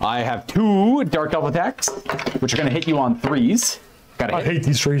dead? I have 2 dark elf attacks, which are going to hit you on 3s. I hate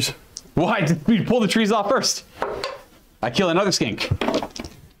these trees. Why? We pull the trees off first. I kill another skink.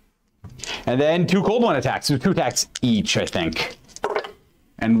 And then 2 cold one attacks. So 2 attacks each, I think.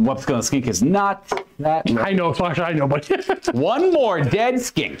 And what's going to skink is not that. I know, Flash, I know, but 1 more dead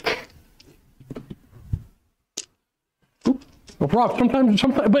skink. Well, Rob, sometimes,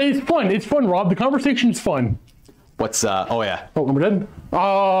 but it's fun. It's fun, Rob. The conversation's fun. What's oh yeah. Oh, we're dead.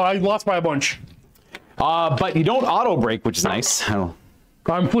 I lost by a bunch. But you don't auto break, which is nice.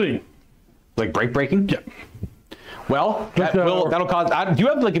 I'm fleeing. Like breaking? Yeah. Well, that'll cause. Do you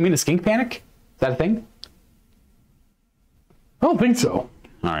have like immune to skink panic? Is that a thing? I don't think so.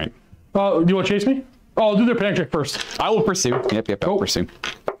 All right. Do you want to chase me? Oh, I'll do their panic check first. I will pursue. Yep. I'll pursue.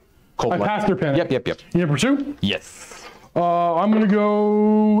 I passed their panic. Yep. You gonna pursue? Yes. I'm gonna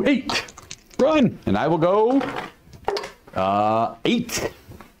go 8. Run, and I will go 8.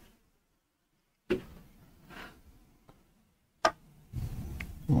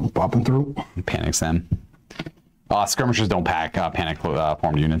 Popping through. Panics them. Skirmishers don't panic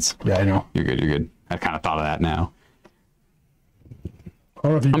formed units. Yeah, I know. You're good. I kind of thought of that now. I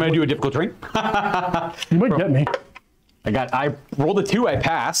don't know if you I'm gonna do a difficult terrain. You might get me. I rolled a 2. I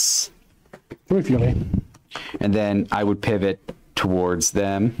pass. Let me feel me. And then I would pivot towards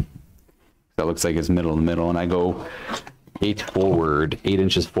them. That looks like it's middle of the middle, and I go 8 forward. 8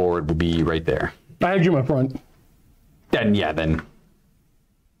 inches forward would be right there. I had you in my front. Then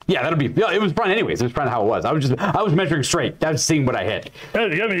that'll be. Yeah, it was front anyways. It was front how it was. I was measuring straight. That was seeing what I hit. Hey,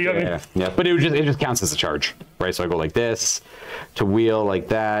 you got me. Yeah. But it just counts as a charge, right? So I go like this to wheel like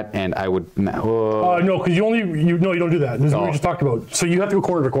that, and I would. No, because you don't do that. This is what we just talked about. So you have to go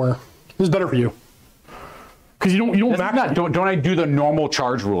corner to corner. This is better for you. Because you don't max. Don't I do the normal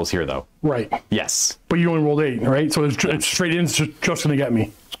charge rules here though? Right. Yes. But you only rolled 8, right? So it's straight in. It's just gonna get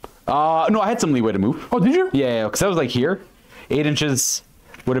me. No, I had some leeway to move. Oh, did you? Yeah, because I was like here. 8 inches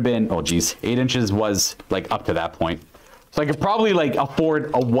would have been. Oh, geez. 8 inches was like up to that point. So I could probably like afford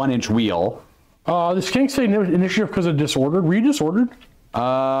a 1-inch wheel. The skinks say initiative because of disordered. Were you disordered?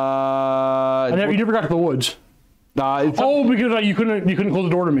 You never got to the woods. Because you couldn't close the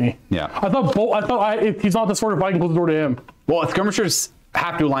door to me. Yeah. I thought if he's not the sort of I can close the door to him. well, skirmishers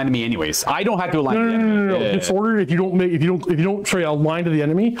have to align to me anyways. I don't have to align to the enemy. No. Yeah. Disordered. If you don't straight align to the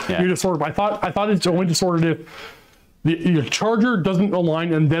enemy, Yeah. you're disordered. I thought it's only disordered if your charger doesn't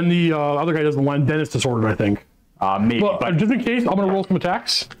align and then the other guy doesn't align. Then it's disordered, I think. Maybe. But just in case, I'm gonna roll some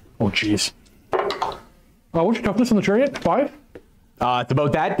attacks. Oh jeez. What's your toughness on the chariot? 5. It's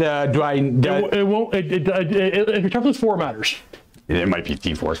about that. It won't. If your toughness 4 matters. It might be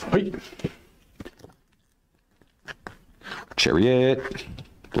T4. Chariot,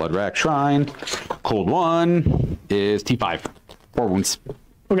 Blood Rack Shrine, Cold 1 is T5. 4 wounds.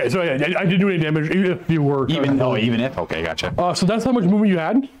 Okay, so yeah, I didn't do any damage even if you were. Even if. Okay, gotcha. So that's how much movement you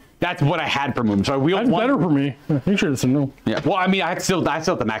had. That's what I had for movement. So I wheeled That's one. better for me. You sure it's a no. Yeah. Well, I mean, I still have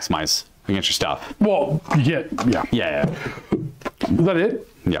to maximize against your stuff. Well, yeah. Yeah. Is that it?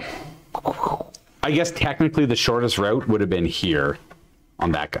 Yeah. I guess technically the shortest route would have been here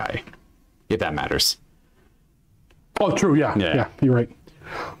on that guy, if that matters. Oh, true. Yeah. You're right.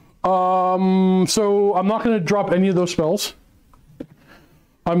 So I'm not going to drop any of those spells.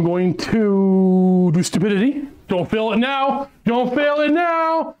 I'm going to do stupidity. Don't fail it now. Don't fail it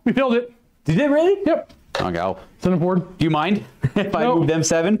now. We failed it. Did it really? Yep. Okay. Send it forward. Do you mind if I move them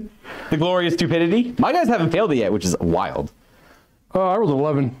 7? The glorious stupidity. My guys haven't failed it yet, which is wild. I rolled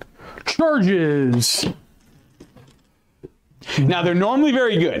 11. Charges. Now they're normally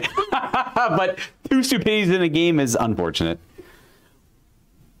very good, but 2 stupidities in a game is unfortunate.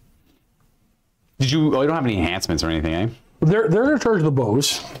 Did you? Oh, you don't have any enhancements or anything, eh? They're going to charge the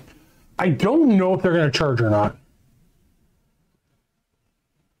bows. I don't know if they're going to charge or not.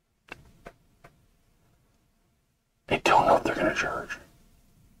 I don't know if they're going to charge.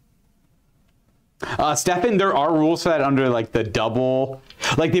 Stefan, there are rules for that under like the double.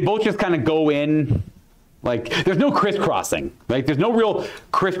 Like they both just kind of go in. Like there's no crisscrossing. Like there's no real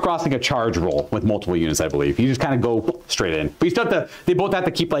crisscrossing a charge roll with multiple units, I believe. You just kind of go straight in. But you still have to. They both have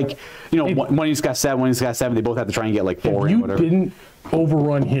to keep like one unit's got 7, one unit's got 7. They both have to try and get like 4 If or you whatever. didn't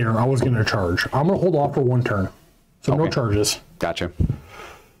overrun here, I was going to charge. I'm going to hold off for 1 turn, so no charges. Gotcha.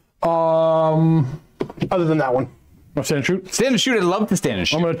 Other than that one, no stand and shoot. Stand and shoot. I'd love to stand and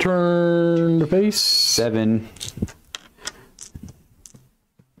shoot. I'm going to turn the face. 7.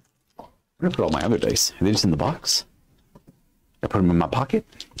 Where did I put all my other dice? Are they just in the box? I put them in my pocket.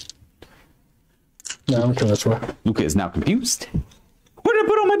 No, I'm going to turn this way. Luca is now confused. Where did I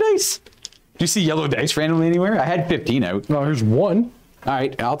put all my dice? Do you see yellow dice randomly anywhere? I had 15 out. No, here's 1. All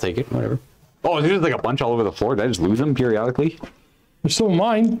right, I'll take it. Whatever. Oh, there's just like a bunch all over the floor. Did I just lose them periodically? There's still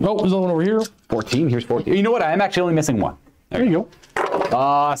mine. Oh, there's another one over here. 14. Here's 14. You know what? I am actually only missing 1. There you go.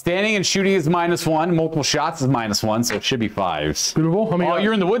 Standing and shooting is -1. Multiple shots is -1, so it should be 5s. Beautiful. How many? Oh,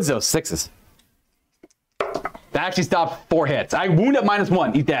 you're in the woods though. 6s. That actually stopped 4 hits. I wound at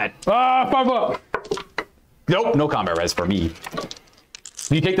 -1. Eat that. 5 up. Nope. No combat res for me.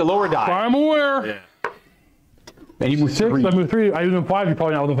 You take the lower die. I'm aware. Yeah. And you move 6. 3. I moved 3. I moved 5. You're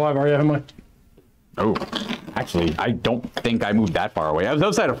probably not within 5, are you? Am I? Oh, actually, I don't think I moved that far away. I was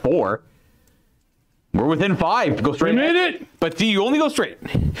outside of 4. We're within 5. Go straight. We made it. But see, you only go straight.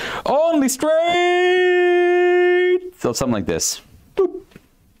 Only straight. So something like this. Boop.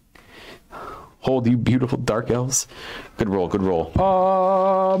 Hold, you beautiful dark elves. Good roll. Good roll.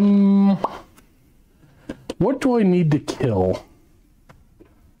 What do I need to kill?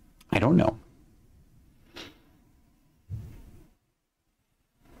 I don't know.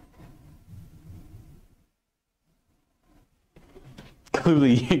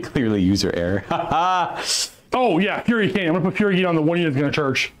 Clearly user error. Oh yeah, Fury Cane. I'm gonna put Fury Cane on the 1 unit that's gonna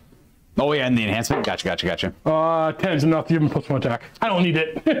charge. Oh yeah, and the enhancement. Gotcha. 10's enough to give him +1 attack. I don't need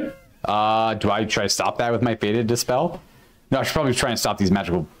it. Do I try to stop that with my Fated Dispel? No, I should probably try and stop these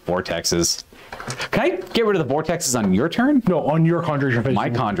magical vortexes. Can I get rid of the vortexes on your turn? No, on your conjuration phase. My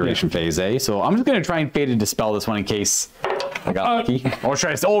conjuration phase, eh? So I'm just going to try and Fated Dispel this one in case I got lucky. Or should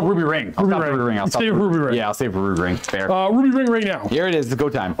I say, Ruby Ring. I'll stop Ruby Ring. I'll save Ruby Ring. Yeah, I'll save Ruby Ring. Fair. Ruby Ring right now. Here it is. It's go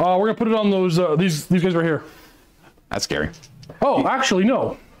time. We're going to put it on those, these guys right here. That's scary. Oh, actually,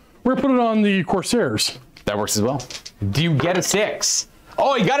 no. We're going to put it on the Corsairs. That works as well. Do you get a 6?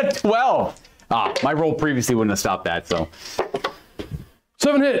 Oh, you got a 12. My roll previously wouldn't have stopped that, so.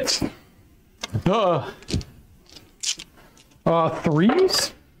 7 hits.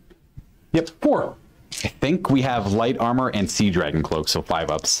 3s? Yep. 4. I think we have light armor and sea dragon cloak, so 5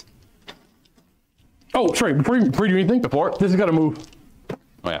 ups. Oh, sorry. Before you do anything, Before? this has got to move.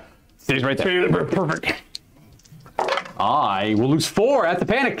 Oh, yeah. Stays right there. Perfect. I will lose 4. That's a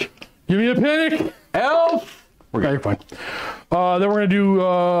panic. Give me a panic. Elf. We're Yeah, good. you're fine. Then we're gonna do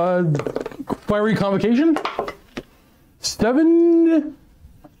fiery convocation. 7,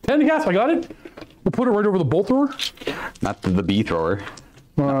 10 to cast. I got it. We'll put it right over the bolt thrower. Not the bee thrower.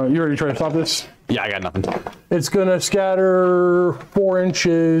 You already tried to stop this. Yeah, I got nothing. It's gonna scatter 4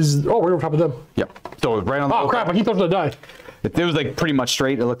 inches. Oh, right over top of them. Yep. So right on the. Oh crap! I keep touching the die. It was like pretty much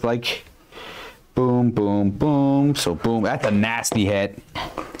straight. It looked like. Boom, boom, boom. So boom. That's a nasty hit.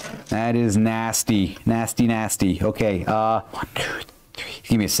 That is nasty, nasty, nasty. Okay. 1, 2, 3.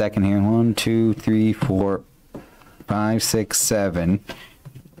 Give me a second here. 1, 2, 3, 4, 5, 6, 7,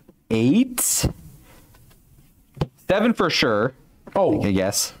 8. 7 for sure. Oh, I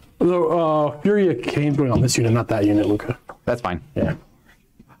guess. the Fury of Cain's going on this unit, not that unit, Luca. That's fine. Yeah.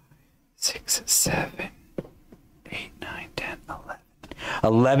 6, 7, 8, 9, 10, 11.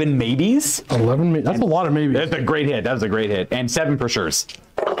 11 maybes? 11. That's a lot of maybe. That's a great hit. That was a great hit. And 7 for sure's.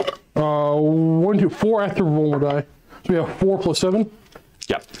 1, 2, 4 after roll more die. So we have 4 plus 7.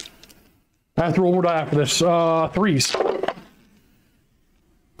 Yep. I have to roll more die after this. 3s.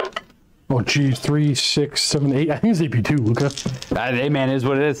 Oh geez, 3, 6, 7, 8. I think it's AP2, Luca. Hey man, it is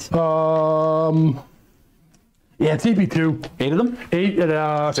what it is. Yeah, it's AP2. 8 of them? 8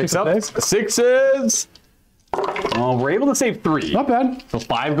 at 6 up. days. 6s. Well, we're able to save 3. Not bad. So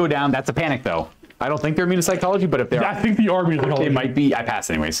 5 go down. That's a panic though. I don't think they're immune to psychology, but if they are, I think the army is they might be. I pass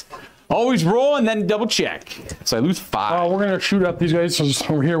anyways. Always roll and then double check. So I lose 5. We're gonna shoot at these guys since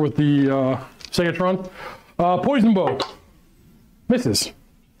we're here with the Segatron. Poison bow. Misses.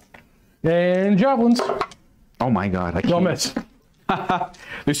 And javelins. Oh my god, I Don't can't. miss.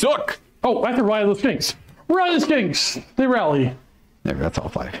 They suck. Oh, I have to rally the skinks. Rally the skinks. They rally. There, that's all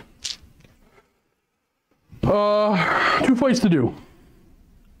 5. 2 fights to do.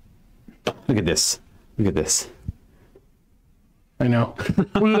 Look at this. Look at this. I know.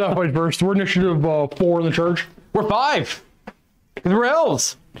 We'll do that fight first. We're initiative 4 in the charge. We're 5. Because we're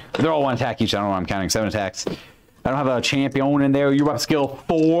elves. They're all 1 attack each. I don't know why I'm counting 7 attacks. I don't have a champion in there. You have skill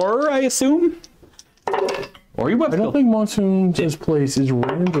 4, I assume? Or you have I skill don't think Monsoon's place is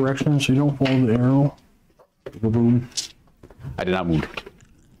random direction, so you don't follow the arrow. boom. I did not wound.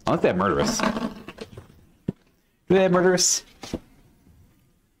 Unless they have murderous. Do they have murderous?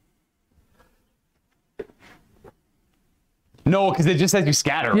 No, because it just says you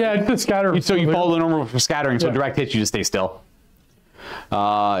scatter. Yeah, it's the scatter. So you follow the normal for scattering, so direct hits, you just stay still.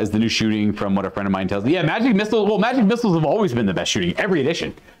 Is the new shooting from what a friend of mine tells me. Yeah, magic missiles. Well, magic missiles have always been the best shooting. Every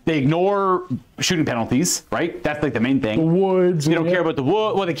edition. They ignore shooting penalties, right? That's like the main thing. The woods. They don't care about the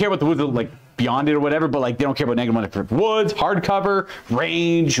wood. Well, they care about the woods like beyond it or whatever, but like they don't care about negative one for woods, hardcover,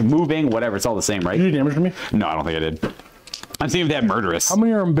 range, moving, whatever. It's all the same, right? Did you damage to me? No, I don't think I did. I'm seeing if they have murderous. How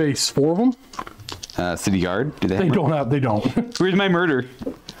many are on base? 4 of them? City guard. Do they? They Have don't have. They don't. Where's my murder?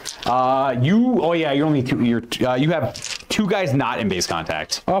 Oh yeah, you're only 2. You have 2 guys not in base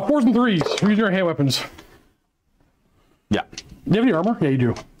contact. 4s and 3s. Use your hand weapons. Yeah. Do you have any armor? Yeah, you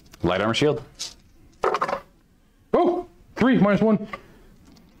do. Light armor shield. Oh, 3 minus 1.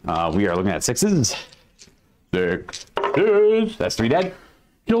 We are looking at 6s. 6s. That's 3 dead.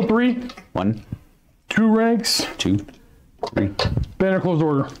 Killed 3. 1, 2 ranks. 2, 3. Banner closed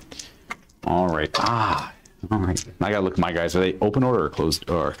order. All right. All right. I gotta look at my guys. Are they open order or closed?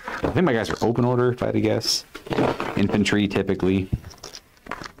 Or I think my guys are open order, if I had to guess. Infantry, typically.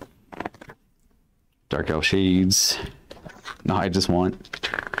 Dark Elf Shades. No, I just want...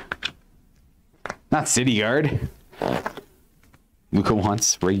 Not City Guard. Luca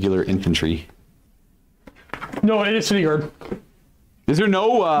wants regular infantry. No, it is City Guard. Is there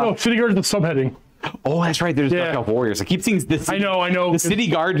no... No, City Guard is the subheading. Oh, that's right. There's Yeah. Dark Elf Warriors. I keep seeing this. I know. The City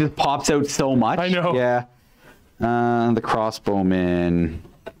Guard just pops out so much. I know. Yeah. The Crossbowmen.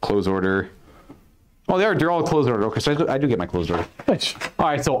 Close order. Oh, they're all closed order. Okay, so I do get my closed order. Nice. All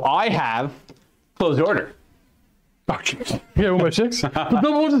right, so I have closed order. Oh, jeez. Yeah, 1 by 6. But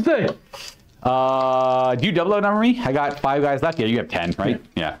double what's it say? Do you double out number me? I got 5 guys left. Yeah, you have 10, right?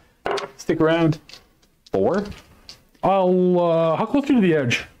 Yeah. Stick around. 4. How close are you to the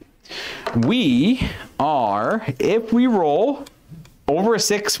edge? We are, if we roll over a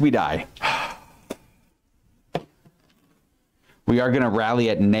 6, we die. We are going to rally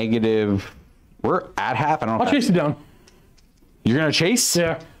at negative. We're at half. I don't know. I'll chase you down. You're going to chase?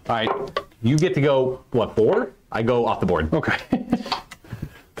 Yeah. All right. You get to go, what, 4? I go off the board. Okay.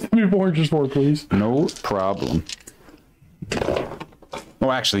 Move 4 inches forward, please. No problem.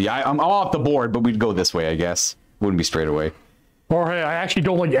 Oh, actually, I'm off the board, but we'd go this way, I guess. Wouldn't be straight away. Or hey, I actually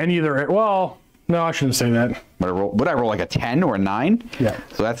don't like any of their. Well, no, I shouldn't say that. Would I roll like a 10 or a 9? Yeah.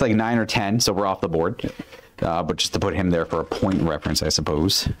 So that's like 9 or 10, so we're off the board. But just to put him there for a point reference, I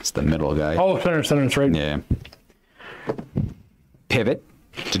suppose. It's the middle guy. Oh, center, that's right. Yeah. pivot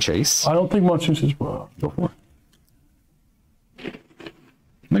to chase. I don't think monsoons is go for.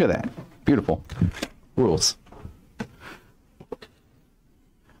 Look at that. Beautiful. Rules.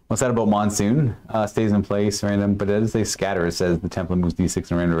 What's that about monsoon? Stays in place, random, but it does say scatter. It says the template moves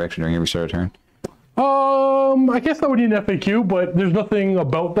D6 in a random direction during every start of turn. I guess that would need an FAQ, but there's nothing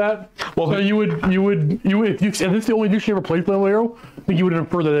about that. Well, so you would, if you, and this is the only edition you ever played Flame Arrow, I think you would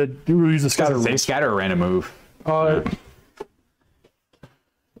infer that it would use the scatter. Does it say scatter or random move? In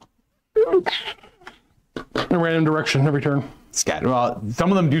a random direction every turn. Scatter. Well, some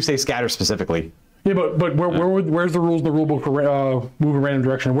of them do say scatter specifically. Yeah, but where's the rules in the rule book for move in random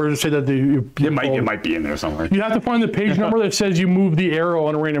direction? Where does it say that it might be in there somewhere. You have to find the page number that says you move the arrow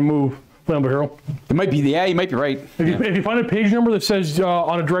on a random move. Flammable Hero. It might be. Yeah, you might be right. If you find a page number that says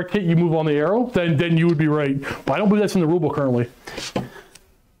on a direct hit you move on the arrow, then you would be right. But I don't believe that's in the rule book currently.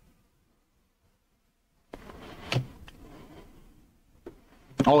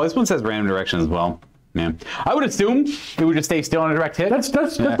 Oh, this one says random direction as well. Man, I would assume it would just stay still on a direct hit. That's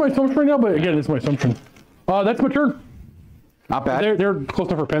my assumption right now, but again, it's my assumption. That's my turn. Not bad. They're close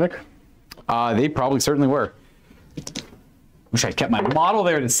enough for panic. They probably certainly were. Wish I kept my model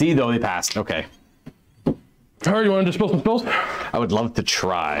there to see, though. They passed. Okay. All right, you want to dispel some spells? I would love to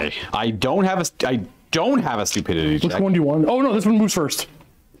try. I don't have a stupidity check. Which one do you want? Oh no, this one moves first.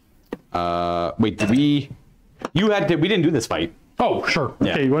 Wait, did we? We didn't do this fight. Oh sure.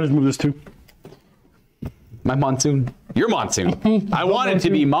 Yeah. Okay, you want to move this too? My monsoon. Your monsoon. I want it to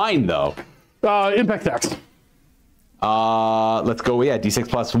be mine though. Impact tax. Let's go. Yeah, D6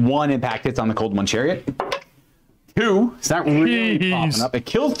 plus 1 impact hits on the Cold One Chariot. 2. It's not really popping up. It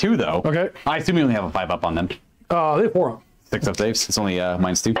kills 2 though. Okay. I assume you only have a 5 up on them. They have 4 up. 6 up saves. It's only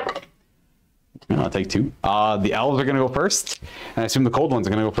 -2. I'll take 2. The elves are gonna go first, and I assume the cold ones are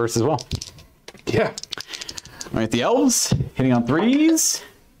gonna go first as well. Yeah. All right, the elves hitting on 3s.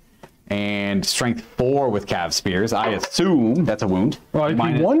 And strength 4 with Cav Spears. I assume that's a wound. Right,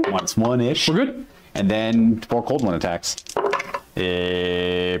 Minus 1? Minus 1-ish. We're good. And then 4 cold one attacks.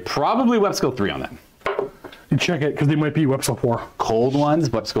 Probably web skill 3 on that. You check it, because they might be web skill 4. Cold ones,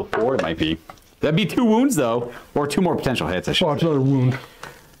 web skill 4 it might be. That'd be 2 wounds though. Or 2 more potential hits, I should Oh, it's another wound.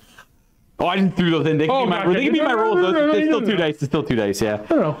 Oh, I didn't throw those in. They can be my rolls. It's still 2 dice. It's still 2 dice, yeah. I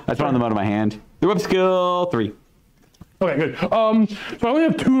don't know. I found them out of my hand. The web skill 3. Okay, good. So I only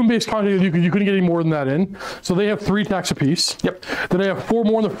have 2 in base contact. You couldn't get any more than that in. So they have 3 attacks apiece. Yep. Then I have 4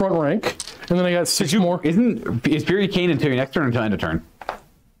 more in the front rank, and then I got 6 more. Is Fury Cane until your next turn or until end of turn?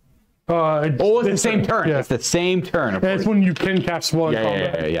 It's the same turn. Yeah. It's the same turn. And it's when you can cast spell in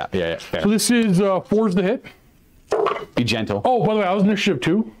combat. Yeah. So this is 4's the hit. Be gentle. Oh, by the way, I was initiative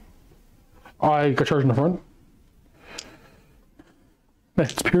 2. I got charged in the front.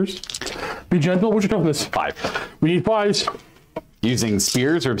 Nice spears. Be gentle. What's your toughness? 5. We need 5s. Using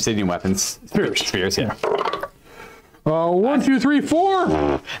spears or obsidian weapons? Spears. Spears, yeah. 1, 2, 3, 4.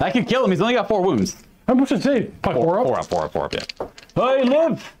 That could kill him. He's only got 4 wounds. How much did it say? 4 up? 4 up, yeah. Hey,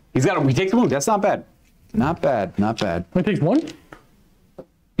 live! He takes a wound. That's not bad. Not bad. It takes 1?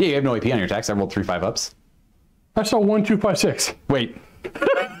 Yeah, you have no AP on your attacks. I rolled 3 5-ups. I saw 1, 2, 5, 6. Wait.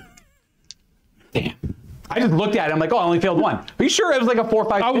 Damn. I just looked at it. I'm like, oh, I only failed 1. Are you sure it was like a 4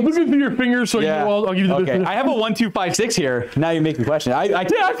 5 6? I was looking through your fingers, so Yeah. I'll give you the Okay. I have a 1 2 5 6 here. Now you make me question. Yeah,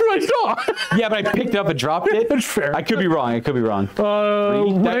 that's what I saw. Yeah, but I picked it up and dropped it. That's fair. I could be wrong. Rank,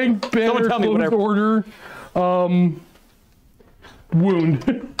 banner, someone tell me what I... order, wound.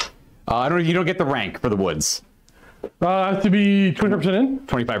 You don't get the rank for the woods. Has to be 25% in?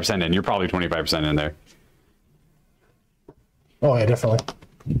 25% in. You're probably 25% in there. Oh, yeah, definitely.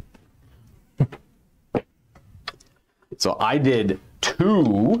 So I did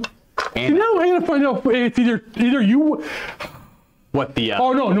 2. And Now I'm gonna find out if either you. what the...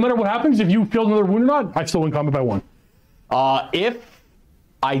 Oh no! No matter what happens, if you failed another wound or not, I still win combat by 1. If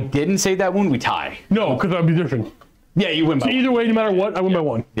I didn't save that wound, we tie. No, because that'd be different. Yeah, you win by So either way, no matter what, I win by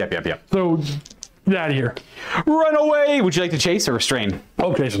 1. Yep. So get out of here. Run away! Would you like to chase or restrain?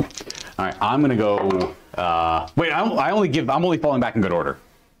 Oh, Jason. All right, I'm gonna go. Wait, I'm only falling back in good order.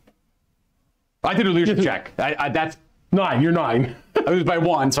 I did a leadership check. That's 9. You're 9. I lose by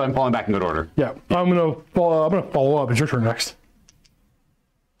 1, so I'm falling back in good order. Yeah, I'm gonna follow up. It's your turn next.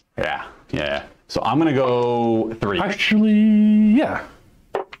 Yeah. So I'm gonna go 3. Actually, yeah.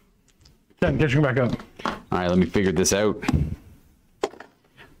 10. Get you back up. All right, let me figure this out.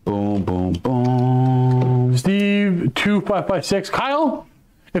 Boom, boom, boom. Steve 2 5 5 6. Kyle,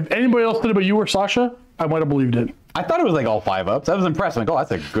 if anybody else did it but you or Sasha, I might have believed it. I thought it was like all 5-ups. I was impressed. I'm like, oh,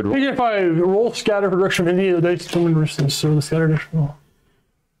 that's a good roll. If I roll scatter for direction of any of the dice, someone resistance, so the scatter direction.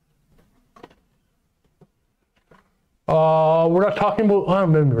 We're not talking about. I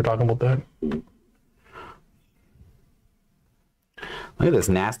don't remember talking about that. Look at this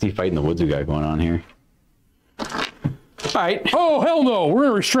nasty fight in the woods we got going on here. All right. Oh, hell no. We're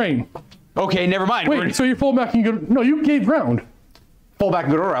in restraint. Okay, never mind. Wait, so you fall back and go. No, you gave ground. Fall back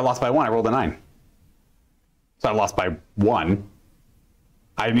in good order. I lost by 1. I rolled a 9. So I lost by 1.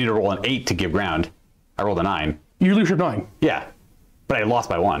 I need to roll an 8 to give ground. I rolled a 9. You lose your 9. Yeah. But I lost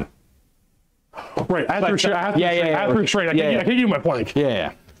by 1. Right. I have to restrain. I have to restrain. I can't give you my plank.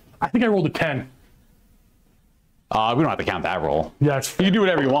 Yeah. I think I rolled a 10. We don't have to count that roll. Yeah, it's You can do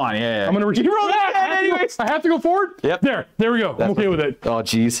whatever you want. Yeah. I'm gonna restrain. You rolled a 10 anyways. I have to go forward. Yep. There we go. I'm okay with it. Oh,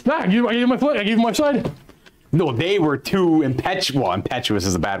 jeez. Nah, I gave you my flank. I gave you my side. No, they were too impetuous. Well, impetuous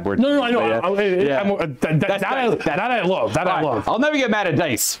is a bad word. No, I know. Yeah. That I love. That I love. I'll never get mad at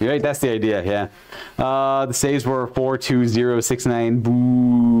dice. Right? That's the idea. Yeah. The saves were 4, 2, 0, 6, 9.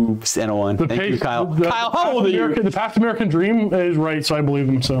 Boobs and a 1. Thank you, Kyle. Kyle, how old are you? The past American dream is right, so I believe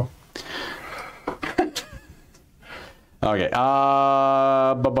him. So. Okay.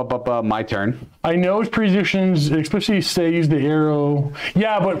 My turn. I know its positions, especially stays the arrow.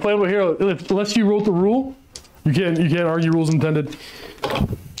 Yeah, but playable hero, unless you wrote the rule, you can't argue rules intended.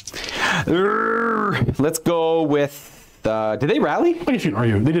 Let's go with. Did they rally? I guess you can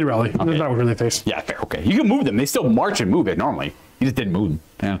argue. They did rally. Okay. That's not where they face. Yeah, fair. Okay, you can move them. They still march and move it normally. You just didn't move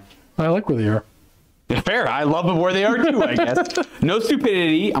them. Yeah. I like where they are. Yeah, fair. I love them where they are too. I guess. No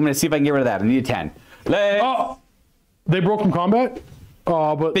stupidity. I'm gonna see if I can get rid of that. I need a 10. They broke from combat,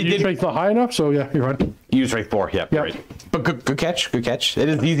 but they did. Strength's not high enough, so yeah, you're fine. Use strength 4. Yep. Right. But good catch. Good catch. It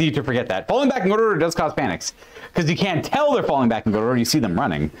is easy to forget that. Falling back in good order does cause panics because you can't tell they're falling back in good order. You see them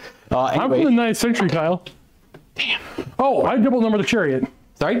running. I'm from the 9th century, Kyle. Damn. Oh, I double number the chariot.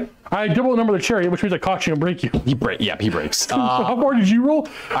 Sorry? I double number the chariot, which means I caught you and break you. He breaks. So how far did you roll?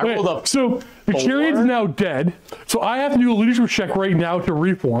 I rolled up. So the 4. chariot's now dead. So I have to do a leadership check right now to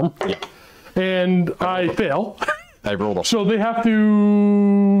reform. Yeah. And I fail. I rolled a. So they have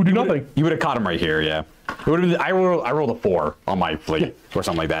to do nothing. You would have caught him right here, yeah. It would have been. I rolled a 4 on my fleet or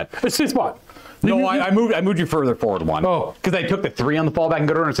something like that. It's the spot. No, I moved you further forward 1. Oh, because I took the 3 on the fallback in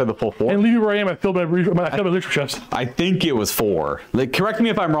good order instead of the full 4. And leave me where I am. I filled my leadership chest. I think it was 4. Like, correct me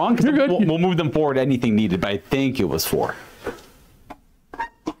if I'm wrong. You're good. We'll move them forward anything needed, but I think it was 4.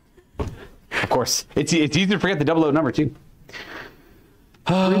 Of course, it's easy to forget the double out number too.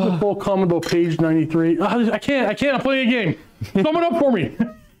 Read the full comment about page 93. I can't. I'm playing a game. Sum it up for me.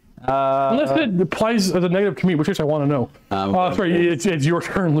 Unless it applies as a negative to me, which I want to know. Sorry, it's your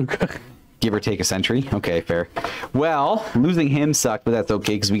turn, Luca. Give or take a century. Okay, fair. Well, losing him sucked, but that's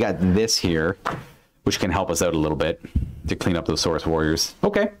okay because we got this here, which can help us out a little bit to clean up those Saurus warriors.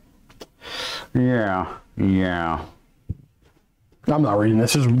 Okay. Yeah. I'm not reading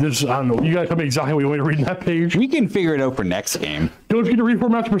this. This I don't know. You gotta tell me exactly what you want me to read in that page. We can figure it out for next game. Don't forget to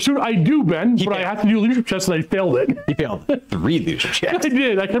reform after pursuit. I do, Ben, but I have to do a leadership test and I failed it. He failed 3 leadership checks. I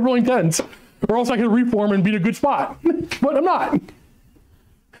did. I kept rolling 10s. Or else I could reform and be in a good spot. But I'm not.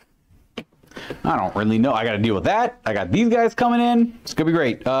 I don't really know. I got to deal with that. I got these guys coming in. It's going to be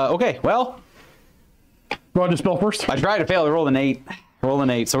great. Okay, well. You want to spell first? I tried to fail. I rolled an 8. So we're going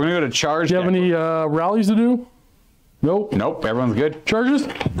to go to charge. Do you have any rallies to do? Nope. Nope. Everyone's good. Charges?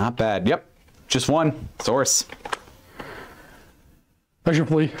 Not bad. Yep. Just 1. Source. I should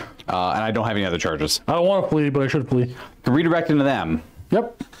flee. And I don't have any other charges. I don't want to flee, but I should flee. Redirect into them.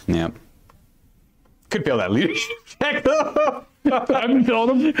 Yep. Yep. Could fail that leadership check. I've been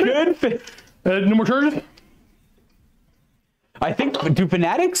failing them. Good. No more charges? I think, do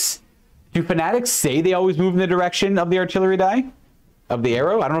fanatics say they always move in the direction of the artillery die? Of the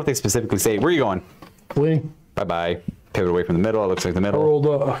arrow? I don't know if they specifically say. Where are you going? Fleeing. Bye-bye. Pivot away from the middle. It looks like the middle. I rolled,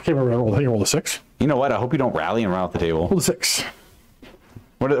 I can't remember. I think I rolled a 6. You know what? I hope you don't rally and run off the table. Rolled a 6.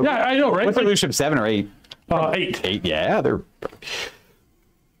 Yeah, I know, right? What's their leadership, 7 or 8? 8. 8, yeah. They're...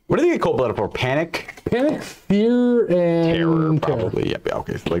 What do they get cold-blooded for? Panic? Panic, fear, and terror, probably. Terror. Yeah,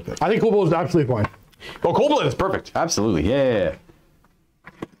 okay. Like that. I think cold-blooded is absolutely fine. Oh, cold-blooded is perfect. Absolutely. Yeah.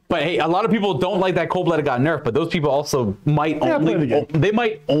 But hey, a lot of people don't like that cold-blooded got nerfed, but those people also might they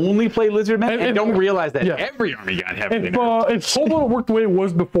might only play Lizardmen and don't realize that every army got heavily nerfed. If cold-blooded worked the way it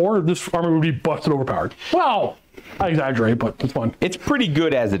was before, this army would be busted overpowered. Well, I exaggerate, but it's fun. It's pretty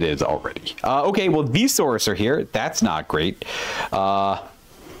good as it is already. Okay, well, these Saurus are here. That's not great.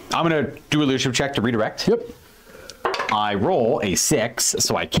 I'm going to do a leadership check to redirect. Yep. I roll a 6,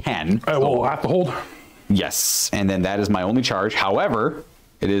 so I can. I will have to hold. Yes, and then that is my only charge. However,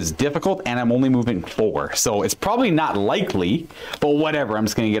 it is difficult, and I'm only moving 4. So it's probably not likely, but whatever. I'm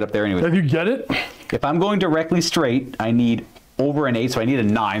just going to get up there anyway. If you get it? If I'm going directly straight, I need over an 8, so I need a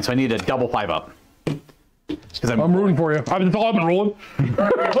 9. So I need a double 5 up. I'm rooting for you. That's all I've been rolling.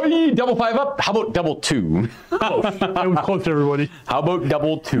 Double 5 up. How about double 2? Oh, it was close to everybody. How about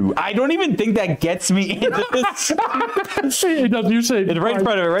double 2? I don't even think that gets me into this. It does. You say It's right in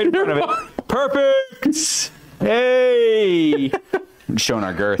front of it. Right in front of it. Perfect. Hey. Showing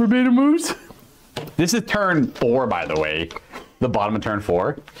our girth. Verbatim moves. This is turn 4, by the way. The bottom of turn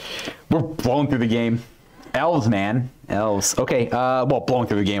 4. We're blowing through the game. Elves, man. Elves. Okay. Well, blowing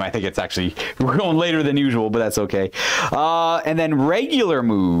through the game. I think it's actually, we're going later than usual, but that's okay. And then regular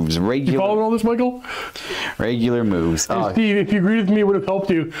moves. You following all this, Michael? Regular moves. Steve, if you agreed with me, it would have helped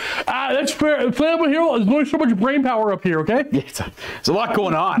you. That's fair. Playable hero, there's only so much brain power up here, okay? Yeah, there's a lot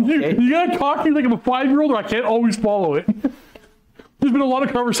going on. Okay? You gotta talk to me like I'm a 5-year-old, or I can't always follow it. There's been a lot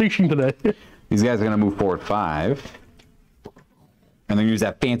of conversation today. These guys are going to move forward 5. And then use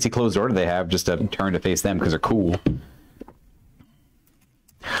that fancy closed order they have just to turn to face them because they're cool.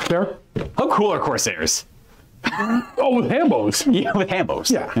 Fair. How cool are Corsairs? Oh, with hambos. Yeah, with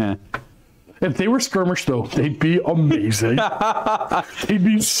hambos. Yeah. If they were skirmish, though, they'd be amazing. They'd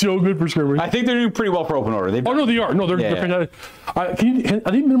be so good for skirmish. I think they're doing pretty well for open order. Oh, no, they are. No, they're fantastic. I think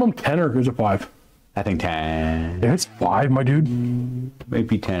minimum 10 or is it 5? I think 10. Yeah, it's 5, my dude.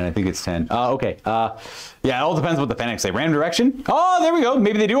 Maybe 10. I think it's 10. Okay. Yeah, it all depends what the Fanatics say. Random direction? Oh, there we go.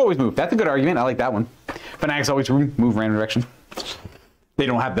 Maybe they do always move. That's a good argument. I like that one. Fanatics always move random direction. They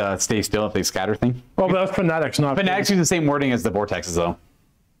don't have the stay still if they scatter thing. Oh, but that's Fanatics, not... Fanatics use the same wording as the Vortexes, though.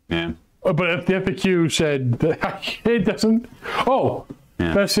 Yeah. But if the FAQ said... it doesn't... Oh...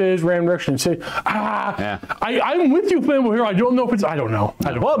 Yeah. Best is random direction. Say, yeah. I'm with you, Flammable Hero. I don't know if it's. I don't know.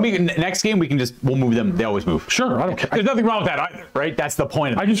 Well, next game we'll move them. They always move. Sure, I don't care. There's nothing wrong with that either, right? That's the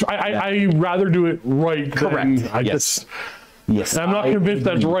point. I rather do it right. Correct. Yes. Yes. I'm not convinced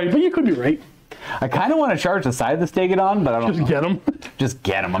that's right, but you could be right. I kind of want to charge the side of the Stegodon, but I don't. Just get him. Just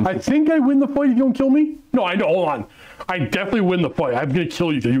get him. I think I win the fight if you don't kill me. No, I know. Hold on. I definitely win the fight. I'm gonna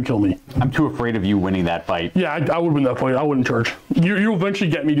kill you till you kill me. I'm too afraid of you winning that fight. Yeah, I would win that fight. I wouldn't charge. You'll eventually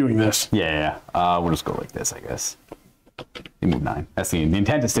get me doing this. Yeah. We'll just go like this, I guess. They move 9. That's the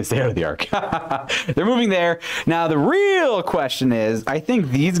intent is to stay out of the arc. They're moving there. Now the real question is, I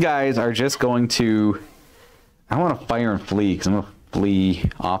think these guys are just going to. I want to fire and flee because I'm gonna flee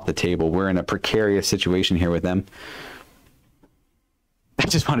off the table. We're in a precarious situation here with them. I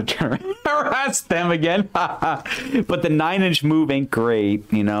just want to turn around and harass them again. But the 9-inch move ain't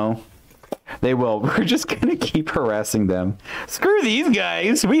great, you know. They will. We're just going to keep harassing them. Screw these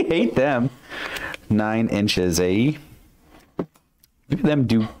guys. We hate them. 9 inches, eh? Look at them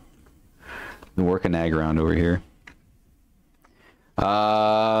do the work of nag around over here.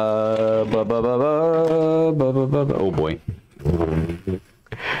 Oh, boy.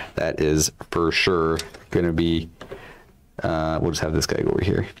 That is for sure going to be... we'll just have this guy go over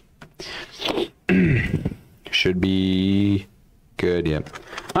here. Should be good, yep.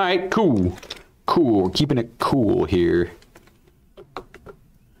 All right, cool. Cool, keeping it cool here.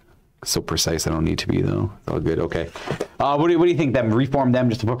 So precise I don't need to be, though. It's all good, okay. What do you think, them? Reform them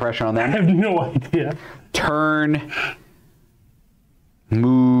just to put pressure on them? I have no idea. Turn.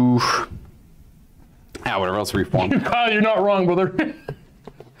 Move. Whatever else reform. You're not wrong, brother.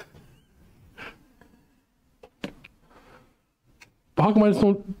 How come I just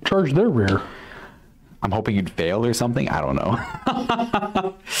don't charge their rear? I'm hoping you'd fail or something. I don't know.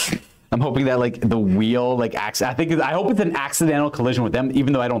 I'm hoping that like the wheel like I hope it's an accidental collision with them,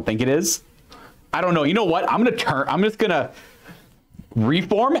 even though I don't think it is. I don't know. You know what? I'm just gonna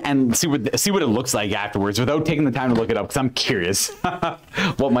reform and see what it looks like afterwards without taking the time to look it up because I'm curious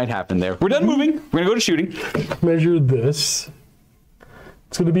what might happen there. We're done moving. We're gonna go to shooting. Measure this.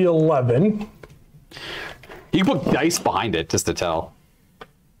 It's gonna be 11. You can put dice behind it just to tell.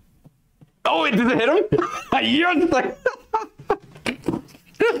 Oh, did it hit him? You're like...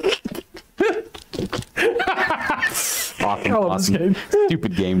 Awesome.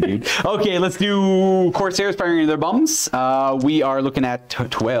 Stupid game, dude. Okay, let's do Corsairs firing into their bums. We are looking at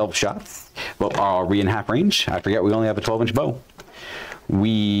 12 shots. Well, are we in half range? I forget we only have a 12-inch bow.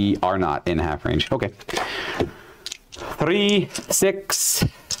 We are not in half range. Okay. 3, 6,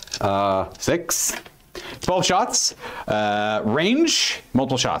 6. 12 shots, range,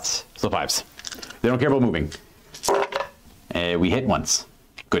 multiple shots, so 5s. They don't care about moving. We hit once.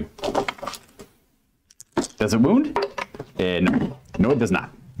 Good. Does it wound? No. No, it does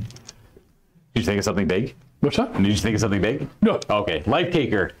not. Did you think of something big? What's that? Did you think of something big? No. Okay, Life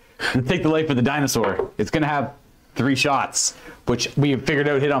Taker. Let's take the life of the dinosaur. It's going to have 3 shots, which we have figured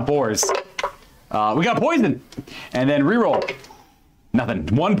out hit on 4s. We got poison. And then reroll. Nothing.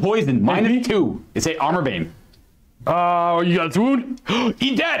 1 poison. -2. It's a armor bane. You got its wound?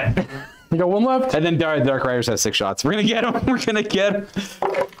 He dead. We got one left. And then Dark Riders has 6 shots. We're gonna get him. We're gonna get him.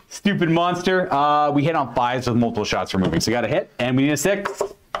 Stupid monster. We hit on 5s with multiple shots for moving. So we got a hit, and we need a 6.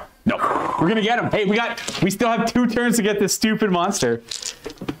 No, we're gonna get him. Hey, we still have 2 turns to get this stupid monster.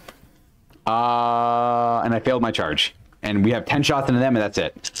 And I failed my charge. And we have 10 shots into them, and that's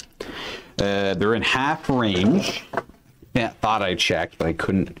it. They're in half range. Yeah, thought I checked, but I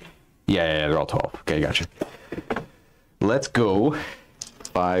couldn't. Yeah, they're all 12. Okay, gotcha. Let's go.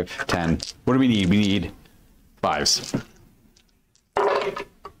 5, 10. What do we need? We need 5s.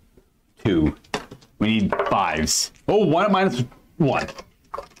 2. We need 5s. Oh, 1 minus 1.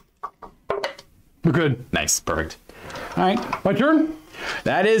 We're good. Nice, perfect. All right, My turn.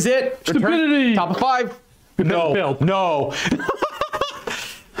 that is it. Stupidity. Top of 5. No, Failed. no.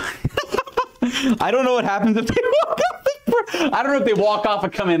 I don't know what happens if they walk off. I don't know if they walk off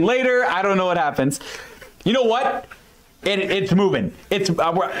and come in later. I don't know what happens. You know what? It's moving. It's.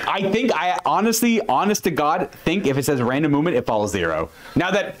 I think I honestly, honest to God, think if it says random movement, it follows 0.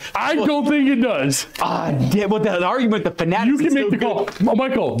 Now that I don't think it does. yeah, well, the argument, the fanatics. You can is make so the call. Oh,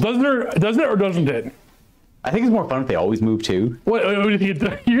 Michael, does it or doesn't it? I think it's more fun if they always move too. What do you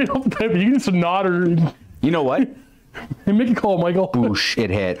think? You can just nod or You know what? make a call, Michael. Boosh!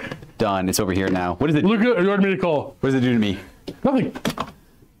 It hit. Done. It's over here now. What is it? Look at you already made a call. What does it do to me? Nothing.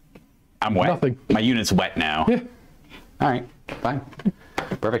 I'm wet. Nothing. My unit's wet now. Yeah. All right. Fine.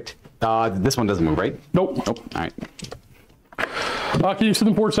 Perfect. This one doesn't move, right? Nope. Nope. All right. Can you sit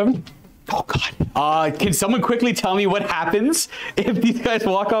in port 7? Oh God. Can someone quickly tell me what happens if these guys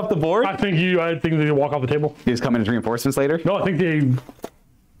walk off the board? I think they walk off the table. They just come in as reinforcements later? No, I think they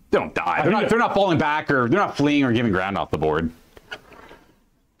Don't die. They're not falling back, or they're not fleeing or giving ground off the board.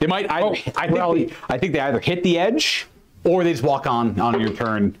 They might either. I think they either hit the edge or they just walk on your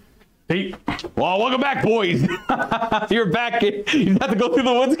turn. 8. Well, welcome back, boys. You're back. You have to go through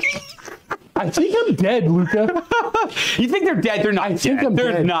the woods. I think I'm dead, Luca. You think they're dead? They're not dead. think I'm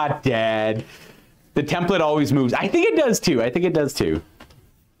They're dead. not dead. The template always moves. I think it does too.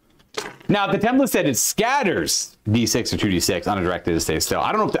 Now, if the template said it scatters D6 or 2D6 undirected, it stays still.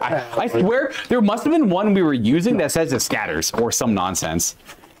 I don't know if I swear there must have been one we were using that says it scatters or some nonsense.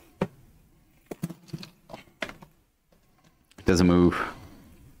 It doesn't move.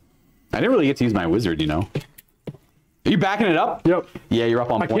 I didn't really get to use my wizard, you know. Are you backing it up? Yep. Yeah, you're up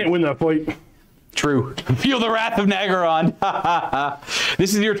on I point. can't win that fight. True. Feel the wrath of Nagaron.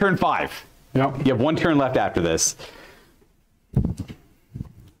 This is your turn 5. Yep. You have 1 turn left after this.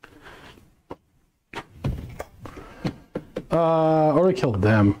 Already killed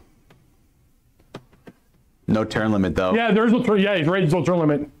them. No turn limit, though. Yeah, there's no turn. Yeah, he's right. There's no turn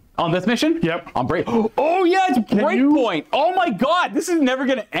limit. On this mission? Yep. On break. Oh yeah, it's breakpoint. Oh my God, this is never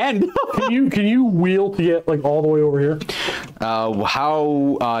gonna end. Can you wheel to get like all the way over here? How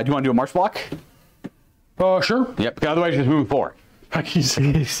do you want to do a march block? Sure. Yep. Otherwise, just move forward. I can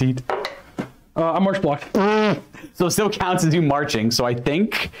see seat. I'm march blocked. So it still counts as you marching. So I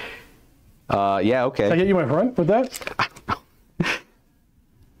think. Yeah. Okay. Can I get you my friend with that?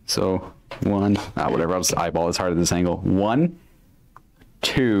 So 1. Whatever. I'll just eyeball as hard at this angle. 1,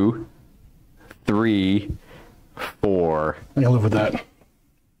 2, 3, 4. I can live with that.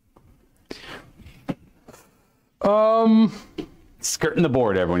 Skirting the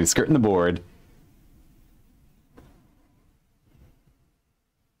board, everyone. He's skirting the board.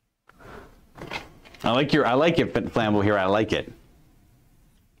 I like it, Flammable here. I like it.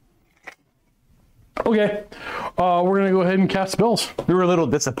 Okay. We're gonna go ahead and cast spells. We were a little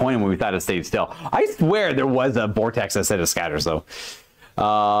disappointed when we thought it stayed still. I swear there was a vortex that said it scatters, though.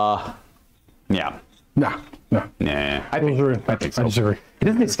 Yeah. Nah. Nah. I think so. I disagree. It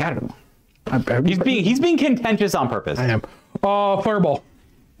doesn't say scatter. He's being contentious on purpose. I am. Fireball.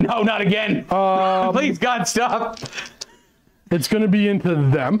 No, not again. Please, God, stop. It's gonna be into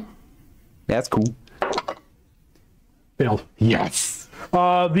them. That's cool. Failed. Yes.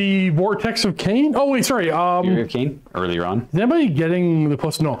 The Vortex of Cain. Oh wait, sorry. Fury of Cain earlier on. Is anybody getting the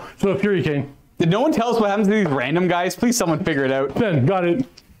plus? No. So Fury Cain. Did no one tell us what happens to these random guys? Please, someone figure it out. 10. Got it.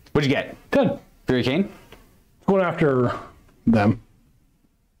 What'd you get? 10. Fury Cain? Going after them.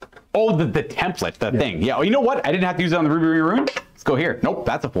 Oh, the template, the thing. Yeah. Oh, you know what? I didn't have to use it on the Ruby Rune. Let's go here. Nope,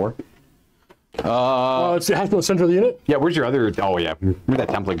 that's a 4. It has to go to the center of the unit. Yeah. Where's your other? Oh yeah. Where'd that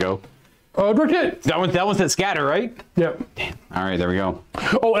template go? Direct hit. That one said scatter, right? Yep. Damn. All right, there we go.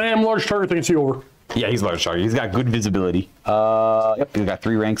 Oh, and I'm large target. They can see over. Yeah, he's large target. He's got good visibility. Yep. He's got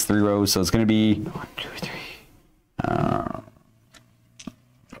 3 ranks, 3 rows, so it's gonna be 1, 2, 3.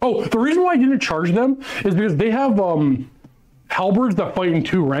 Oh, the reason why I didn't charge them is because they have halberds that fight in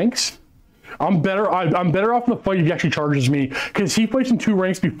 2 ranks. I'm better off in the fight if he actually charges me, because he fights in 2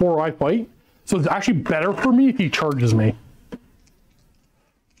 ranks before I fight. So it's actually better for me if he charges me.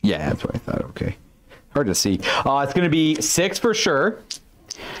 Yeah, that's what I thought. Okay. Hard to see. It's going to be 6 for sure.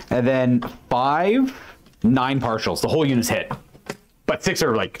 And then 5, 9 partials. The whole unit's hit. But 6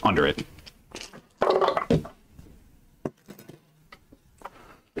 are like under it.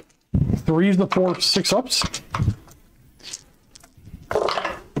 Three's the 4, 6 ups.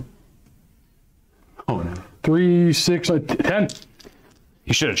 Oh no. 3, 6, 10.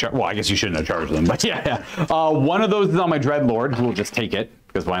 You should have charged. Well, I guess you shouldn't have charged them, but yeah. One of those is on my Dreadlord, who will just take it,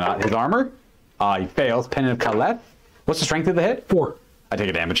 because why not? His armor. He fails. Pennant of Kaleth. What's the strength of the hit? 4. I take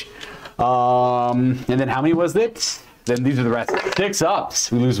a damage. And then how many was it? Then these are the rest. 6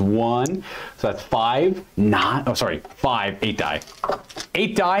 ups. We lose 1. So that's 5, 9. Oh, sorry. 5, 8 die.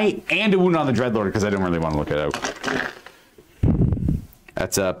 8 die and a wound on the Dreadlord because I don't really want to look it out.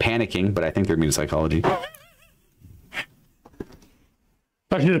 That's panicking, but I think they're immune psychology.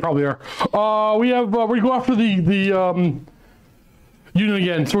 Actually, they probably are. We have. We go after the unit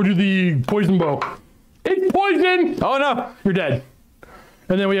again. So we'll do the poison bow. It's poison. Oh no, you're dead.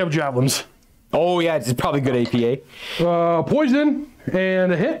 And then we have javelins. Oh yeah, it's probably good APA. Poison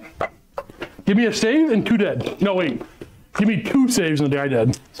and a hit. Give me a save and 2 dead. No wait, give me 2 saves and the guy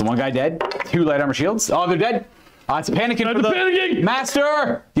dead. So 1 guy dead. 2 light armor shields. Oh, they're dead. It's panicking for the panicking.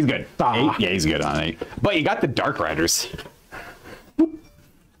 Master. He's good. 8? Yeah, he's good on 8. But you got the Dark Riders.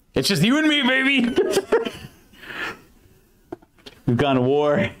 It's just you and me, baby. We've gone to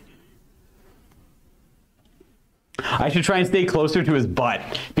war. I should try and stay closer to his butt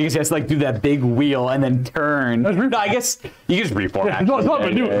because he has to like do that big wheel and then turn. No, I guess you can just reform. Yeah, it's not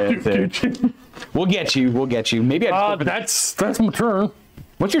gonna do it. We'll get you. We'll get you. Maybe that's my turn.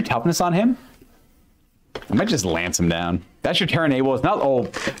 What's your toughness on him? I might just lance him down. That's your turn, Abel. It's not all.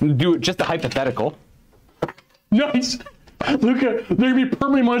 Do it just a hypothetical. Nice. Look at they're gonna be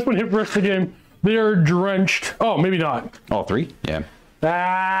permanently -1 hit for the rest of the game. They are drenched. Oh, maybe not. All 3? Yeah.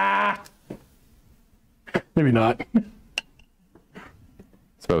 Ah. Maybe not.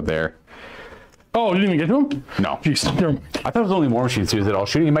 It's about there. Oh, you didn't even get to him? No. Jeez. I thought it was only War Machine. So is it all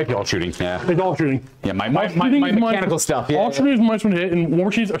shooting? It might be all shooting. Yeah. It's all shooting. Yeah, my mechanical stuff. Yeah. All shooting is -1 to hit, and War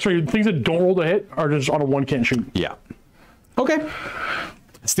Machines, sorry, things that don't roll to hit are just on a 1 can't shoot. Yeah. Okay.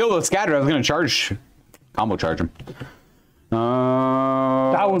 Still the scatter. I was gonna charge, combo charge him.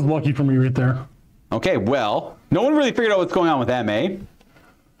 That was lucky for me right there. Okay, well, no one really figured out what's going on with them, eh?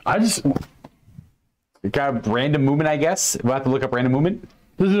 It got random movement, I guess. We'll have to look up random movement.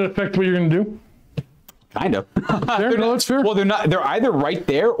 Does it affect what you're gonna do? Kind of. Fair? No, it's fair. Well, they're not. They're either right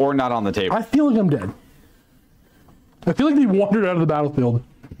there or not on the table. I feel like I'm dead. I feel like they wandered out of the battlefield.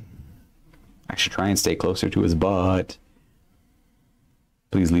 I should try and stay closer to his butt.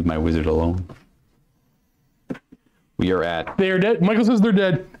 Please leave my wizard alone. We are at. They are dead. Michael says they're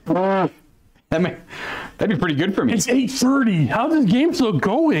dead. That'd be pretty good for me. It's 8:30. How's this game still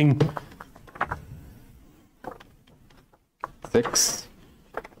going? 6,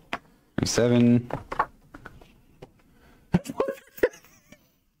 7.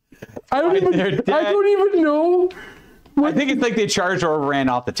 I don't even know. I think it's like they charged or ran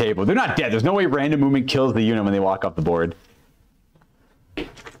off the table. They're not dead. There's no way random movement kills the unit when they walk off the board.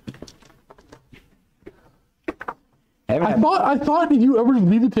 I thought did you ever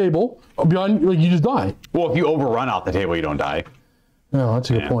leave the table beyond like you just die? Well, if you overrun off the table, you don't die. No, that's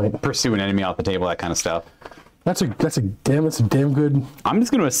a good point. Pursue an enemy off the table, that kind of stuff. That's a damn good. I'm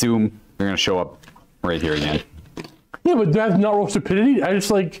just going to assume they're going to show up right here again. Yeah, but that's not roll stupidity. I just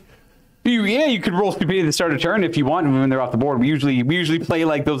like. You could roll stupidity at the start of turn if you want when they're off the board. We usually play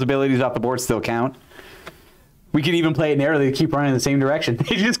like those abilities off the board still count. We can even play it narrowly to keep running in the same direction.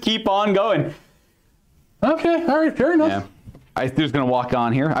 They just keep on going. Okay, all right, fair enough. Yeah. They're just going to walk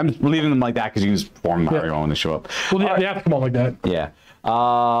on here. I'm just leaving them like that because you just form them when they show up. Well, they have to come on like that. Yeah.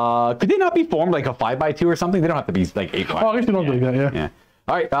 Could they not be formed like a 5x2 or something? They don't have to be like 8x. Oh, I guess they don't like that, Yeah.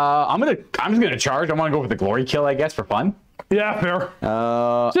 All right, I'm just gonna charge. I want to go for the glory kill, I guess, for fun. Yeah, fair.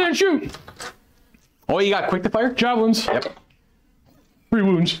 Stand and shoot. Oh, you got quick to fire? Javelins. Yep. 3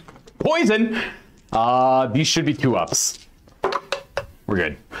 wounds. Poison. These should be 2 ups. We're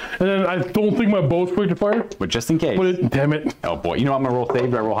good. And then I don't think my bow's quick to fire. But just in case. Damn it. Oh boy, you know I'm gonna roll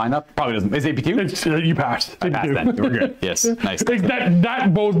save. Do I roll high enough? Probably doesn't. Is it AP2? You passed. I passed then. We're good. Yes. Nice.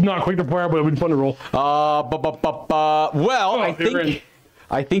 That bow's not quick to fire, but it would be fun to roll. Well,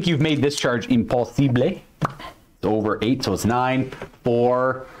 I think you've made this charge impossible. It's over 8, so it's 9,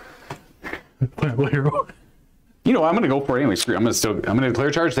 4. Hero. You know, I'm gonna go for it anyway. Screw. I'm gonna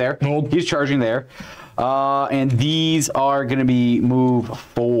clear charge there. Hold. He's charging there. And these are gonna be move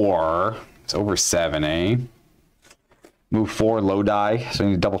 4. It's over 7, eh? Move 4, low die. So I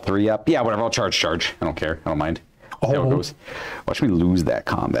need to double 3 up. Yeah, whatever. I'll charge. I don't care. I don't mind. See how it goes. Watch me lose that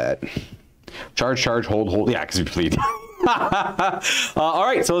combat. Charge, hold. Yeah, because we bleed. All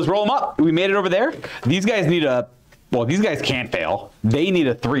right, so let's roll them up. We made it over there. These guys need a... Well, these guys can't fail. They need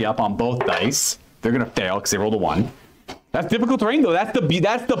a 3 up on both dice. They're going to fail because they rolled a 1. That's difficult terrain, though.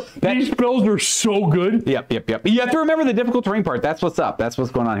 These spells are so good. Yep. You have to remember the difficult terrain part. That's what's up. That's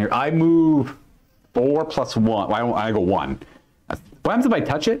what's going on here. I move 4 plus 1. Well, I go 1. What happens if I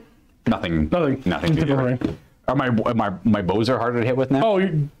touch it? Nothing. Are my bows are harder to hit with now? Oh,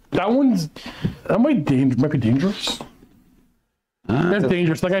 that might be dangerous. That's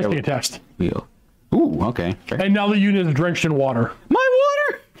dangerous. That guy's taking a test. Ooh, okay. Fair. And now the unit is drenched in water. My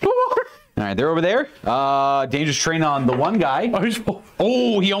water! All right, they're over there. Dangerous terrain on the one guy.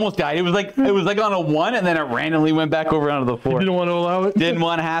 Oh, he almost died. It was like on a 1, and then it randomly went back over onto the 4. Didn't want to allow it. Didn't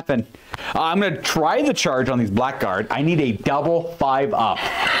want to happen. I'm gonna try the charge on these blackguard. I need a double 5 up.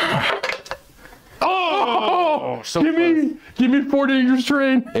 Oh, so give me 4 dangerous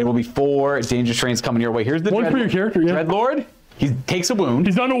terrain. It will be 4 dangerous terrains coming your way. Here's the one for your character. Yeah. Dreadlord. He takes a wound.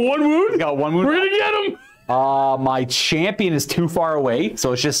 He's down to 1 wound. He's got 1 wound. We're gonna get him. My champion is too far away,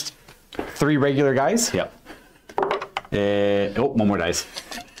 so it's just 3 regular guys. Yep. Oh, 1 more dice.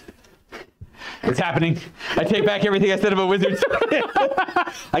 It's happening. I take back everything I said about wizards.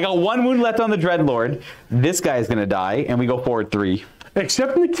 I got 1 wound left on the Dreadlord. This guy is gonna die, and we go forward 3.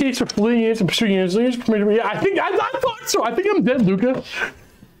 Except in the case of fleeing units and pursuing units. Yeah, I thought so. I think I'm dead, Luca.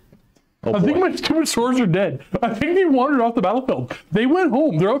 I think my 2 swords are dead. I think they wandered off the battlefield. They went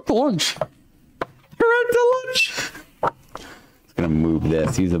home. They're out to lunch. It's gonna move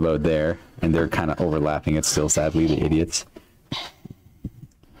this. He's about there, and they're kind of overlapping it still. Sadly, the idiots.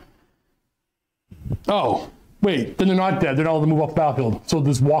 Oh, wait. Then they're not dead. They're not able to move off the battlefield. So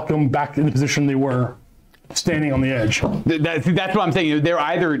just walk them back in the position they were, standing on the edge. That's what I'm saying. They're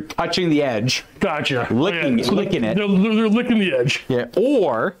either touching the edge. Gotcha. Licking it. They're licking the edge. Yeah.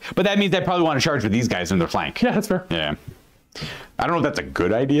 But that means they probably want to charge with these guys in their flank. Yeah, that's fair. Yeah. I don't know if that's a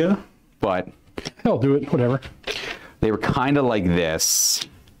good idea, but I'll do it. Whatever. They were kind of like this,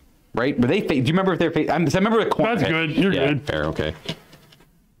 right? But do you remember if they're? I remember the corner. That's good. You're good. Fair. Okay.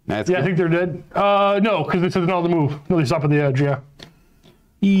 That's good. I think they're dead. No, because it says not to move. No, they stop at the edge. Yeah.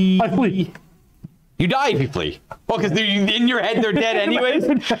 I flee. You die if you flee. Well, because in your head they're dead anyways.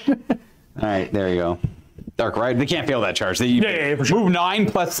 All right, there you go. Dark Rider. They can't fail that charge. Yeah, for sure. Move 9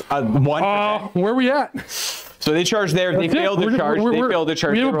 plus 1. Where are we at? So they charge there. They failed their charge. They failed their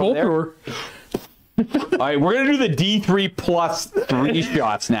charge. We have a bolt thrower. All right, we're gonna do the D3 plus 3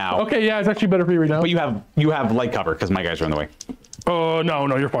 shots now. Okay, yeah, it's actually better for you right now. But you have light cover because my guys are in the way. Oh no,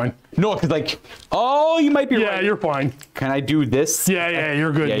 you're fine. No, because you might be right. Yeah, you're fine. Can I do this? Yeah,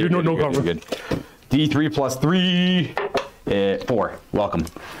 you're good. You're no cover. You're good. D3 plus 3, 4. Welcome.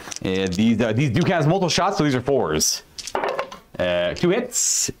 These do count as multiple shots, so these are 4s. 2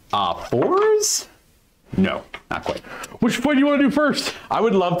 hits. 4s. No, not quite. Which fight do you want to do first? I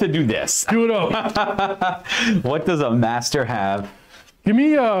would love to do this. Do it up. What does a master have? Give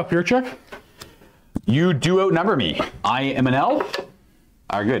me a fear check. You do outnumber me. I am an elf.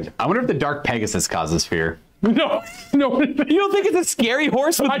 Are good. I wonder if the Dark Pegasus causes fear. No. You don't think it's a scary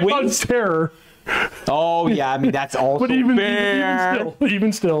horse with wings? I cause terror. Oh yeah, I mean that's also but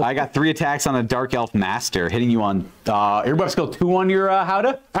even still, I got 3 attacks on a Dark Elf Master, hitting you on your buff skill 2 on your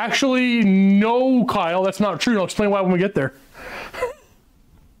Howdah. Actually, no, Kyle, that's not true. I'll explain why when we get there.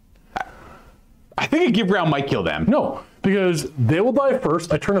 I think a give ground might kill them. No, because they will die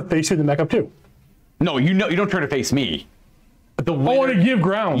first. I turn to face you, then back up too. No, you don't turn to face me. On a give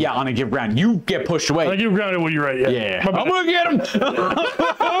ground. Yeah, on a give ground. You get pushed away. On a give ground, well, you're right. Yeah. I'm gonna get him.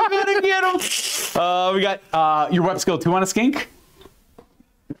 I'm gonna get him. We got your web skill 2 on a skink.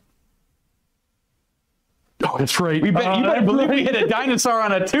 Oh, that's right. You better believe we hit a dinosaur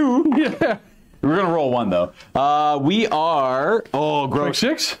on a 2. Yeah. We're gonna roll 1 though. We are gross.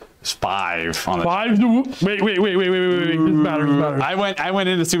 6. 5 on 5. Wait. This matters. I went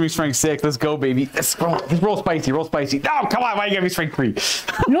into assuming strength 6. Let's go, baby. Let's roll spicy. Roll spicy. No, come on. Why you give me strength 3? You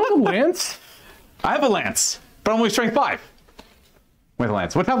don't have a lance? I have a lance, but I'm only strength 5. With a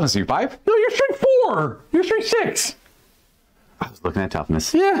lance. What toughness are you? 5? No, you're strength 4. You're strength 6. I was looking at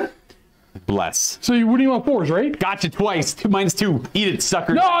toughness. Yeah. Bless. So what do you want 4s, right? Gotcha twice. 2 minus 2. Eat it,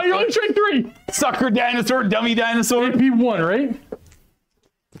 sucker. No, you're only strength 3. Sucker dinosaur, dummy dinosaur. AP 1, right?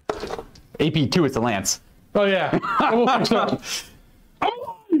 AP 2, it's a lance. Oh yeah.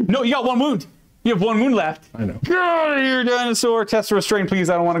 No, you got 1 wound. You have 1 wound left. I know. Get out of here, dinosaur. Test restraint, please.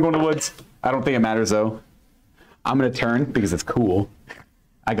 I don't want to go in the woods. I don't think it matters though. I'm gonna turn because it's cool.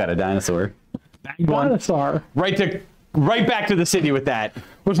 I got a dinosaur. Dinosaur. Right back to the city with that.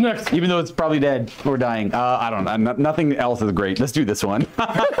 What's next? Even though it's probably dead or dying. I don't know. Nothing else is great. Let's do this one.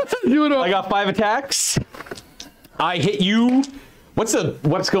 Do it up. I got 5 attacks. I hit you. What's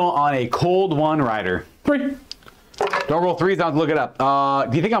going on a cold 1 rider? 3. Don't roll 3s. I'll have to look it up.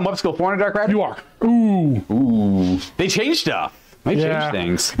 Do you think I'm upskill 4 on a dark rider? You are. Ooh. Ooh. They changed stuff. They changed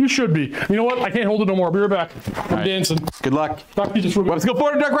things. You should be. You know what? I can't hold it no more. Be right back. I'm dancing. Good luck. Talk to you just for a minute. Upskill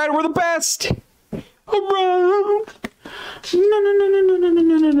 4 on a dark rider. We're the best. No.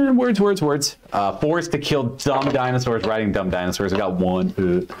 Words. 4 is to kill dumb dinosaurs riding dumb dinosaurs. I got 1.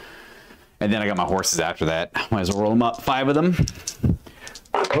 And then I got my horses after that. Might as well roll them up. 5 of them.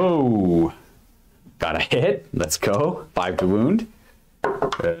 Oh. Got a hit. Let's go. 5 to wound.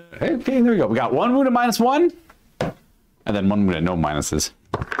 Okay, there we go. We got 1 wound at -1. And then 1 wound at no minuses.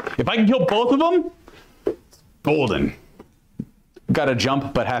 If I can kill both of them, golden. Gotta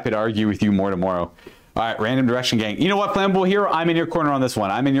jump, but happy to argue with you more tomorrow. All right, random direction gang. You know what, Flammable Hero? I'm in your corner on this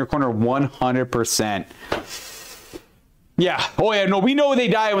one. I'm in your corner 100%. Yeah. Oh, yeah. No, we know they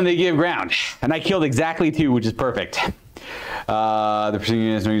die when they give ground. And I killed exactly 2, which is perfect. The pursuing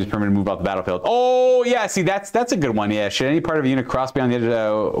unit is no use permanent move off the battlefield. Oh, yeah. See, that's a good one. Yeah. Should any part of a unit cross beyond the edge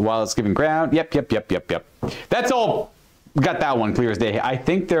while it's giving ground? Yep. That's all. Got that one clear as day. I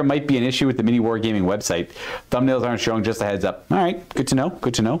think there might be an issue with the Mini Wargaming website. Thumbnails aren't showing, just a heads up. All right. Good to know.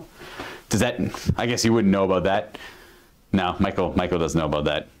 Good to know. Does that, I guess you wouldn't know about that. No, Michael doesn't know about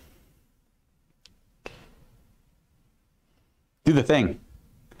that. Do the thing.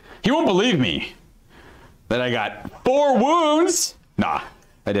 He won't believe me that I got 4 wounds. Nah,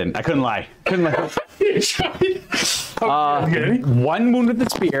 I didn't. I couldn't lie. Okay. 1 wound with the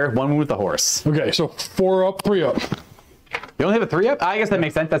spear, 1 wound with the horse. Okay, so 4 up, 3 up. You only have a 3 up? I guess that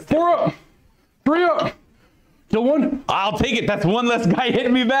makes sense. That's 4 up, 3 up. Kill 1. I'll take it. That's 1 less guy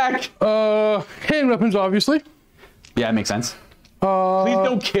hitting me back. Hand weapons, obviously. Yeah, it makes sense. Please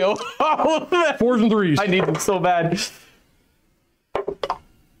don't kill all of them. 4s and 3s. I need them so bad.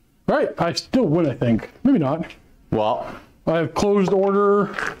 All right, I still win, I think. Maybe not. Well, I have closed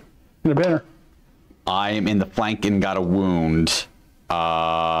order and a banner. I am in the flank and got a wound.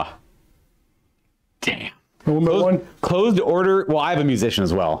 Damn. Closed order. Well, I have a musician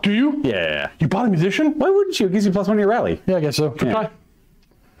as well. Do you? Yeah. You bought a musician? Why wouldn't you? It gives you +1 to your rally. Yeah, I guess so. Yeah.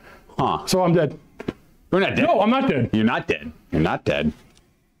 Huh. So I'm dead. We're not dead. No, I'm not dead. You're not dead. You're not dead.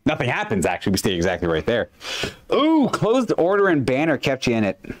 Nothing happens, actually. We stay exactly right there. Ooh, closed order and banner kept you in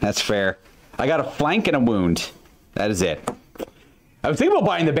it. That's fair. I got a flank and a wound. That is it. I was thinking about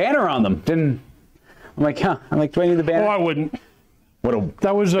buying the banner on them. I'm like, do I need the banner? Oh, I wouldn't.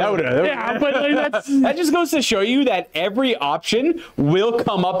 That was yeah, but like, that just goes to show you that every option will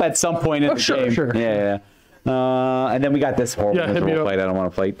come up at some point in the game. Sure. Yeah. And then we got this horrible miserable fight. I don't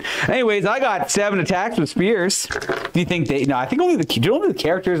want to fight. Anyways, I got 7 attacks with spears. Do you think they? No, I think only the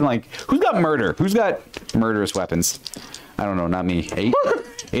characters and like who's got murder? Who's got murderous weapons? I don't know. Not me.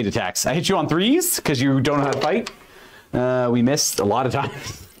 8 attacks. I hit you on 3s because you don't know how to fight. We missed a lot of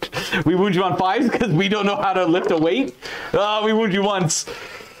times. We wound you on 5s because we don't know how to lift a weight. We wound you once.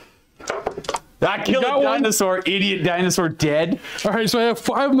 I killed a dinosaur. One. Idiot dinosaur dead. All right, so I have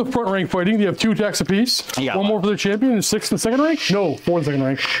 5 in the front rank fighting. You have 2 attacks apiece. 1 more for the champion and 6 in the second rank? No, 4 in the second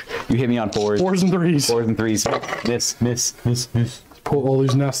rank. You hit me on 4s. 4s and 3s. 4s and 3s. Miss. Pull all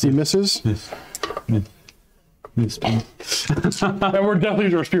these nasty misses. Miss. And we're definitely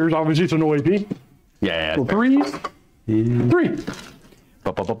using our spears, obviously, so no AP. Yeah. So 3s. 3.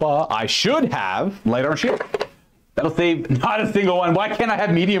 I should have light armor shield. That'll save not a single one. Why can't I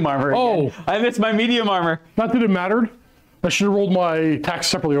have medium armor again? Oh. I missed my medium armor. Not that it mattered. I should have rolled my attacks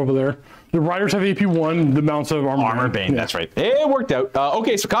separately over there. The riders have AP 1, the mounts have armor. Armor bane, that's right. It worked out.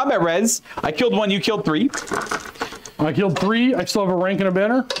 Okay, so combat res. I killed 1, you killed 3. I killed 3. I still have a rank and a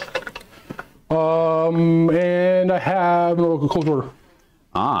banner. And I have a closed order.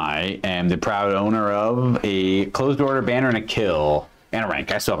 I am the proud owner of a closed order banner and a kill. And a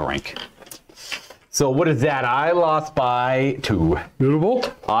rank. I still have a rank. So what is that? I lost by 2. Beautiful.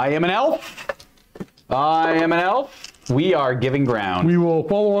 I am an elf. We are giving ground. We will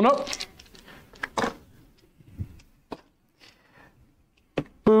follow on up.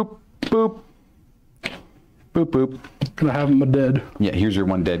 Boop, boop. Boop, boop. Can I have him a dead? Yeah, here's your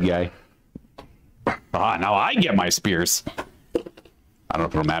 1 dead guy. Now I get my spears. I don't know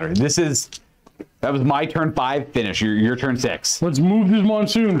if it'll matter. That was my turn 5 finish. Your turn 6. Let's move this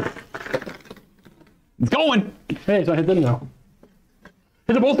monsoon. It's going. Hey, it's not hit them now.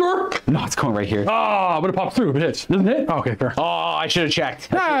 Hit the both door? No, it's going right here. But it pops through if it hits. Doesn't it hit? Oh, okay, fair. Oh, I should have checked.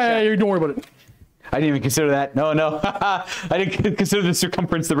 Hey, don't worry about it. I didn't even consider that. No, no. I didn't consider the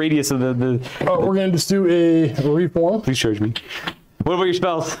circumference, the radius of the... Oh, we're going to just do a reform. Please charge me. What about your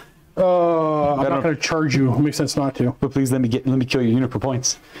spells? I'm not going to charge you. It makes sense not to. But please let me kill your unit for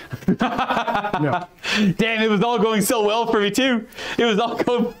points. No. Damn, it was all going so well for me too. It was all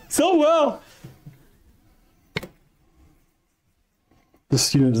going so well.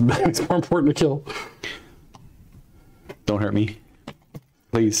 This unit is more important to kill. Don't hurt me.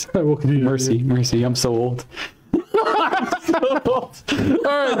 Please. I will continue. Mercy, mercy. I'm so old. I'm so old. All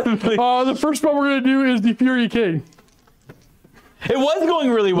right. The first spell we're going to do is the Fury Cane. It was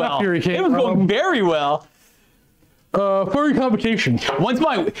going really well. Fury Cane. It was going very well. Furry Convocation. Once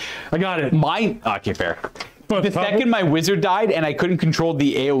I got it. Okay, fair. The second my wizard died and I couldn't control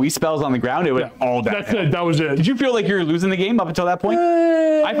the AoE spells on the ground, it went all down. That's it. That was it. Did you feel like you were losing the game up until that point?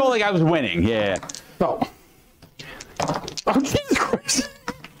 I felt like I was winning. Yeah. Oh. Oh, Jesus Christ.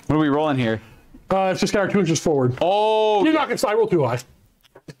 What are we rolling here? It's just got our 2 inches forward. Oh. You're not going to I roll too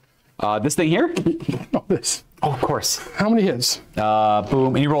high. This thing here? No, this. Oh, of course. How many hits?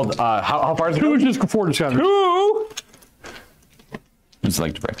 Boom. And you rolled, how far is it? 2 inches forward. 2. Just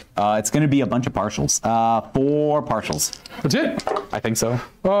like to break. It's going to be a bunch of partials. 4 partials. That's it? I think so.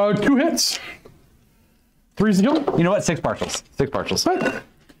 2 hits. 3's the kill. You know what? 6 partials. 6 partials.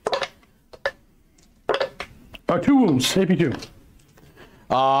 What? 2 wounds. AP 2.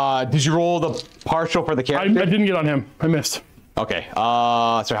 Did you roll the partial for the I character? didn't get on him. I missed. Okay.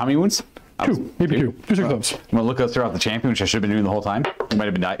 So how many wounds? 2. AP 2. 2 6 I'm going to look us throughout the champion, which I should have been doing the whole time. He might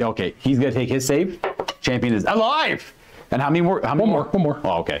have been dying. Okay. He's going to take his save. Champion is alive. And how many more? One more.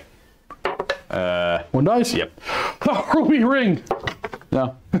 Oh, okay. 1 dice. Yep. Ruby ring.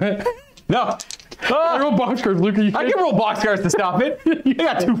 No. No. I roll boxcars, Luke. I can roll boxcars to stop it. You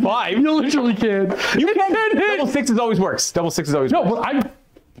got 2 5. You literally can. You can. Double 6s always works. Double 6s always works. No, but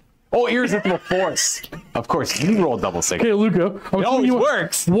Oh, irresistible force. Of course, you roll double 6. Okay, Luca. It always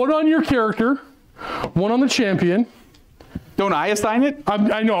works. 1 on your character, 1 on the champion. Don't I assign it?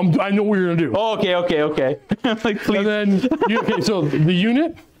 I know what you're gonna do. Oh, okay. Like, please. And then, okay, so the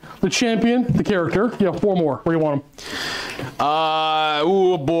unit, the champion, the character. Yeah, 4 more. Where do you want them?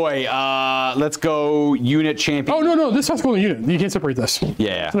 Oh boy. Let's go unit champion. Oh no, this has to go in the unit. You can't separate this.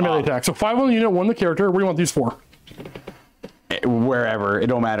 Yeah. It's a melee attack. So 5 on the unit, 1 the character. Where do you want these 4? Wherever. It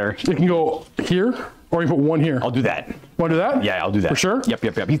don't matter. It can go here, or you put 1 here. I'll do that. Want to do that? Yeah, I'll do that. For sure? Yep.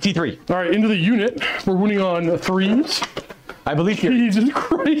 He's T3. All right, into the unit. We're winning on 3s. I believe here. Jesus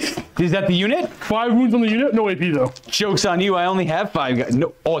Christ. Is that the unit? 5 wounds on the unit, no AP though. Joke's on you. I only have 5 guys.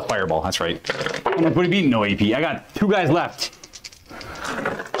 No. Oh, it's fireball. That's right. What do you mean no AP? I got 2 guys left.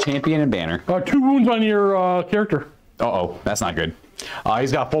 Champion and banner. 2 wounds on your character. Uh-oh. That's not good.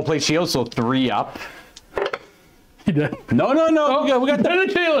 He's got full plate shield, so 3 up. He did. No. Oh, we got the Pendant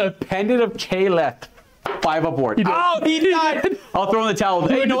of K left. Pendant of K left. 5 upward. He did. Oh, he died. I'll throw in the towel.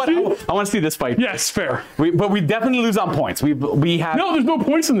 Hey, you know what? I want to see this fight. Yes, fair. But we definitely lose on points. We have. No, there's no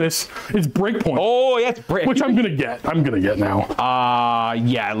points in this. It's break point. Oh, yeah, it's break. Which I'm gonna get. now.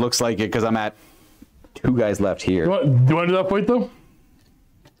 Yeah, it looks like it because I'm at 2 guys left here. Do you want to do that fight though?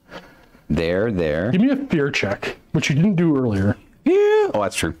 There. Give me a fear check, which you didn't do earlier. Yeah. Oh,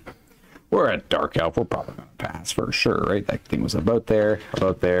 that's true. We're at Dark Elf. We're probably gonna pass for sure, right? That thing was about there.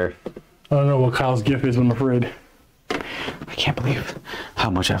 I don't know what Kyle's gift is, I'm afraid. I can't believe how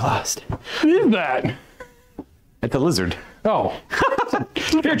much I've lost. What is that? It's a lizard. Oh.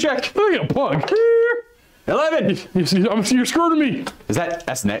 Fear check. Look at a pug. 11. You're screwed me.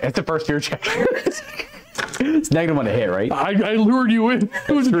 That's the first fear check. It's -1 to hit, right? I lured you in.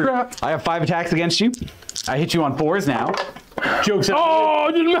 It was a trap. I have 5 attacks against you. I hit you on 4s now. Jokes on Oh,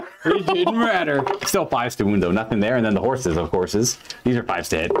 it didn't matter. It didn't matter. Still 5s to wound though, nothing there. And then the horses, of course, these are 5s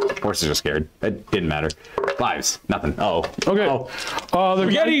to hit. Horses are scared. It didn't matter. 5s, nothing. Oh. Okay. Oh.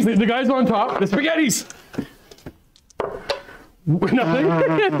 Spaghettis. The guys on top. The spaghettis. Nothing.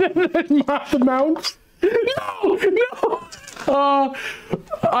 The mounts. No.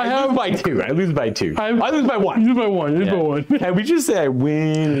 I lose by 2. I lose by 2. I lose by 1. You lose by 1. Can we just say I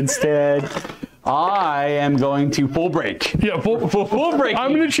win instead? I am going to full break. Yeah, full break.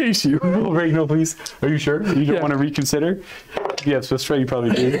 I'm going to chase you. Full break, no, please. Are you sure? You don't want to reconsider? Yeah, Swiss try. You probably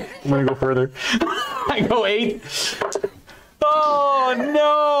do. I'm going to go further. I go 8. Oh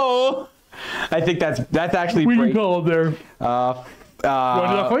no! I think that's actually. We can call it there. You want to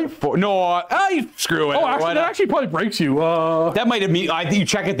do that fight? No, you screw it. Oh, actually, that actually probably breaks you. That might have mean. I think you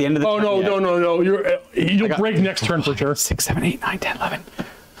check at the end of the. Oh turn, no! You'll break next turn for sure. 6, 7, 8, 9, 10, 11.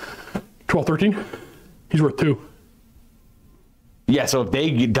 12, 13. He's worth 2. Yeah, so if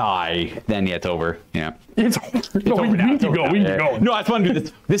they die, then yeah, it's over. Yeah. It's no, we need to go. We need to go. No, I just want to do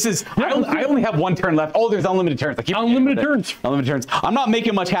this. This is. I only have one turn left. Oh, there's unlimited turns. I keep Unlimited turns. Unlimited turns. I'm not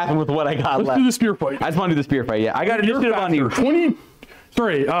making much happen with what I got Let's left. do the spear fight. I just want to do the spear fight. Yeah, I got initiative on you. 20.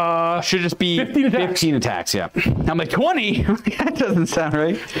 Sorry. Should just be 15 attacks. 15 attacks. Yeah. I'm like 20. That doesn't sound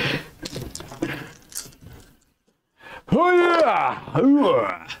right. Oh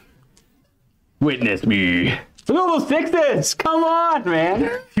yeah. Witness me. Look at those sixes! Come on,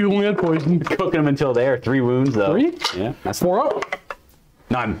 man! You only had poison. Cooking them until there. 3 wounds, though. 3? Yeah. That's 4 up.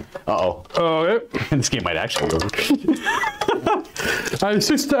 none. Uh-oh. Okay. This game might actually go. I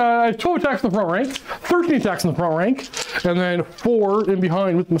have 12 attacks in the front rank, 13 attacks in the front rank, and then 4 in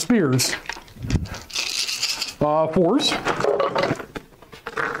behind with my spears. 4s.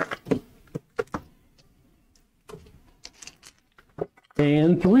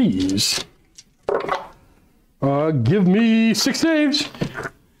 And 3s. Give me 6 saves.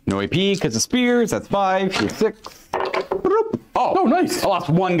 No AP because of spears. That's 5. Here's 6. Oh, nice. I lost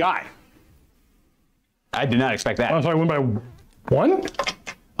 1 guy. I did not expect that. Oh, so I win by 1?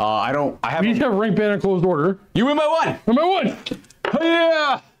 I have. We each have rank band and closed order. You win by 1. Win by 1. Oh,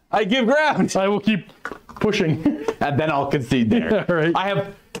 yeah. I give ground. I will keep pushing. And then I'll concede there. All right. I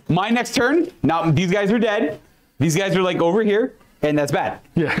have my next turn. Now, these guys are dead. These guys are like over here. And that's bad.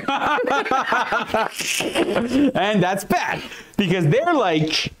 Yeah. And that's bad because they're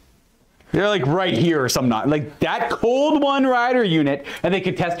like right here or something. Not like that cold one rider unit, and they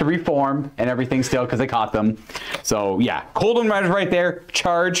could test to reform and everything still because they caught them. So yeah, cold one riders right there.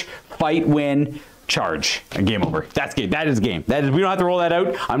 Charge, fight, win, charge, and game over. That's game. That is game. That is. We don't have to roll that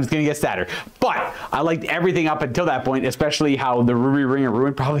out. I'm just gonna get sadder. But I liked everything up until that point, especially how the Ruby Ring of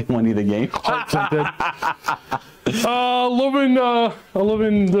Ruin probably won you the game. Loving the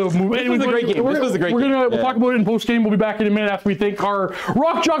movie. This was a great game. This was a great game. We'll talk about it in post game. We'll be back in a minute after we thank our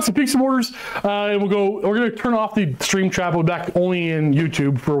rock jocks and peaks and mortars. And we're gonna turn off the stream chat. We'll be back only in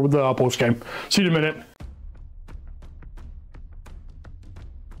YouTube for the post game. See you in a minute.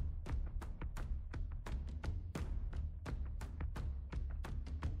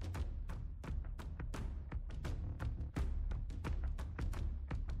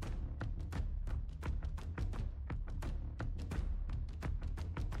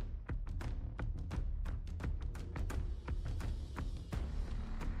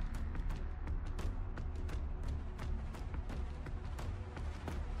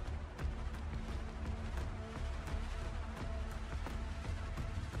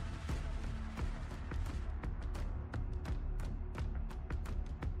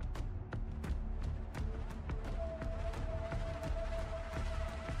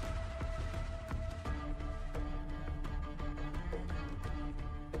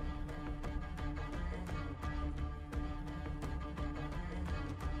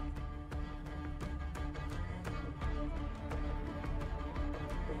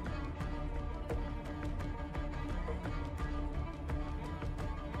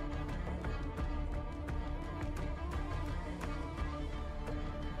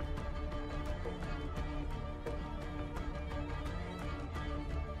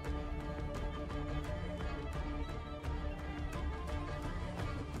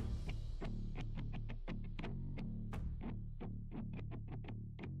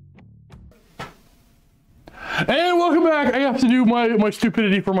 And welcome back. I have to do my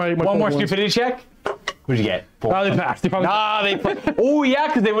stupidity for my One more stupidity check. What'd you get? 4. They passed. They passed. Oh yeah,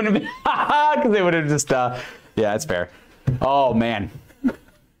 because they wouldn't have. Because they would have just. Yeah, that's fair. Oh man,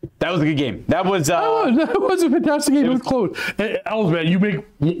 that was a good game. That was. That was a fantastic game. It was close. Elves, man, you make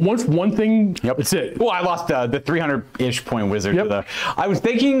once one thing. Yep, that's it. Well, I lost the 300-ish point wizard. Yep. I was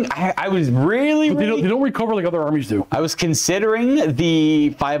thinking. I was really. They don't recover like other armies do. I was considering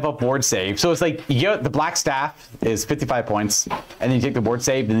the 5-up board save. So it's like you get the black staff is 55 points, and then you take the board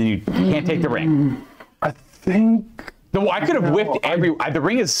save, and then you can't take the ring. I think. No, I could have whiffed every. The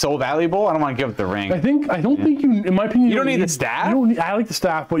ring is so valuable. I don't want to give up the ring. I don't think you. In my opinion, you don't need the staff. You don't need, I like the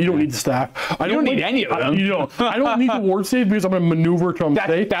staff, but you don't need the staff. You don't need any of them. You don't. I don't need the ward save because I'm going to maneuver to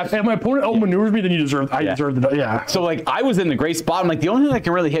safe. And if my opponent outmaneuvers me, then you deserve. I deserve the. Yeah. So like I was in the great spot. I'm like the only thing that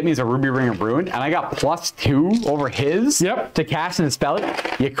can really hit me is a Ruby Ring of Ruin, and I got +2 over his. Yep. To cast and spell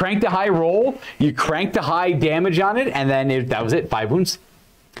it. You crank the high roll. You crank the high damage on it, and then that was it. 5 wounds.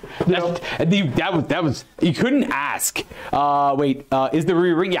 That was you couldn't ask. Is the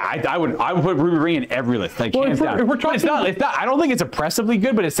Ruby Ring? Yeah, I would put Ruby Ring in every list. Like hands down. If we're talking, it's not. I don't think it's oppressively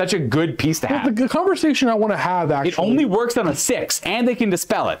good, but it's such a good piece to have. The conversation I want to have actually. It only works on a 6, and they can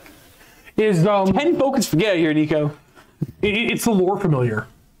dispel it. Is 10 focus. Forget it here, Nico. It's the lore familiar.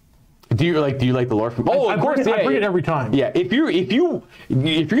 Do you like the lore? I bring it every time. Yeah, if you're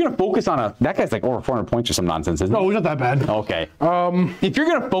gonna focus on that guy's like over 400 points or some nonsense, isn't No, it? he's not that bad. Okay. If you're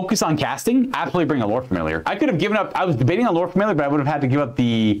gonna focus on casting, absolutely bring a lore familiar. I could have given up. I was debating on lore familiar, but I would have had to give up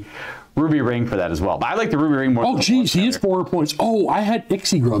the ruby ring for that as well. But I like the ruby ring more. Oh, geez, he is 400 points. Oh, I had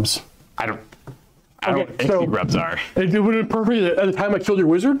Ixie grubs. I don't know what Ixie grubs are. It would have been perfect at the time I killed your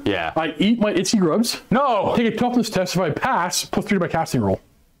wizard. Yeah. I eat my Ixie grubs. No. Take a toughness test. If I pass, +3 to my casting roll.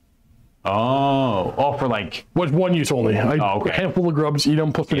 Oh, for like. Was one use only. Okay. A handful of grubs, eat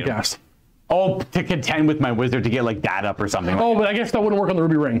them, +3 to cast. Oh, to contend with my wizard to get like that up or something. Oh, but I guess that wouldn't work on the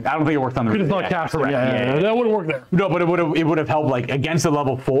ruby ring. I don't think it worked on the ruby Because it's not casting. Yeah, that wouldn't work there. No, but it would have helped like against the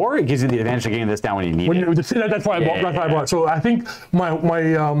level 4. It gives you the advantage of getting this down when you need it. That's why I bought. So I think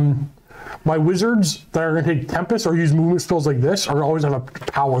my wizards that are going to take Tempest or use movement spells like this are always on a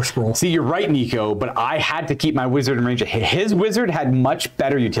power scroll. See, you're right, Nico, but I had to keep my wizard in range. His wizard had much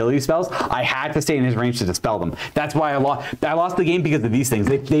better utility spells. I had to stay in his range to dispel them. That's why I lost the game because of these things.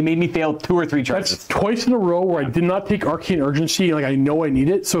 They made me fail 2 or 3 charges. That's twice in a row where I did not take Arcane Urgency. Like I know I need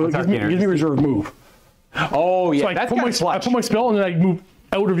it, so it gives me reserve move. Oh yeah, So I put my spell and then I move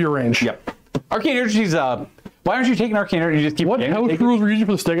out of your range. Yep. Arcane Urgency's why aren't you taking Arcane Urgency? You just keep What house rules were you using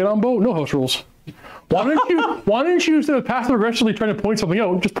for the Stegodon bow? No house rules. Why didn't you instead of passive aggressively trying to point something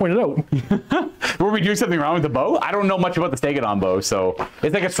out, just point it out? Were we doing something wrong with the bow? I don't know much about the Stegodon bow, so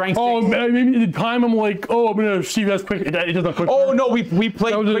it's like a strength. Oh, maybe at the time I'm like, I'm gonna see if that's quick. It doesn't quick. Oh no, we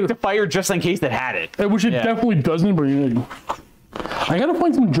played quick to fire just in case it had it. Which it definitely doesn't, but I gotta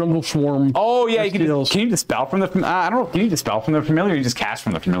find some jungle swarm. Oh yeah, can you dispel from the? I don't know. Can you dispel from the familiar? Or you just cast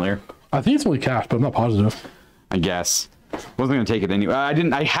from the familiar? I think it's only cast, but I'm not positive. I guess. Wasn't gonna take it anyway.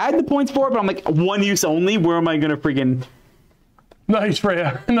 I had the points for it, but I'm like 1 use only. Where am I gonna freaking? Nice,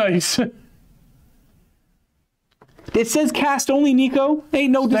 Freya. Nice. It says cast only, Nico.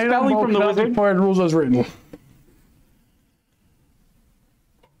 Ain't no dispelling from the wizard. Fire rules as written.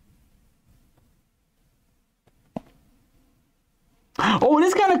 Oh, it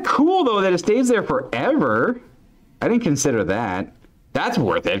is kind of cool though that it stays there forever. I didn't consider that. That's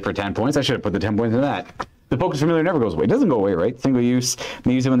worth it for 10 points. I should have put the 10 points in that. The focus familiar never goes away. It doesn't go away, right? Single use.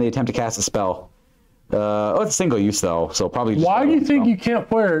 They use it when they attempt to cast a spell. It's single use though, so probably. Just why do you think you can't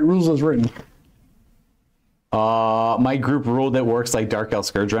fire it? Rules as written. My group ruled it works like Dark Elf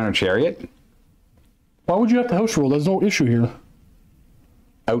Scourge Runner Chariot. Why would you have to house rule? There's no issue here.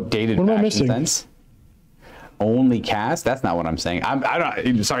 Outdated. What am I missing? Sense. Only cast? That's not what I'm saying.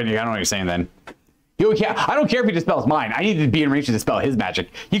 Sorry, Nick. I don't know what you're saying then. I don't care if he dispels mine. I needed to be in range to dispel his magic.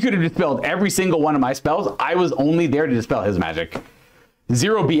 He could have dispelled every single one of my spells. I was only there to dispel his magic.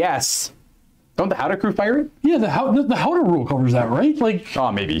 0 BS. Don't the Howdah crew fire it? Yeah, the Howdah rule covers that, right? Like.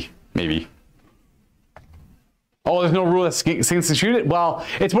 Oh, maybe. Oh, there's no rule that skinks can shoot it? Well,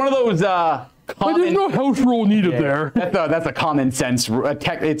 it's one of those But there's no house rule needed there. That's a common sense.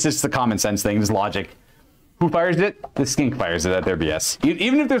 It's just a common sense thing. It's logic. Who fires it? The skink fires it at their BS.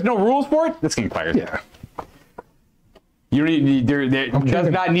 Even if there's no rules for it, the skink fires it. Yeah. You don't need, there does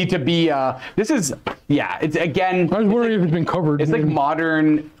not need to be, it's again. I was wondering if it's been covered. It's like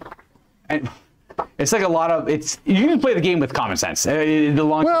modern, and it's like a lot of, you can play the game with common sense.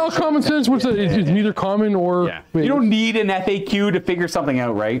 Common sense, it's neither common or. Yeah. You don't need an FAQ to figure something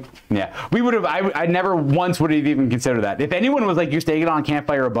out, right? Yeah. We would have, I never once would have even considered that. If anyone was like, you're staying on, can't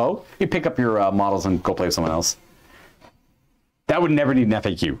fire a bow, you pick up your models and go play with someone else. That would never need an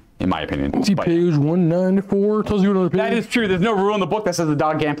FAQ, in my opinion. See page 194, tells you another page. That is true. There's no rule in the book that says the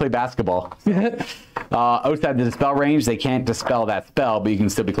dog can't play basketball. Outside the dispel range, they can't dispel that spell, but you can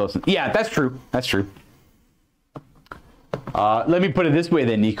still be close. Yeah, that's true. That's true. Let me put it this way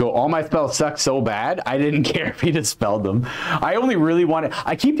then, Nico. All my spells suck so bad, I didn't care if he dispelled them. I only really wanted...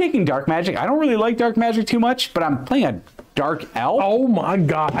 I keep taking dark magic. I don't really like dark magic too much, but I'm playing a dark elf. Oh my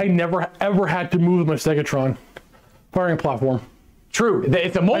god, I never ever had to move my Stegatron. Firing platform. True.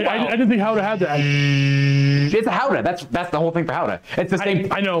 It's a mobile. I didn't think Howdah had that. It's a Howdah. That's the whole thing for Howdah. It's the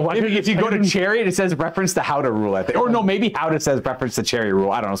same. I know. If you go to Chariot, it says reference to Howdah rule, I think. Or no, maybe Howdah says reference to Chariot rule.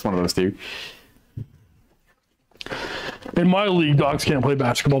 I don't know. It's one of those two. In my league, dogs can't play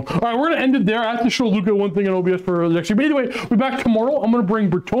basketball. All right, we're going to end it there. I have to show Luca one thing in OBS for the next week. But anyway, we're back tomorrow. I'm going to bring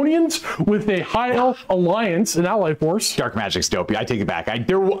Bretonnians with a High Elf Alliance, an ally force. Dark Magic's dope. I take it back.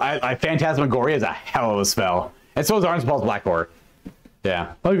 Phantasmagoria is a hell of a spell. And so is Arnspal's Black Ore.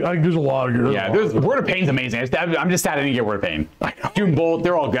 Yeah. There's a lot of good. Yeah, Word of Pain's amazing. I'm just sad I didn't get Word of Pain. Doom Bolt,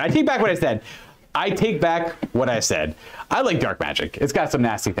 they're all good. I take back what I said. I take back what I said. I like dark magic. It's got some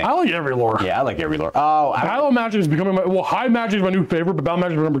nasty things. I like every lore. Yeah, I like every lore. Oh, Battle magic is becoming my, well, high magic is my new favorite, but battle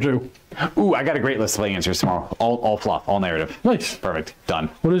magic is my number 2. Ooh, I got a great list of answers tomorrow. All fluff, all narrative. Nice. Perfect. Done.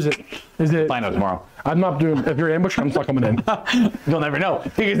 What is it? Is it? Find out tomorrow. I'm not doing, if you're ambushed, I'm not coming in. You'll never know.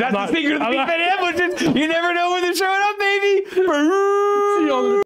 Because that's the secret of the big fat ambushes. You never know when they're showing up, baby. See you on the